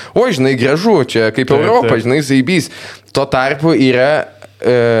gyvenant, o, žinai, gražu, čia kaip Europa, žinai, zaibys. Tuo tarpu yra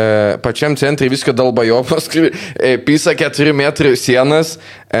pačiam centrai viską dalbajopos, pisa 4 metrų sienas,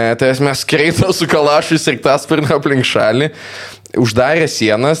 tai mes skreito su kalašais ir tasparną aplink šalį, uždarė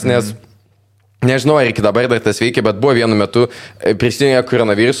sienas, nes nežinau, ar iki dabar dar tas veikia, bet buvo vienu metu prisidėjo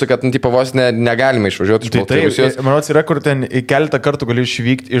koronavirusų, kad, tipo, vos negalima išvažiuoti iš Baltarusijos. Tai, manau, yra, kur ten keletą kartų gali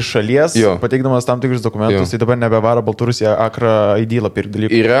išvykti iš šalies, pateikdamas tam tikrus dokumentus, tai dabar nebevaro Baltarusija akrą ID lapį ir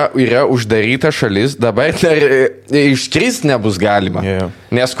dalykų. Yra uždaryta šalis, dabar dar iškrist nebus galima.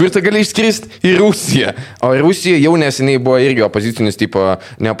 Nes kur tu gali iškrist? Į Rusiją. O Rusija jau neseniai buvo irgi opozicinis, tipo,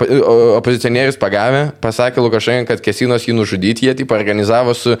 opozicionierius pagavę, pasakė Lukašenka, kad kesinos jį nužudyti, jie, tipo,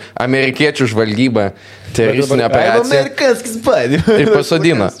 organizavo su amerikiečių žvalgyba teroristinė operacija ir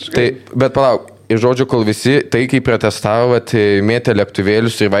pasodino. Tai, bet palauk, ir žodžiu, kol visi taikiai protestavo, mėtė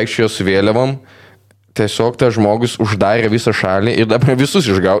lėktuvėlius ir vaikščiojo su vėliavom, tiesiog tas žmogus uždarė visą šalį ir dabar visus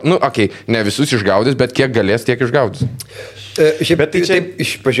išgaudys. Nu, ne visus išgaudys, bet kiek galės, tiek išgaudys. Bet tai čia,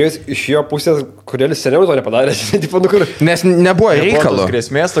 pažiūrėjus, iš jo pusės, kodėl jis seniau to nepadarė, nes nebuvo reikalo.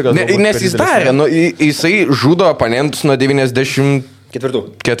 Nes jis darė, jisai žudo oponentus nuo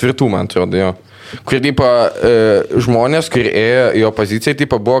 94, man atrodo, jo. Kur, tipo, žmonės, kur ėjo į opoziciją,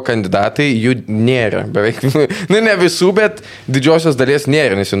 tipo, buvo kandidatai, jų nėra. Beveik, ne visų, bet didžiosios dalies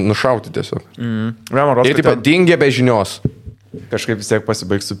nėra, nes jie nušauti tiesiog. Ir, tipo, dingė be žinios. Kažkaip vis tiek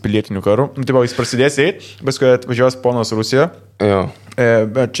pasibaigs su pilietiniu karu. Nu, tipo, jis prasidės paskui atvažiuos ponas Rusija. Jo.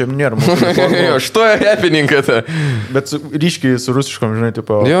 Bet čia nėra mūsų uniformų. Jo, što yra repininkai ta. Bet ryškiai su rusiškom, žinai,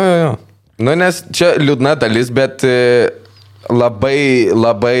 tipo. Jo. Nu, nes čia liūdna dalis, bet labai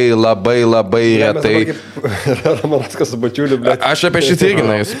retai. Romanovskas su bačiuliu, bet. Aš apie šitą irgi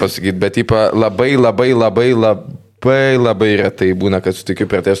norėsiu pasakyti, bet, tipo, labai retai būna, kad su tokiu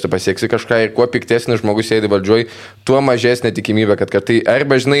protestu pasieksi kažką ir kuo piktesnis žmogus sėdi valdžioj, tuo mažesnė tikimybė, kad tai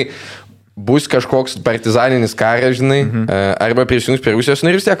arba, žinai, bus kažkoks partizaninis karas, žinai, arba prisijungs prie Rusijos,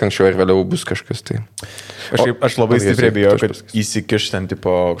 ir vis tiek anksčiau ir vėliau bus kažkas tai. Aš labai stipriai bijau, kad įsikiš ten, tipo,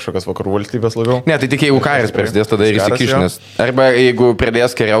 kažkokios vakarų valstybės labiau. Ne, tai tik jeigu karas prasidės, tada ir įsikiš, nes arba jeigu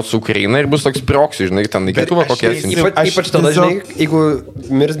pradės kariauti su Ukraina ir bus toks proksi, žinai, ten įkitų va kokie. Ypač tada, žinai, jeigu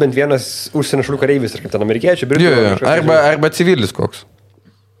mirs bent vienas užsienio šalių kareivis, ar kaip ten amerikiečių, britų. Arba civilis koks.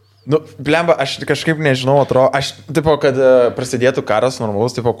 Nu, blemba, aš kažkaip nežinau, atrodo, tipo, kad prasidėtų karas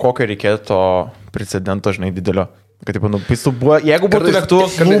normalus, tipo, kokio reikėtų to precedento, žinai, didelio. Kad, tipo, jeigu būtų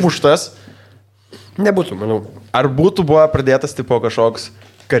lėktuvas numuštas, nebūtų, manau. Ar būtų buvo pradėtas, tipo, kažkoks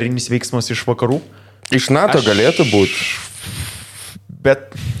karinis veiksmas iš vakarų? Iš NATO galėtų būti.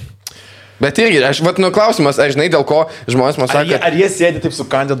 Bet irgi, klausimas, ar žinai, dėl ko žmonės man sako... Ar jie sėdi taip su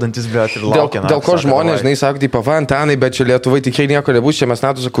kandidantis, bet ir laukia? Dėl ko žmonės, žinai, sako, tipo, Antanai, bet čia Lietuvai tikrai nieko nebus, čia mes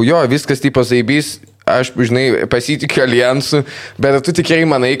NATO, sakau, jo, viskas, tipo, zaibys, aš, žinai, pasitikiu alijansu, bet tu tikrai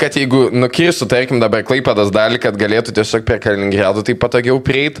manai, kad jeigu nukirstų, tarkim, dabar Klaipėdos dalį, kad galėtų tiesiog per Kaliningradą taip patogiau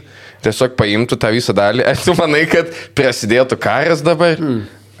prieit, tiesiog paimtų tą visą dalį, ar tu manai, kad prasidėtų karas dabar?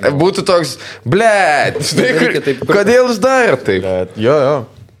 Būtų toks, blėt, kodėl jūs darot taip? Jo.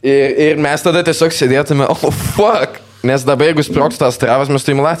 Ir mes tada tiesiog sėdėtume, fuck, nes dabar jeigu sprogs tas Astravas, mes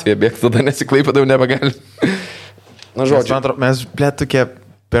turime Latviją bėgti, tada nesiklaipėdau nebegali. Na, žodžiu. Mes, blėt, tokie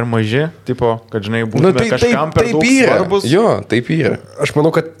per maži, tipo, kad, žinai, būtume kažkam per daug svarbus. Jo, taip yra. Aš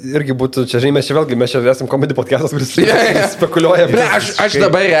manau, kad irgi būtų, čia, žinai, mes čia esam komedy podcastas, kuris spekuliuoja. Aš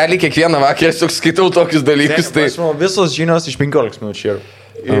dabar realiai kiekvieną vakarą skaitau tokius dalykus. Aš manau, visos žinios iš 15 minučių yra.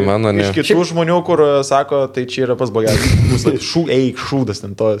 Mano, ne. Iš kitų žmonių, kur sako, tai čia yra pas blogiausias. Šūdas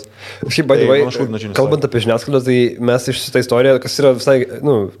ten tojas. Šiaip, by the way, kalbant apie žiniasklaidą, tai mes iš šitą istoriją, kas yra visai,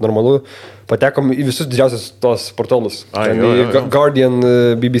 normalu, patekom į visus didžiausius tos portalus. Guardian,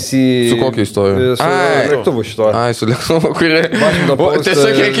 BBC. Su kokia istorija? Su lėktuvu šito. Su lėktuvu, kurie...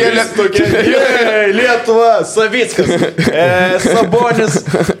 Tiesiog kiekėlė tokia. Lietuva, Savickas, Sabonis.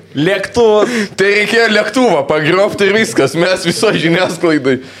 Lėktuvas. Tai reikėjo lėktuvą pagrobti ir viskas, mes viso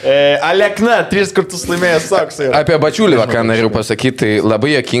žiniasklaidai. Alekna 3 kartus laimėjęs Saksai. Apie Bačiulį, ką norėjau pasakyti, tai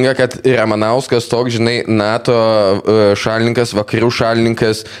labai juokinga, kad Ramanauskas toks, žinai, NATO šalininkas, vakarių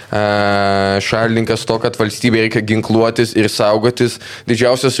šalininkas, šalininkas to, kad valstybė reikia ginkluotis ir saugotis,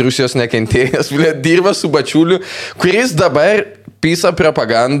 didžiausias Rusijos nekentėjas, dirba su Bačiuliu, kuris dabar pisa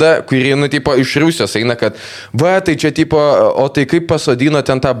propaganda, kuri, nu, tipo, iš Rusijos eina, kad, va, tai čia, tipo, o tai kaip pasodino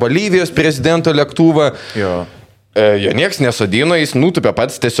ten tą Bolivijos prezidento lėktuvą. Jo. Jo nieks nesodino, jis nutupė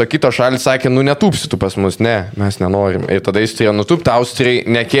pats, tiesiog kito šalis sakė, nu, netupsi tu pas mus, ne, mes nenorim. Ir tada jis turėjo nutupti, Austrijai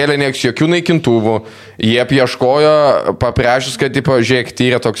nekėlė nieks jokių naikintuvų, jie apieškojo, paprašys, kad, tipo, žiūrėk,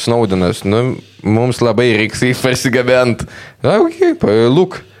 tyrė toks Snowdenas, nu, mums labai reiks jį pasigabent. Na, okei,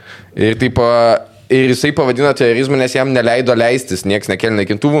 lūk. Ir, tipo, ir jisai pavadino terorizmą, nes jam neleido leistis, nieks nekėlė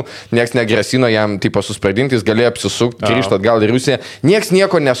naikintuvų, nieks negrasino jam tipo suspradinti, jis galėjo apsisukti, grįžti atgal į Rusiją, nieks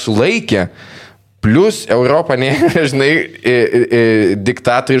nieko nesulaikė. Plus Europa nėra, žinai,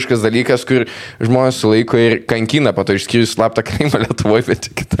 diktatoriškas dalykas, kur žmonės sulaiko ir kankina, po to išskyrus slaptą kaimą Lietuvoje,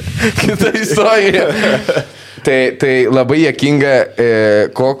 bet kita istorija. Tai labai juokinga,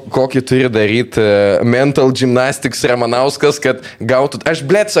 kokį turi daryti mental gymnastics Ramanauskas, kad gautų... Aš,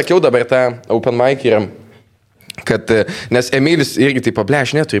 sakiau dabar tą open mic yra, kad, nes Emilis irgi taip,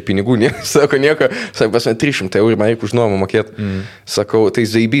 aš neturiu pinigų, sako nieko, sako, pas man 300 eurų, man reikia už nuomą mokėti. Sakau, tai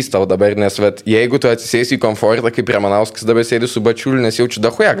zaibys tau dabar, nes jeigu tu atsisėsi į komfortą, kaip Ramanauskas dabar sėdi su Bačiuliu, nes jaučiu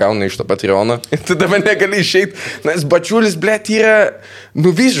dahuja gauna iš to Patreono, tu dabar negali išeiti, nes Bačiulis, yra,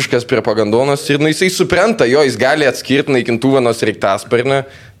 nu, visiškas propagandonas ir, nu, jisai supranta, jo, jis gali atskirti naikintuvą nuo sraigtasparnio.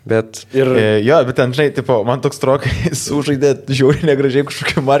 Bet... Jo, bet ten, žinai, tipo, man toks trokai sužaidė žiauriai negražiai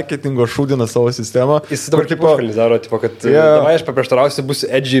kažkokį marketingo šūdiną savo sistemą. Jis dabar kaip užkalnis daro, tipo, kad davai aš paprieštarausiu, bus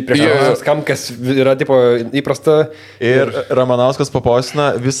edgy prieš kam, kas yra, tipo, įprasta. Ir Ramanauskas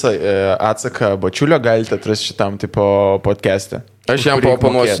papostina visą atsaką Bačiulio, galite atrasti šitam, tipo, podcast'e. Aš jam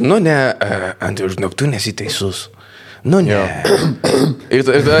paoponuosiu, nu ne, Andrius, tu nesi teisus. Nu ne. Ir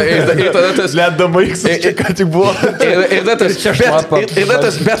tada tas... Ledama iksas, čia ką tik buvo. Ir tada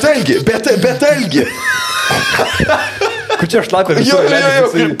tas, bet algi. Kur čia šlapia visų?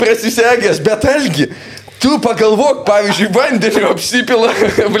 Jo, prasisegęs, bet algi. Tu pagalvok, pavyzdžiui, vandenį apsipila,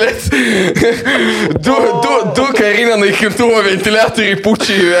 blėt, du karinio naikintuvo ventiliatoriai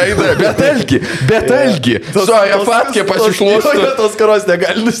pučia į veidą, bet algi, su Arafatkė pasišluosto. Tos karos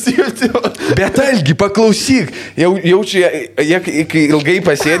negali nusijauti. Bet algi, paklausyk, jaučia, kai ilgai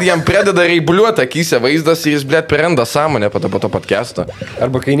pasėdė, jam pradeda reibuliuoti akise vaizdas ir jis, blėt, perenda sąmonę po to podcast'o.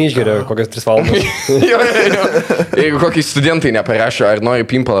 Arba kai neišgeria kokias 3 valandas. Jo. Jeigu kokiai studentai neparašo, ar nori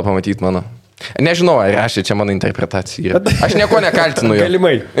pimpalą pamatyti mano. Nežinau, ar rašė, čia mano interpretacija. Aš nieko nekaltinu jo.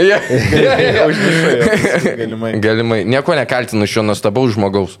 Galimai. Nieko nekaltinu šio nuostabaus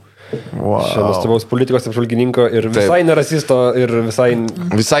žmogaus. Wow. Šio nuostabaus politikos apžvalgininko ir visai nerasisto ir visai...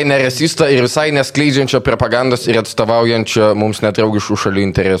 Visai nerasisto ir visai neskleidžiančio propagandos ir atstovaujančio mums nedraugiškų šalių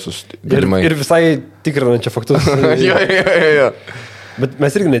interesus. Galimai. Ir visai tikrinančio faktus. Jo. Bet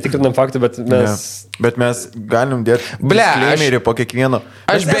mes irgi netikrinam faktų, bet mes... Ne. Bet mes galim dėti disclaimerį po kiekvieno.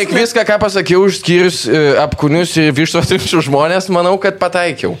 Aš beveik viską, ką pasakiau, išskyrus apkūnius ir vištuotinčių žmonės, manau, kad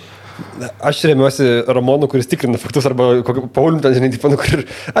pataikiau. Aš remiuosi Ramonu, kuris tikrina faktus, arba Paulium, ten, žinai, tipo, kur...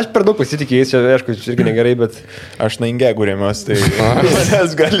 Aš per daug pasitikėjau, čia, aišku, čia irgi negerai, bet... Aš Naingegų remiuosi, tai...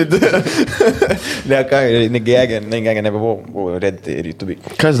 Mes galit... Naingegė nebuvau Reddit ir YouTube.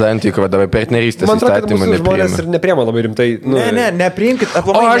 Kas dar antiko, dabar partnerystės įstatymą nepriėmė? Man žmonės ir nepriėmė labai rimtai. Nepriimkit.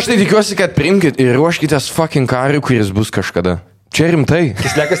 O aš tai tikiuosi, kad priimkit ir ruoškitės fucking kariui, kuris bus kažkada. Čia rimtai.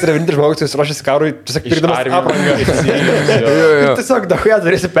 Kislekas yra vienintelis žmogus, kuris ruošiasi karui, tiesiog pirkdamas aprangą. Tiesiog dahuja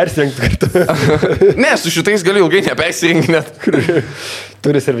turėsi persirengti kartu. Ne, su šitais galiu ilgai nepersirinkti net.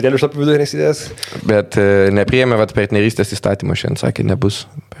 Turi servidėlių šlapių vidurį nesidės. Bet nepriėmė partnerystės įstatymą šiandien, sakė, nebus.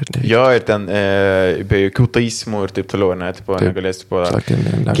 Jo, ir ten be jokių taisymų ir taip toliau, ne, tipo, negalės, tipo... Sakė,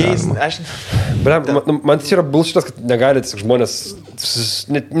 man tai yra bullshitas, kad negali žmonės...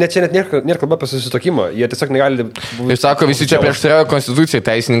 Čia net nėra kalba apie susitokimą. Jie tiesiog negali... Ir sako, visi čia prieštarauja konstitucijai,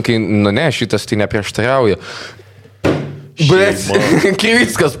 teisininkai, nu ne, šitas tai neprieštarauja. Bet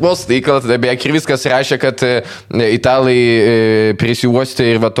Krivickas postą įkalat, beje, Krivickas rašė, kad italai prisiuostė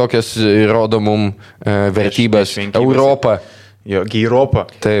ir va tokias rodo mum vertybės. Europą. Jo, Europą.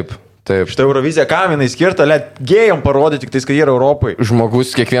 Taip. Šitą Eurovizija kam jinai skirta, let gėjom parodyti, tik tais, kad jie yra Europai.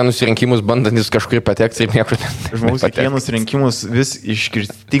 Žmogus kiekvienus rinkimus bandantis kažkur patekti ir niekur Žmogus kiekvienus rinkimus vis iš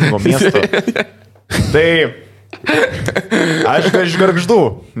skirtingo miesto. Tai Aš iš Gargždų.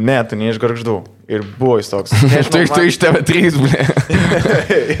 Ne, tu ne iš Gargždų. Ir buvo jis toks. Tu iš TV3, ble.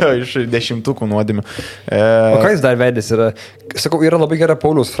 Jo, iš 10 nuodėmių. O ką jis dar vedęs yra? Sakau, yra labai gera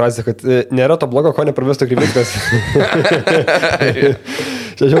Pauliaus frazė, kad nėra to blogo, ko nepravestų Krivickas.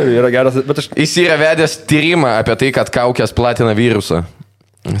 Čia žiūrėjau, yra geras, bet aš... Jis yra vedęs tyrimą apie tai, kad kaukės platina virusą.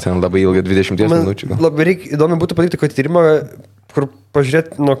 Ten labai ilgai 20 minučių. Labai įdomu būtų padaryti kokį tyrimą, kur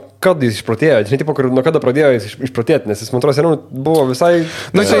pažiūrėti, nuo kada jis išprotėjo. Žinai, tipo, nuo kada pradėjo jis išprotėti, nes jis, man atrodo, seniau buvo visai...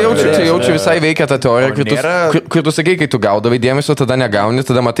 Nu, čia jaučiu visai veikia ta teorija, kur tu sakai, kai tu gaudavai dėmesio, tada negauni,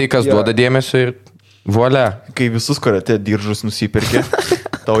 tada matai, kas duoda dėmesio ir volia. Kai visus karate diržus nusipirkė,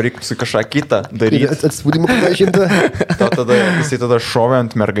 tau reikia su kažką kitą daryti. Atspūdimą panašinti. Jisai tada šovė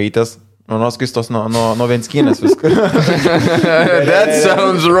ant mergaitės. Nuo skaistos, nuo Venskynės viską. That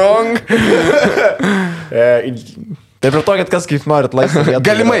sounds wrong. Taip ir to, kad kas kaip norit laisvę vietą.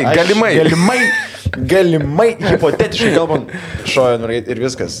 Galimai, hipotetiškai kalbant, šovė mergaitė ir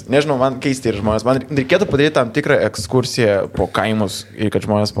viskas. Nežinau, man keisti ir žmonės. Man reikėtų padaryti tam tikrą ekskursiją po kaimus ir kad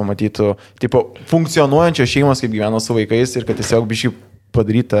žmonės pamatytų, tipo, funkcionuojančios šeimos, kaip gyvena su vaikais ir kad tiesiog biškai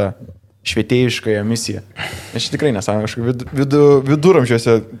padaryta švietėjiškąją misiją. Aš tikrai nesąmonė, kažkaip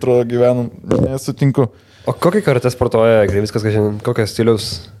viduramžiuose gyvenam, nesutinku. O kokį karatę sportuoja Krivickas, kokias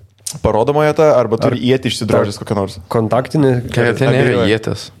stiliaus? Parodomoje tą, arba turi ietį išsidrožęs kokią nors? Kontaktinį? Karatė nėra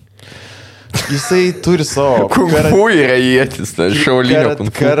ietės. Jisai turi savo... Kung fu yra ietės, šaulinio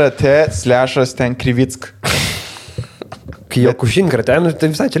kung fu. Karate / ten Krivicka. Kai jo kušin karatė,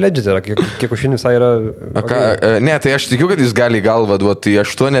 tai visai čia ledžit yra, kiek kušin visai yra... Ne, tai aš tikiu, kad jis gali galvą duoti,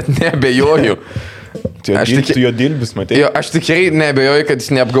 aš tuo net nebejoju. Tu jo dilbis, matai? Jo, aš tikrai nebejoju, kad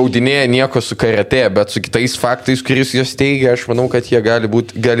jis neapgaudinėja nieko su karate, bet su kitais faktais, kuris jos teigia, aš manau, kad jie gali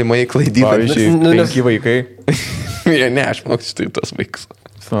būti galimai klaidinami. Pavyzdžiui, 5 vaikai. Ne, aš manau, kad jis turi tos vaikus.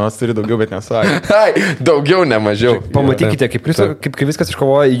 Jis turi daugiau, bet nesakė. Daugiau, ne mažiau. Pamatykite, kaip viskas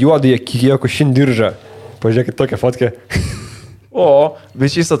iškovoja juodąją kušin diržą. Pažiūrėkit tokią fotkę. O,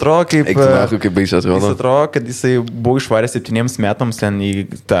 bet šis atrodo kaip... Kaip baisiai atrodo. Jis atrodo, kad jisai buvo išvaręs 7 metams ten į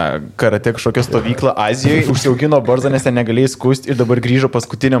tą karate kažkokią stovyklą Azijoje, užsiaugino barzdą, nes ten negalėjai skusti ir dabar grįžo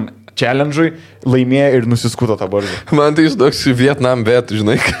paskutiniam challenge'ui, laimėjo ir nusiskuto tą barzdą. Man tai jis toks Vietnam bet,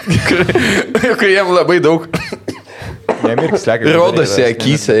 žinai, kur jam labai daug rodosi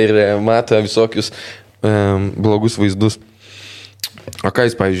akyse ir mato visokius blogus vaizdus. O ką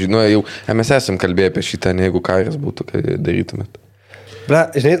jūs, pavyzdžiui, jau mes esam kalbėję apie šitą, ne jeigu karas būtų, ką darytumėt?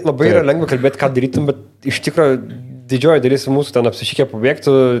 Žinai, labai yra lengva kalbėti, ką darytum, bet iš tikrųjų didžioji dalis mūsų ten apsišykė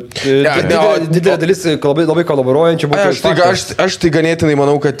pabėgtų. Didelė dalis labai kolaboruojančių būtų. Aš tai ganėtinai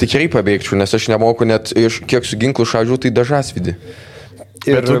manau, kad tikrai pabėgčiau, nes aš nemoku net kiek su ginklu šaudžiu, tai dažas vidį.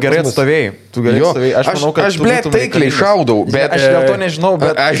 Ir tu gerai atstovėjai. Aš manau, kad aš blėt taikliai šaudau, bet... Aš dėl to nežinau,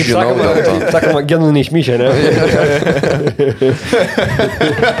 bet... Aš žinau dėl to. Sakoma, genų neišmyšė, ne?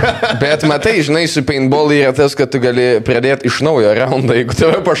 Bet matai, žinai, su paintball yra tas, kad tu gali pradėti iš naujo raundą, jeigu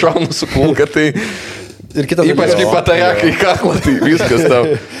tave pašauna su kulka, tai... Ypač kaip patarakai kaklą, tai viskas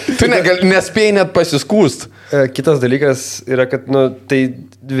tau. Tu nespėjai net pasiskūst. Kitas dalykas yra, kad tai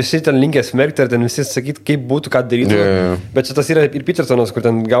visi ten linkė smerkti, ar ten visi sakyti, kaip būtų, ką daryti. Bet šitas yra ir Petersonas, kur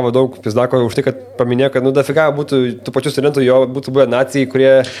ten gavo daug pizdako už tai, kad paminėjo, kad dafiga būtų tų pačių studentų, jo būtų buvę nacijai,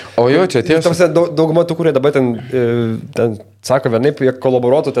 kurie... O jo, čia tiesa. Dauguma tų, kurie dabar ten sako vienaip, jie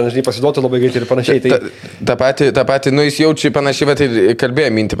kolaboruotų, ten, žinai, pasiduotų labai greitai ir panašiai. Ta pati, jis jaučia panašiai, bet tai kalbėjo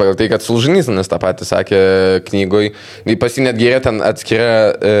mintį pagal tai, kad Solženicynas tą patį sakė knygoj. Pas jį netgi yra ten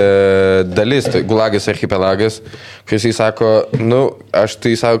atskira dalis, tai Gulagas archipelagas, kai jisai sako, aš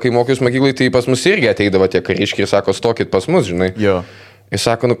tai sako, kai mokiausi mokyklai, tai pas mus irgi ateidavo tie kariškiai ir sako, stokit pas mus, žinai. Jo. Jis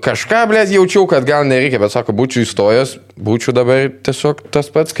sako, kažką, blėt, jaučiau, kad gal nereikia, bet sako, būčiau įstojęs, būčiau dabar tiesiog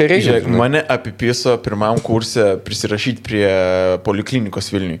tas pats kariškis. Mane apipiso pirmam kurse prisirašyti prie poliklinikos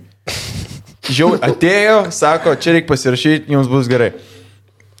Vilniui. Jau atėjo, sako, čia reikia pasirašyti, jums bus gerai.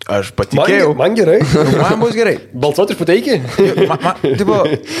 Aš patikėjau. Man gerai. Man bus gerai. Balsuoti iš puteikį?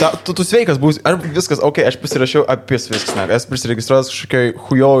 Tu sveikas būsi. Ar viskas, aš pasirašiau apie viskas. Esu prisiregistravęs kažkokiai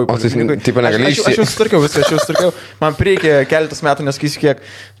hujovui. Aš jau sutarkiau viską, aš jau sutarkiau. Man prireikė keletas metų, nesakysiu kiek.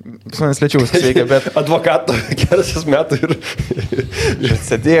 Pas manęs lėčiau viskas veikia, bet... Advokato keletas metų ir...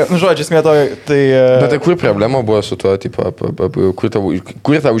 Sėdėjau. Žodžiu, esmė to, tai... Bet tai kur problema buvo su tuo, kur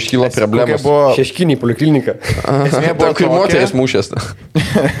tau iškylo problemos? Šeškinį poliklinika. Esmė buvo kur moteris mušės.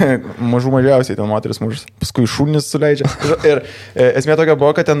 Mažiausiai ten moteris mušas, paskui šūnis suleidžia. Ir esmė tokia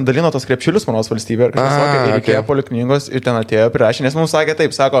buvo, kad ten dalino tos krepšilius manos valstybė ir kad reikėjo polikliningos ir ten atėjo prirašė, nes mums sakė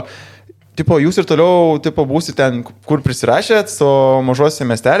taip, sako, jūs ir toliau būsi ten, kur prisirašėt, o mažose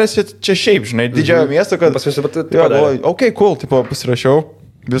miestelėse čia šiaip, žinai, didžiojo miesto, kad... Jo, cool, pasirašiau.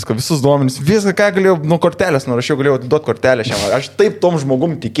 Viską, visus duomenis, viską, ką galėjau, nuo kortelės nurašiau, galėjau atiduoti kortelę šiam. Aš taip tom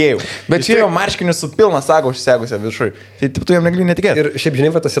žmogum tikėjau. Bet čia jau marškinius su pilna sago užsigusią viršui. Tai taip tu jam negali netikėti. Ir šiaip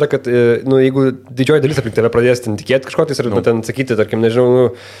žinai, tas yra, kad jeigu didžioji dalis aplink tave pradės ten tikėti kažko, tai ir ten sakyti, tarkim,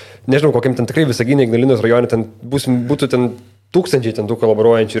 nežinau, kokiam ten tikrai Visaginė, Ignalinos rajone, ten būtų ten tūkstančiai ten tų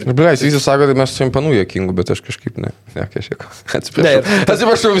kolaboruojančių. Blės, visi sako, kad mes turim panų jokingų, bet aš kažkaip ne.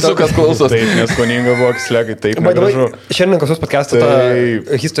 Atsiprašau visų, kas klausos. Taip, neskoninga buvo, Slekai, taip negražu. Šiandien klausos podcast'ą tą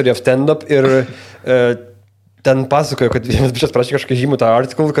History of Stand-up ir ten pasakojo, kad vienas bičias prašė kažką žymų tą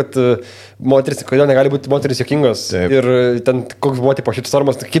artiklą, kad moteris, kodėl negali būti moteris jokingos. Taip. Ir ten koks buvo tipo šitas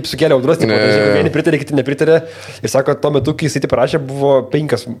formas, kaip sukėlė audros, vieni pritarė, kiti nepritarė. Ir sako, tuo metu, kai jisai parašė, buvo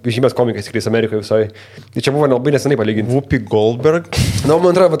 5 žymės komikas, tikrai Amerikoje visoje. Ir čia buvo labai nesenai palyginti. Whoopi Goldberg. Na, man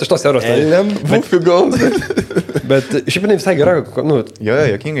atrodo, iš tos eros. Whoopi Goldberg. Bet šiaip jinai visai gera. Jo,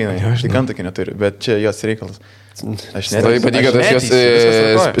 jokingai, aš tik antakį neturiu, bet čia jos reikalas. Aš net. Tai patinka, tas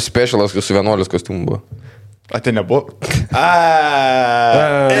jos specialas su 11 kostiumu buvo. A, tai nebuvo.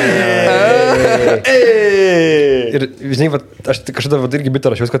 Ir, žinai, aš kažkada irgi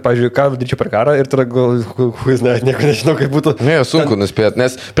bitą rašiau, kad, pavyzdžiui, ką daryčiau per karą ir tada gal, nieko nežinau, kaip būtų. Ne, sunku nuspėti,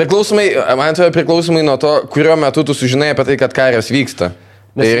 nes priklausomai nuo to, kuriuo metu tu sužinai apie tai, kad karas vyksta.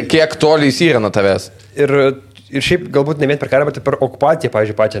 Ir kiek toli jis yra nuo tavęs. Ir šiaip galbūt ne vien per karą, bet ir per okupaciją,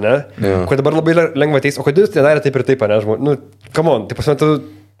 pavyzdžiui, pačią, ne? Ja. Kur dabar labai lengva ateis, o kodėl jūs nedarė taip ir taip, ne, žmonės? Nu, come on, tai pasmetu.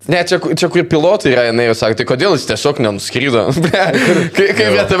 Ne, čia kur pilotai yra, jinai jau sako, tai kodėl jis tiesiog nenuskrydo? Kai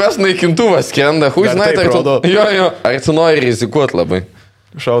prie tavęs naikintuvas skrenda, žinai, ar tu nori rizikuoti labai?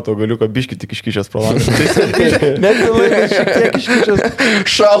 Šauto galiuką biškį tik iškišęs pro langą. Net laikas šiek tiek iškišęs.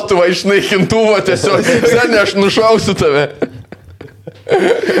 Šautuvą iš naikintuvo tiesiog, seniai aš nušausiu tave.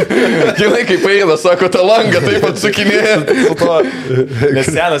 Žinai, kaip eina, sako, tą langą taip atsukinėja. Nes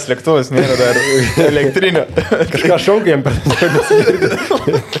senas lėktuvas nėra dar elektrinio. Kažką šaukia jam per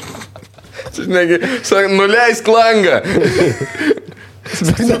Žinai, sako, nuleisk langą.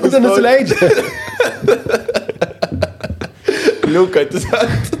 Sako, nusileidžia. Liuka,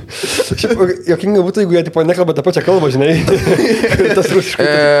 atidat. Jokinga būtų, jeigu jie tipo nekalba tą pačią kalbą, žinai.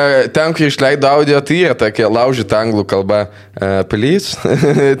 Ten, kai išleido audio, tai yra tokia laužyta anglų kalba. Please,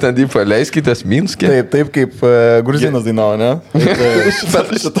 ten tipo leiskitės Minske. Taip kaip gruzinas dainavo, ne? Šitą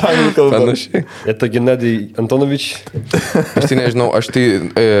anglų kalbą. Panašiai. Eta Genadij Antonovič. Aš tai nežinau,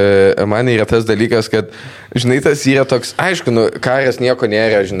 man yra tas dalykas, kad, žinai, tas yra toks, aišku, karas nieko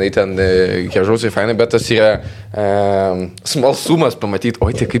nėra, žinai, ten gražaus ir fainai, bet tas yra smalsumas pamatyti,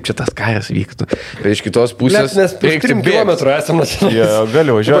 oi, tai kaip čia tas karas vyktų. Bet iš kitos pusės... Mes prieš 3 kilometrų esame čia.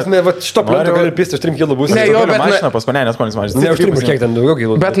 Galiu važiuoti. Šito plento gali pisti, aš 3 kilų būsiu. Ne, jo, bet... Mašina pas mane, nes manis mažins. Ne, aš 3 kiek ten daugiau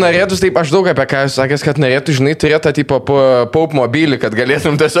kilų. Bet norėtus, taip, aš daug apie ką esu sakęs, kad norėtų, žinai, turėtų tipo paup mobilį, kad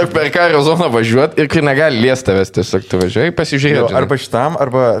galėtum tiesiog per karo zoną važiuoti ir kai negali liesti tavęs, tiesiog tu važiuoji, pasižiūrėti. Arba šitam,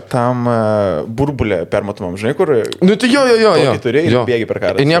 arba tam burbulė permatomam, žinai, kur... Nu, tai jo. Turi ir bėgi per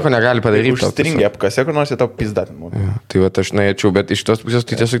karą. Ir nieko negali padaryti. Užstringi apkase, kur nors jie tau pizdat. Tai va, aš norėčiau, bet iš tos pusės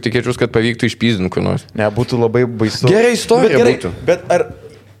tai tiesiog tikėčiau, kad pavyktų išpyzdinti kur nors. Ne, būtų labai baisu. Gerai istorija būtų. Bet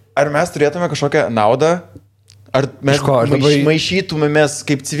ar mes turėtume kažkokią naudą? Ar mes maišytumėmės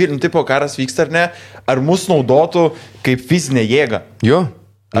kaip civilinių tipo karas vyksta ar ne? Ar mus naudotų kaip fizinė jėga? Jo.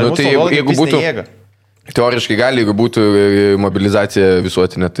 Ar mus naudotų kaip fizinė jėga? Teoriškai gali, jeigu būtų mobilizacija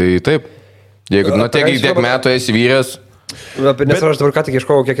visuotinė, tai taip. Jeigu tiek metų esi vyrės... Nes aš dabar ką tik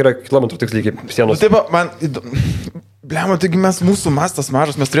ieškojau, kiek yra kilometrų tiksliai kaip sienos. Taip, man... Bliamo, taigi mūsų mastas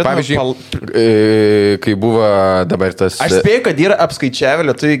mažas, mes turėtume... Pavyzdžiui, kai buvo dabar tas... Aš spėju, kad yra apskaičiavę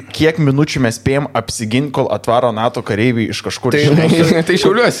lietuviai, kiek minučių mes spėjom apsiginti, kol atvaro NATO kareiviai iš kažkur. Tai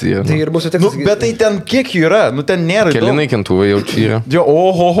šiauliuosi. Tai ir mūsų tikslas... Bet tai ten kiek jų yra? Nu, ten nėra... Keli naikintuvai jau čia yra. Jo,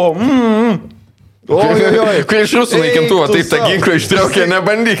 ohoho, Kai iš rusų naikintuvo, taip tą ginklą ištraukė,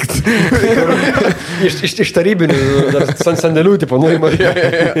 nebandykt. Iš tarybinių, sandėlių, tipo, nuima.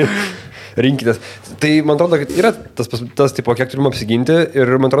 Rinkitės. Tai man atrodo, kad yra tas tipo, kiek turim apsiginti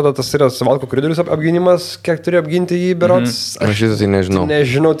ir man atrodo, tas yra Suvalkų koridorius apginimas, kiek turi apginti jį berods. Aš šitą tai nežinau.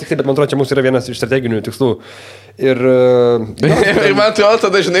 Nežinau tiksliai, bet man atrodo, čia mūsų yra vienas iš strateginių tikslų. Ir man atrodo,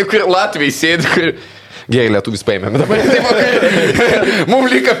 tada žinai, kur Latvijai sėdi, kur... Gerai, lietuvis paėmėme. Mums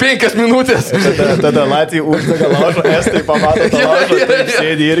liko 5 minutės. Tada Latvijai uždega laužą, estai pamato tą laužą, taip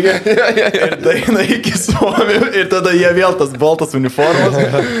sėdi irgi. Ir daina iki Suomijų. Ir tada jie vėl tas baltas uniformas.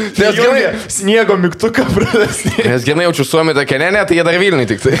 Nes gerai, sniego mygtuką pradėsnė. Nes gerai jaučiu Suomijų tokia, ne, tai jie dar Vilniui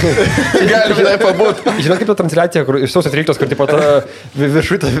tik tai. Gali žinai pabūt. Žinot, kaip ta transliacija, kur iš sausio 13, kur tipo ta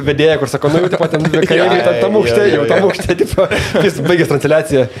viršuita vedėja, kur sako, nu jau tipo ten kareiviai tam aukšte, tipo, jis baigęs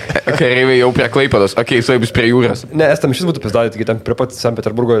transliaciją. Kareiviai jau prie Klaipėdos. Okay, jisai bus prie jūros. Ne, estam šis būtų pizdatė, taigi ten prie pat Sankt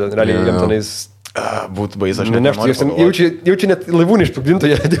Peterburgo, realiai jam tenais... Būtų baisu, aš jaučiu net laivų neišpagdintų,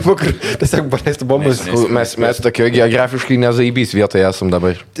 jie tiesiog paleistų bombas. Mes tokio geografiškai nezaibys vietoje esam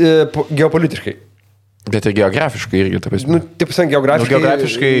dabar. Geopolitiškai. Bet ir geografiškai irgi, ta prasme. Taip sakant,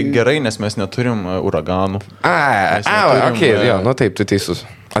 geografiškai gerai, nes mes neturim uraganų. Nu taip, tu teisus.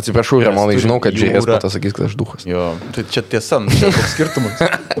 Atsiprašau, Ramonai, žinau, kad žiūrės, po to sakys, kad aš duhas. Jo, tai čia tiesa, čia toks skirtumas.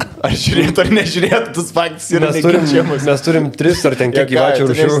 Ar žiūrėtų, ar nežiūrėtų, tas faktas yra neginčiamas. Mes turim 3 ar ten kiek gyvačių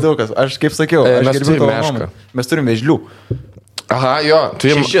rūšių. Aš kaip sakiau, mes turim mešką. Mes turim vežlių. Aha, jo,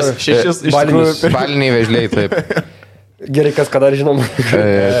 turim 6 baliniai vežliai, taip. Gerai, kas ką dar žinom.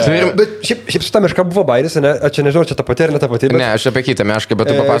 Bet šiaip su ta meška buvo bairis, ne? Čia nežinau, čia ta pati ar ne ta pati. Bet... Ne, aš apie kitą mešką, bet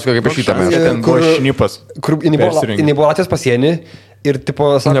tu papasako kaip šitą mešką. Ten buvo šnipas. Jinai buvo Latvijos pasienį ir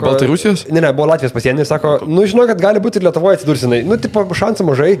tipo, sako... Ne Baltarusijos? Ne, buvo Latvijos pasienį ir sako, žinau, kad gali būti ir Lietuvoje atsidursinai. Tipo, šansų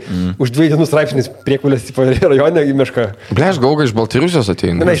mažai, už 2 dienų straipsnis priekulės, tipo, rajone į mešką. Ble, aš galvoju, iš Baltarusijos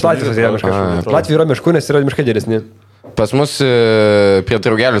ateina. Ne, iš Latvijos ateina meška. Latvijoje yra meškų, nes yra miškai geresni. Pas mus prie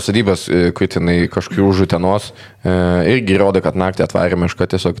Draugelių sodybos, kuitinai kažkur už Utenos, irgi rodo, kad naktį atvarė meška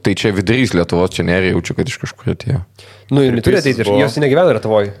tiesiog. Tai čia vidurys Lietuvos, čia nėra, jaučiu, kad iš kažkur atėjo. Nu, ir neturi ateiti, jos negyvena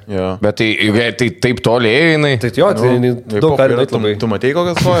Lietuvoje. Bet tai taip tolėjo jinai. Tai jo, tai daug gali daryti labai. Tu matei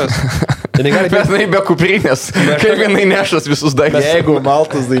kokias kojas? Bet jinai be kuprinės. Kaip jinai nešas visus daiktus. Jeigu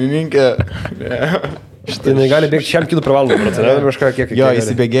Maltos dainininkė... Jinai gali bėgti šiam kilų pravalomą. Jo,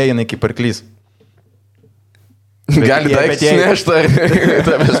 įsibėgėja jinai kaip arklys. Gali daiktus nešti,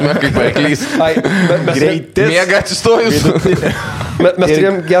 ta prasme, kaip arklys. Greitis. Miega atsistojus. Mes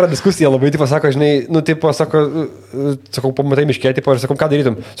turėjom gerą diskusiją, labai, tipo, sako, žinai, sakau, pamatai miškė, tipo, ir sakau, ką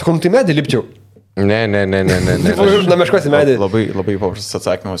darytum? Sakau, tai medį lipčiau. Ne. Na, meškos į medį. Labai paprastas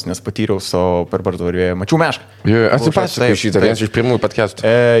atsakymas, nes patyriau savo per Bartvarvėje. Mačiau mešką. Atsipasakoju šitą, vienas iš pirmųjų podcastų.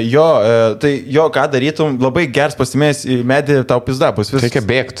 Tai ką darytum, labai geras pasimės į medį, tau pizda bus viskas. Reikia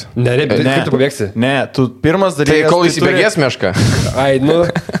bėgti. Ne, kaip tu pabėgsi? Ne, tu pirmas dalykas... Tai kol įsibėgės mešką. Ai,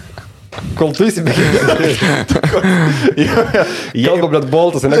 kol tu įsibėgės. Kalba, blėt,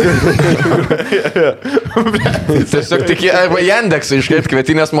 boltas, ne? Tiesiog tik arba Jandeksą iškait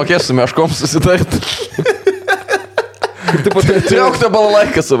kvietinės mokės su meškom susitart. Trauk tą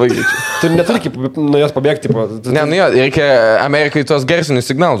balalaiką savo gyčiu. Tu neturi kaip nuo jos pabėgti. Ne, reikia Amerikai tos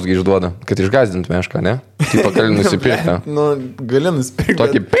garsinius signalus išduoda, kad išgazdintų mešką, ne? Tipo, gali nusipirkti. Gali nusipirkti.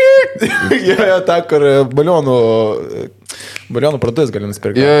 Tokį pik. Jo, ta, kur balionų pradės gali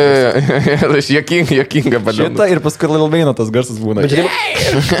nusipirkti. Aš jokinga balionų. Šitą ir paskui Lilveino tas garsas būna.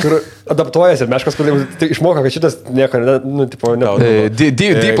 Kur adaptuojasi ir meškas, kur išmoka, kad šitas nieko, tipo,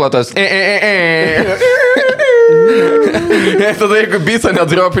 Diplotas. Tada jeigu byca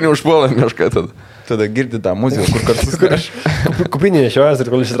nedropinį užpuolą mešką, tada girdi tą muziką, kur kartus kupinį nešiojas ir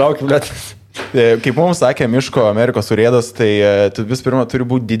kol išsitraukia, bet... Kaip mums sakė Miško Amerikos urėdas, tai tu vis pirma turi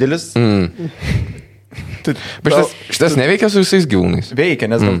būti didelis. Bet šitas neveikia su visais gyvūnais.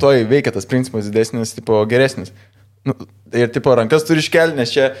 Veikia, nes gamtoje veikia tas principas didesnis, tipo geresnis. Ir tipo rankas turi iškelti, nes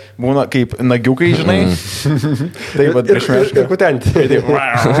čia būna kaip nagiukai, žinai. Taip, bet prieš mešką. Ir kutenti.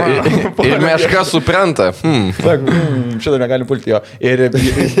 Ir meška supranta. Šitą negali pulti jo.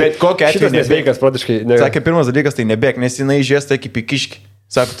 Bet kokia atveju nesveikas, praktiškai. Sakė, pirmas dalykas tai nebėg, nes jinai žiesta kaip į kiškį.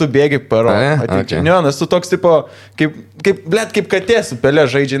 Sako, tu bėgi paro. Okay. Ne, nes tu toks tipo, kaip katė su pelė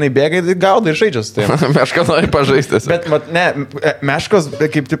žaidžia, jinai bėga ir gauda ir žaidžia su tai. Meška nori pažaistis. Bet, ne, meškos,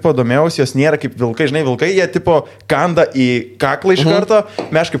 kaip tipo domėjausi, jos nėra kaip vilkai, žinai, vilkai, jie tipo kanda į kaklą iš karto,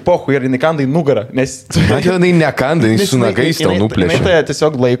 meškai pohu ir jinai kanda į nugarą, nes... Jinai nekanda, jinai su nagais tau nuplėšia. Jinai tai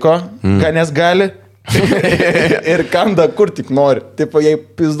tiesiog laiko, nes gali. Ir kanda kur tik nori. Taip, jei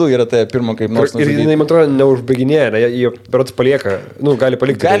pizdu yra tai pirmo kaip nors. Ir jinai, man atrodo, neužbaiginėja, jie berods palieka, gali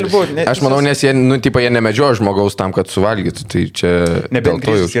palikti. Gali būti. Aš manau, nes jie, jie nemedžioja žmogaus tam, kad suvalgytų, tai čia... Nebent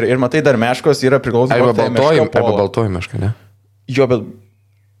grįžtis. Ir matai, dar meškos yra priklausomai. Arba baltoji meška, ne? Jo, bet...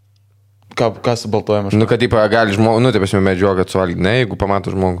 Ką su baltoji meška? Kad taip gali žmogų, taip esame medžioja, kad suvalgyti, ne, jeigu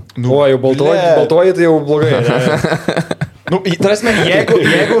pamato žmogų. O, jau baltoji, tai jau blogai. Tarasme,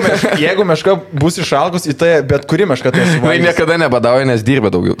 jeigu meška bus išalgus, į tai bet kuri meška tai suvalgys. Jis niekada nebadauja, nes dirba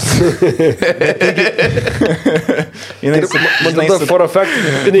daugiau. For effect.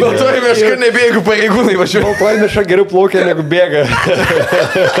 Baltoji meška nebėga, pareigūnai važiuoja. Baltoji meška geriau plaukia, negu bėga.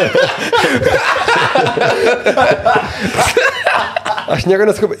 Aš nieko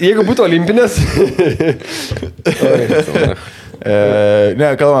neskau. Jeigu būtų olimpinės...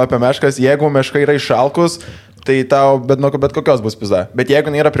 Ne, kalbame apie meškas. Jeigu meška yra išalkus, tai tau bet kokios bus pizda. Bet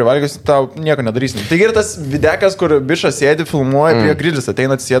jeigu nėra privalgius, tau nieko nedarysim. Taigi ir tas videkas, kur bišas sėdi, filmuoja prie grįžis,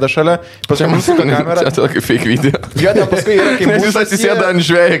 ateina atsisėda šalia, paskui mūsų kamera. Čia tokį fake video. Jo, ten paskui yra kaip jis atsisėda ant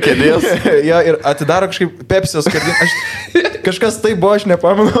žvėjo kėdės. Jo, ir atidaro kažkaip Pepsijos skardinę. Kažkas tai buvo, aš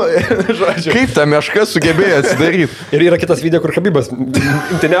nepamenu. Žodžiu. Kaip ta meška sugebėjo atsidaryti? Ir yra kitas video, kur Habibas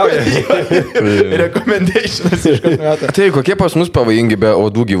imtiniauja. Recommendationas iš kažkokio. Tai kokie pas mus pavojingi be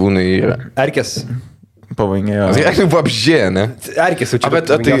odų gyvūnai yra? Erkės. Pavojingai. Tai vabžė, ne? Erkės jau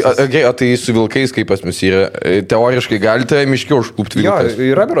čia. Tai su vilkais kaip pas mus yra? Teoriškai galite miškiau užklupti Jo, vilkas?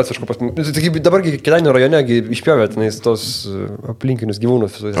 yra berots kažko pas mus. Dabar Kėdainių rajone išpjovė tenais tos aplinkinius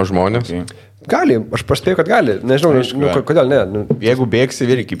gyvūnus. O žmonės? Gali, aš paspėjau, kad gali. Nežinau, kodėl ne. Jeigu bėgsi,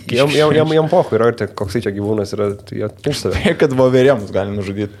 vėl kaip Jam pochu yra, ir koksai čia gyvūnas yra, tai jie pulsavė. kad voverėmus gali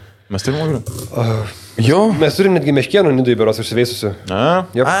nužudyti. Mes turime voverį. Jo. Mes turim netgi meškienų nidui beros užsiveisusių.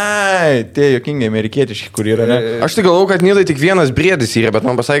 Yep. Ai, tie jokingi amerikietiški, kur yra, ne? Aš tai galvau, kad nidai tik vienas briedis yra, bet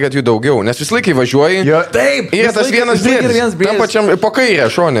man pasakė, kad jų daugiau. Nes visą laiką važiuoji. Jo, taip. Yra tas vienas briedis. Tam pačiam po kairę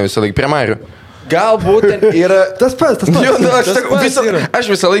šonę visą laiką prie Marių. Galbūt ten yra... Tas pats. Jo, aš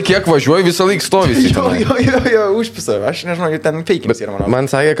visą laiką kiek važiuoju, visą laiką stovis. Jo, užpisa. Aš nežinau, ten feikinis yra, manau.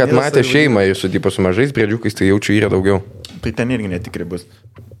 Man sakė, kad matė šeimą ir su mažais briedžiukais, tai jaučiu yra daugiau. Tai ten irgi netikri bus.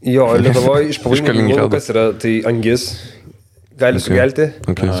 Jo, Lietuvoje iš pavojingų gyvūnų, kas yra, tai angis gali sugelti,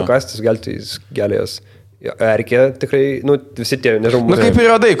 sukasti, sugelti, jis gelės. Erkė tikrai, visi tie, nežinau. Kaip ir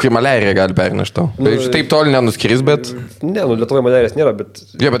radai, kai malerija gali pernešti tau. Taip toli nenuskris, bet... Ne, Lietuvoje malerijos nėra, bet...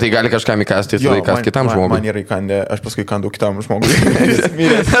 Jo, bet tai gali kažkam įkasti ir tada įkasti kitam žmogui. Man yra įkandė, aš paskui įkandau kitam žmogui.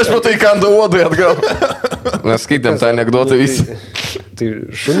 Aš patai įkandau uodui atgal. Mes skaitėm tą anekdotą visi. Tai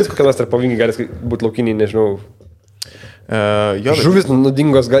šunis kokia nors tarp pavojingi gali būti laukiniai, nežinau. Jo, žuvis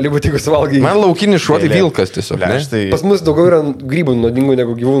nuodingos gali būti, jeigu suvalgai. Man laukinis šuo tai vilkas tiesiog. Tai... Pas mus daugiau yra grybų nuodingų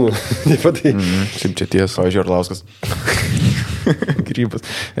negu gyvūnų. Šiaip čia tiesa. Pavyzdžiui, Orlauskas. Grybas.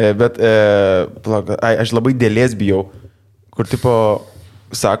 Bet aš labai dėlės bijau, kur tipo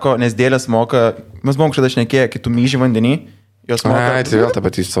sako, nes dėlės moka, mes buvom kažkada šnekėję, kai tu myži vandenį, jos moka. Ai, tai vėl ta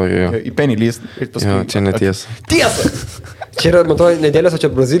pati istorija. Į penį lyst. Jo, čia netiesa. Tiesa! Čia yra, man atrodo, nedėlės, o čia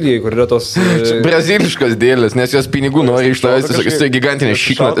Brazilijai, kur yra tos... Braziliškos dėlės, nes jos pinigų nori iš tavęs, tai gigantinė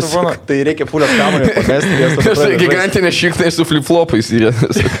šiknatės. Tai reikia pulės kamerą pamesti. Tai gigantinė šiknai su flip-flopais yra.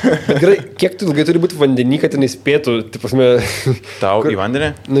 Gerai, kiek tu ilgai turi būti vandenį, kad jinai spėtų, tai pasme... Tau į vandenį?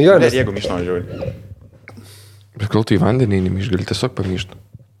 Nu jo, nes... Jeigu myš nori žiūrėti. Bet gal tu į vandenį nemyš, gali tiesiog pamyšti.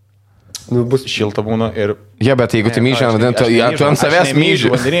 Nu, bus šilta būna ir... Ja, bet jeigu tu myši ant vandenį, tu ant savęs myži.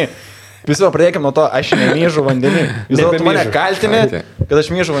 Visi pradėkime nuo to, aš nemyžu vandenį. Jūs tu mane kaltinė, kad aš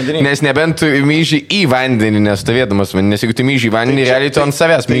myžu vandenį. Nes nebent tu myži į vandenį, nestovėdamas vandenį. Nes jeigu tu myži į vandenį, realiai tu ant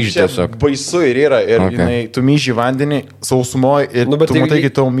savęs myži tiesiog. Baisu ir yra. Ir tu myži vandenį sausumoje ir tu matai,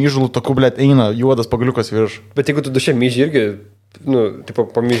 kai tau myžulų toku, blėt, eina juodas pagaliukas virš. Bet jeigu tu duše myži irgi... tipo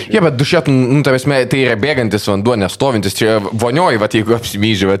pamyžį. Ja, bet dušėt, tai yra bėgantis vanduo, nestovintis, čia vonioji, va, jeigu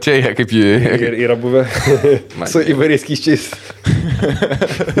apsimyži, va, čia yra kaip jį... Yra buvę su įvairiais kyščiais.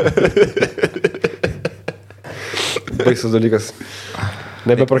 Baisus dalykas.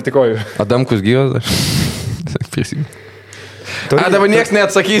 Nebepraktikuoju. Adamkus gyvas, prisimenu. Dabar nieks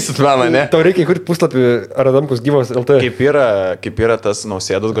neatsakysit man, ne? Tau reikia įkurti puslapį ar Adamkus gyvas LT. Kaip yra tas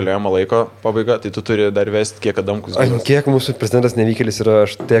Nausėdos galiojimo laiko pabaiga, tai tu turi dar vesti, kiek Adamkus gyvas. Kiek mūsų prezidentas nevykėlis yra,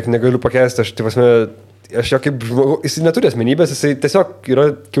 aš tiek negaliu pakęsti, aš jo kaip žmogaus, jis neturi asmenybės, jisai tiesiog yra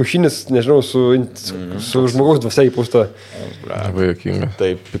kiaušinis, nežinau, su žmogaus dvasia įpūsta. Labai jokinga.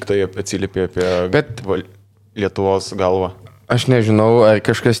 Taip, piktai atsiliepė apie Lietuvos galvą. Aš nežinau, ar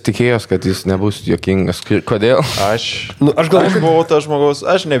kažkas tikėjos, kad jis nebus juokingas. Kodėl? Aš buvau tas žmogaus,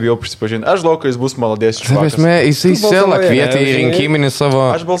 aš nebijau prisipažinti. Aš galvoju, kad jis bus maladės švakas. Jisai selą kvietė į rinkiminį savo...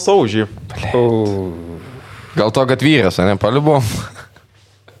 Aš balsavau už jį. Gal to, kad vyras, ne, paliubo?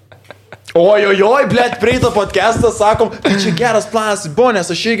 Ojojoj, blėt, prieito podcastą, sakom, tai čia geras planas, buvo, nes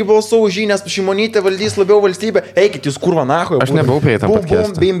aš irgi balsavau už jį, nes Šimonytė valdys labiau valstybę. Eikit, jūs kurva nacho. Aš nebuvau prieito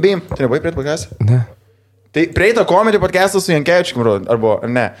podcastą. Bim. Tai nebuvai prieito podcastą? Ne. Tai prieito komedijų podcastą su Jankevičium, arba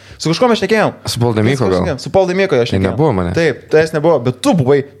ne. Su kažkuo mes šnekėjom. Su Baldamiko gal? Su Baldamiko aš šnekėjom. Tai nebuvo mane. Taip, tai jis nebuvo, bet tu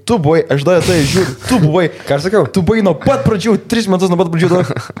buvai, aš dar tai žiūriu, tu buvai. Ką aš sakiau? Tu buvai nuo pat pradžių, 3 metus nuo pat pradžių,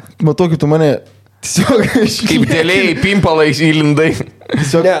 matau, kaip tu mane tiesiog... Kaip dėliai pimpalais įlindai.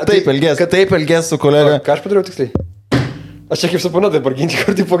 Tiesiog taip elgės su kolega. Ką aš padariau tiksliai? Aš čia kaip suprantu, dabar ginti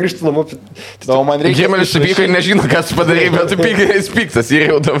kartį pagrįžtų namo. O man reikia... Gemelis supyko ir nežino, ką tu padarai, bet tu pykai, jis piktas ir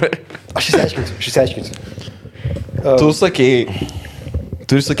jau dabar. Aš išsiaiškinsiu. Tu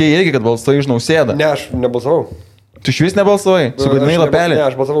sakėjai irgi, kad balsavai už Nausėdą. Ne, aš nebalsavau. Tu iš vis nebalsavai? Sugadinai lapelį? Ne,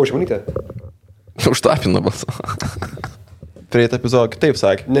 aš balsavau už Šimonytę. Už Tapiną balsavau. Prieitą epizodą kitaip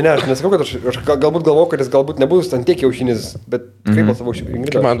sakė. Ne, aš nesakau, kad aš galbūt galvau, kad jis galbūt nebus ant tiek kiaušinis, bet tikrai balsavau už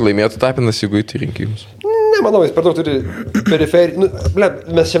Ingridą. Kaip man laimėtų Tapinas, jeigu įti rinkimus? Nemanau, jis per daug turi periferijų.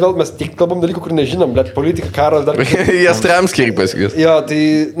 Mes tik kalbam dalykų, kur nežinom, politika, karas dar... Jie Stramskį pasakys. Jo, tai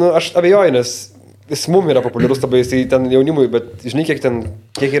aš abejoju, nes jis mum yra populiarus labai, jis ten jaunimui, bet žinai,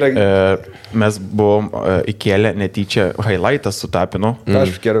 kiek yra... Mes buvom įkėlę netyčia highlightą su Tapinu.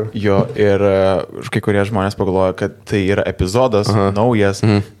 Aš kėliau. Jo, ir kai kurie žmonės pagalvojo, kad tai yra epizodas, naujas,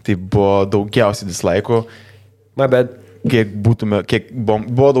 tai buvo daugiausiai dislaikų. Bet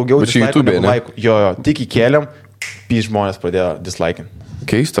buvo daugiau dislaikų negu laikų. Jo, tik įkėlėm, žmonės pradėjo dislikinti.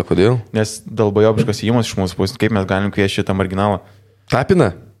 Keista, kodėl? Nes dalbajobiškas įjimas iš mūsų pusės, kaip mes galim kviesti šitą marginalą.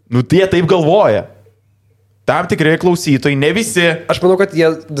 Tapina? Nu, tai jie taip galvoja. Tam tikrai klausytojai, ne visi. Aš manau, kad jie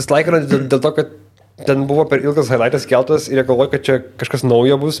dislikino dėl to, kad ten buvo per ilgas highlightas keltas ir jie galvoja, kad čia kažkas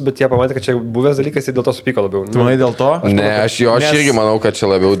naujo bus, bet jie pamatė, kad čia buvęs dalykas ir dėl to supyko labiau. Tu manai dėl to? Aš irgi manau, kad čia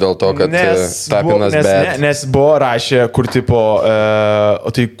labiau dėl to, kad Tapinas bet... Nes buvo rašė, kur tipo,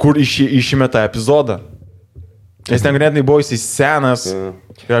 tai kur išėmė tą epizodą. Nes ten ganėtinai buvo jis senas,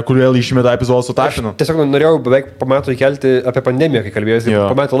 kur vėl išmeta epizodą su Tapinu. Tiesiog norėjau beveik pamato įkelti apie pandemiją, kai kalbėjausi,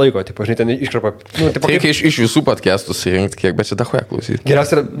 pamato laiko, tipo, žinai, ten iškrapa. Reikia iš visų podcastų surinkti, kiek, bet čia dahoja klausyti.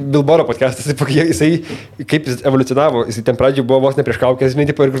 Geriausia yra Bilboro podcastas, jisai, kaip jis evoliucionavo, jisai ten pradžioje buvo vos ne prieš kaukės, žinai,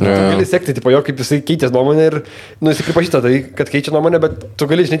 tipo, ir tu gali sekti, tipo, jo, kaip jisai keitės nuomonę ir, jisai pripažįsta tai, kad keičia nuomonę, bet tu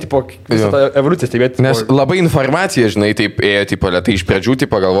gali, žinai, tipo, visą tą evoliuciją stebėti. Nes labai informacija, žinai, taip ėjo, tipo, tai iš pradžių,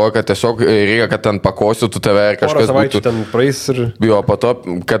 tipo, galvoju, kad tiesiog reikia, kad ten pakositų tave ir kažkas būtų. Ten praeis ir... Jo, po to,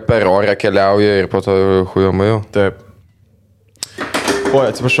 kad per orę keliauja ir po to hujamai jau. Taip. Oi,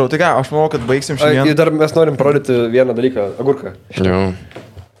 atsiprašau, tai ką, aš manau, kad baigsim šiandien. Ir dar mes norim parodyti vieną dalyką, agurką. Jo.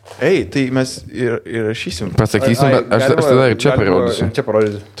 Ei, tai mes įrašysim. Pasakysim, bet aš tada ir čia parodysiu. Čia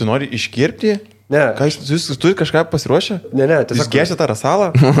parodyti. Tu nori iškirpti? Ne. Ką, jūs turite kažką pasiruošę? Ne, Jūs gėsite tą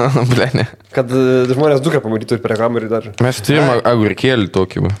rasalą? Ble, ne. Kad žmonės dukrą pamatytų ir per reklamą ir dar. Mes turime agurkėlį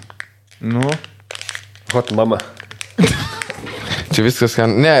tokį. Nu. Hot mama. Čia viskas,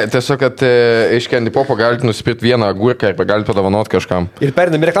 ne, tiesiog, kad iš Candy Popo galite nusipirkti vieną agurką ir galite padovanoti kažkam. Ir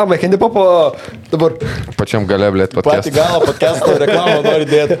perinam reklamą, Candy Popo dabar. Pačiam gale, blėt, podcast. Patį galą podcast'o reklamą nori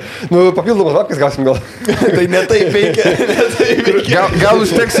dėti. Nu, papildomas lapkas gausim gal. Tai ne taip veikia. Gal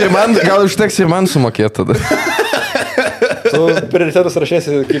užteks ir man sumokėti tada. Tu prioritetus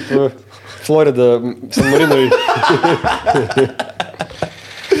rašėsi kaip Florida, San Marinoj.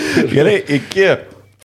 Gerai, iki.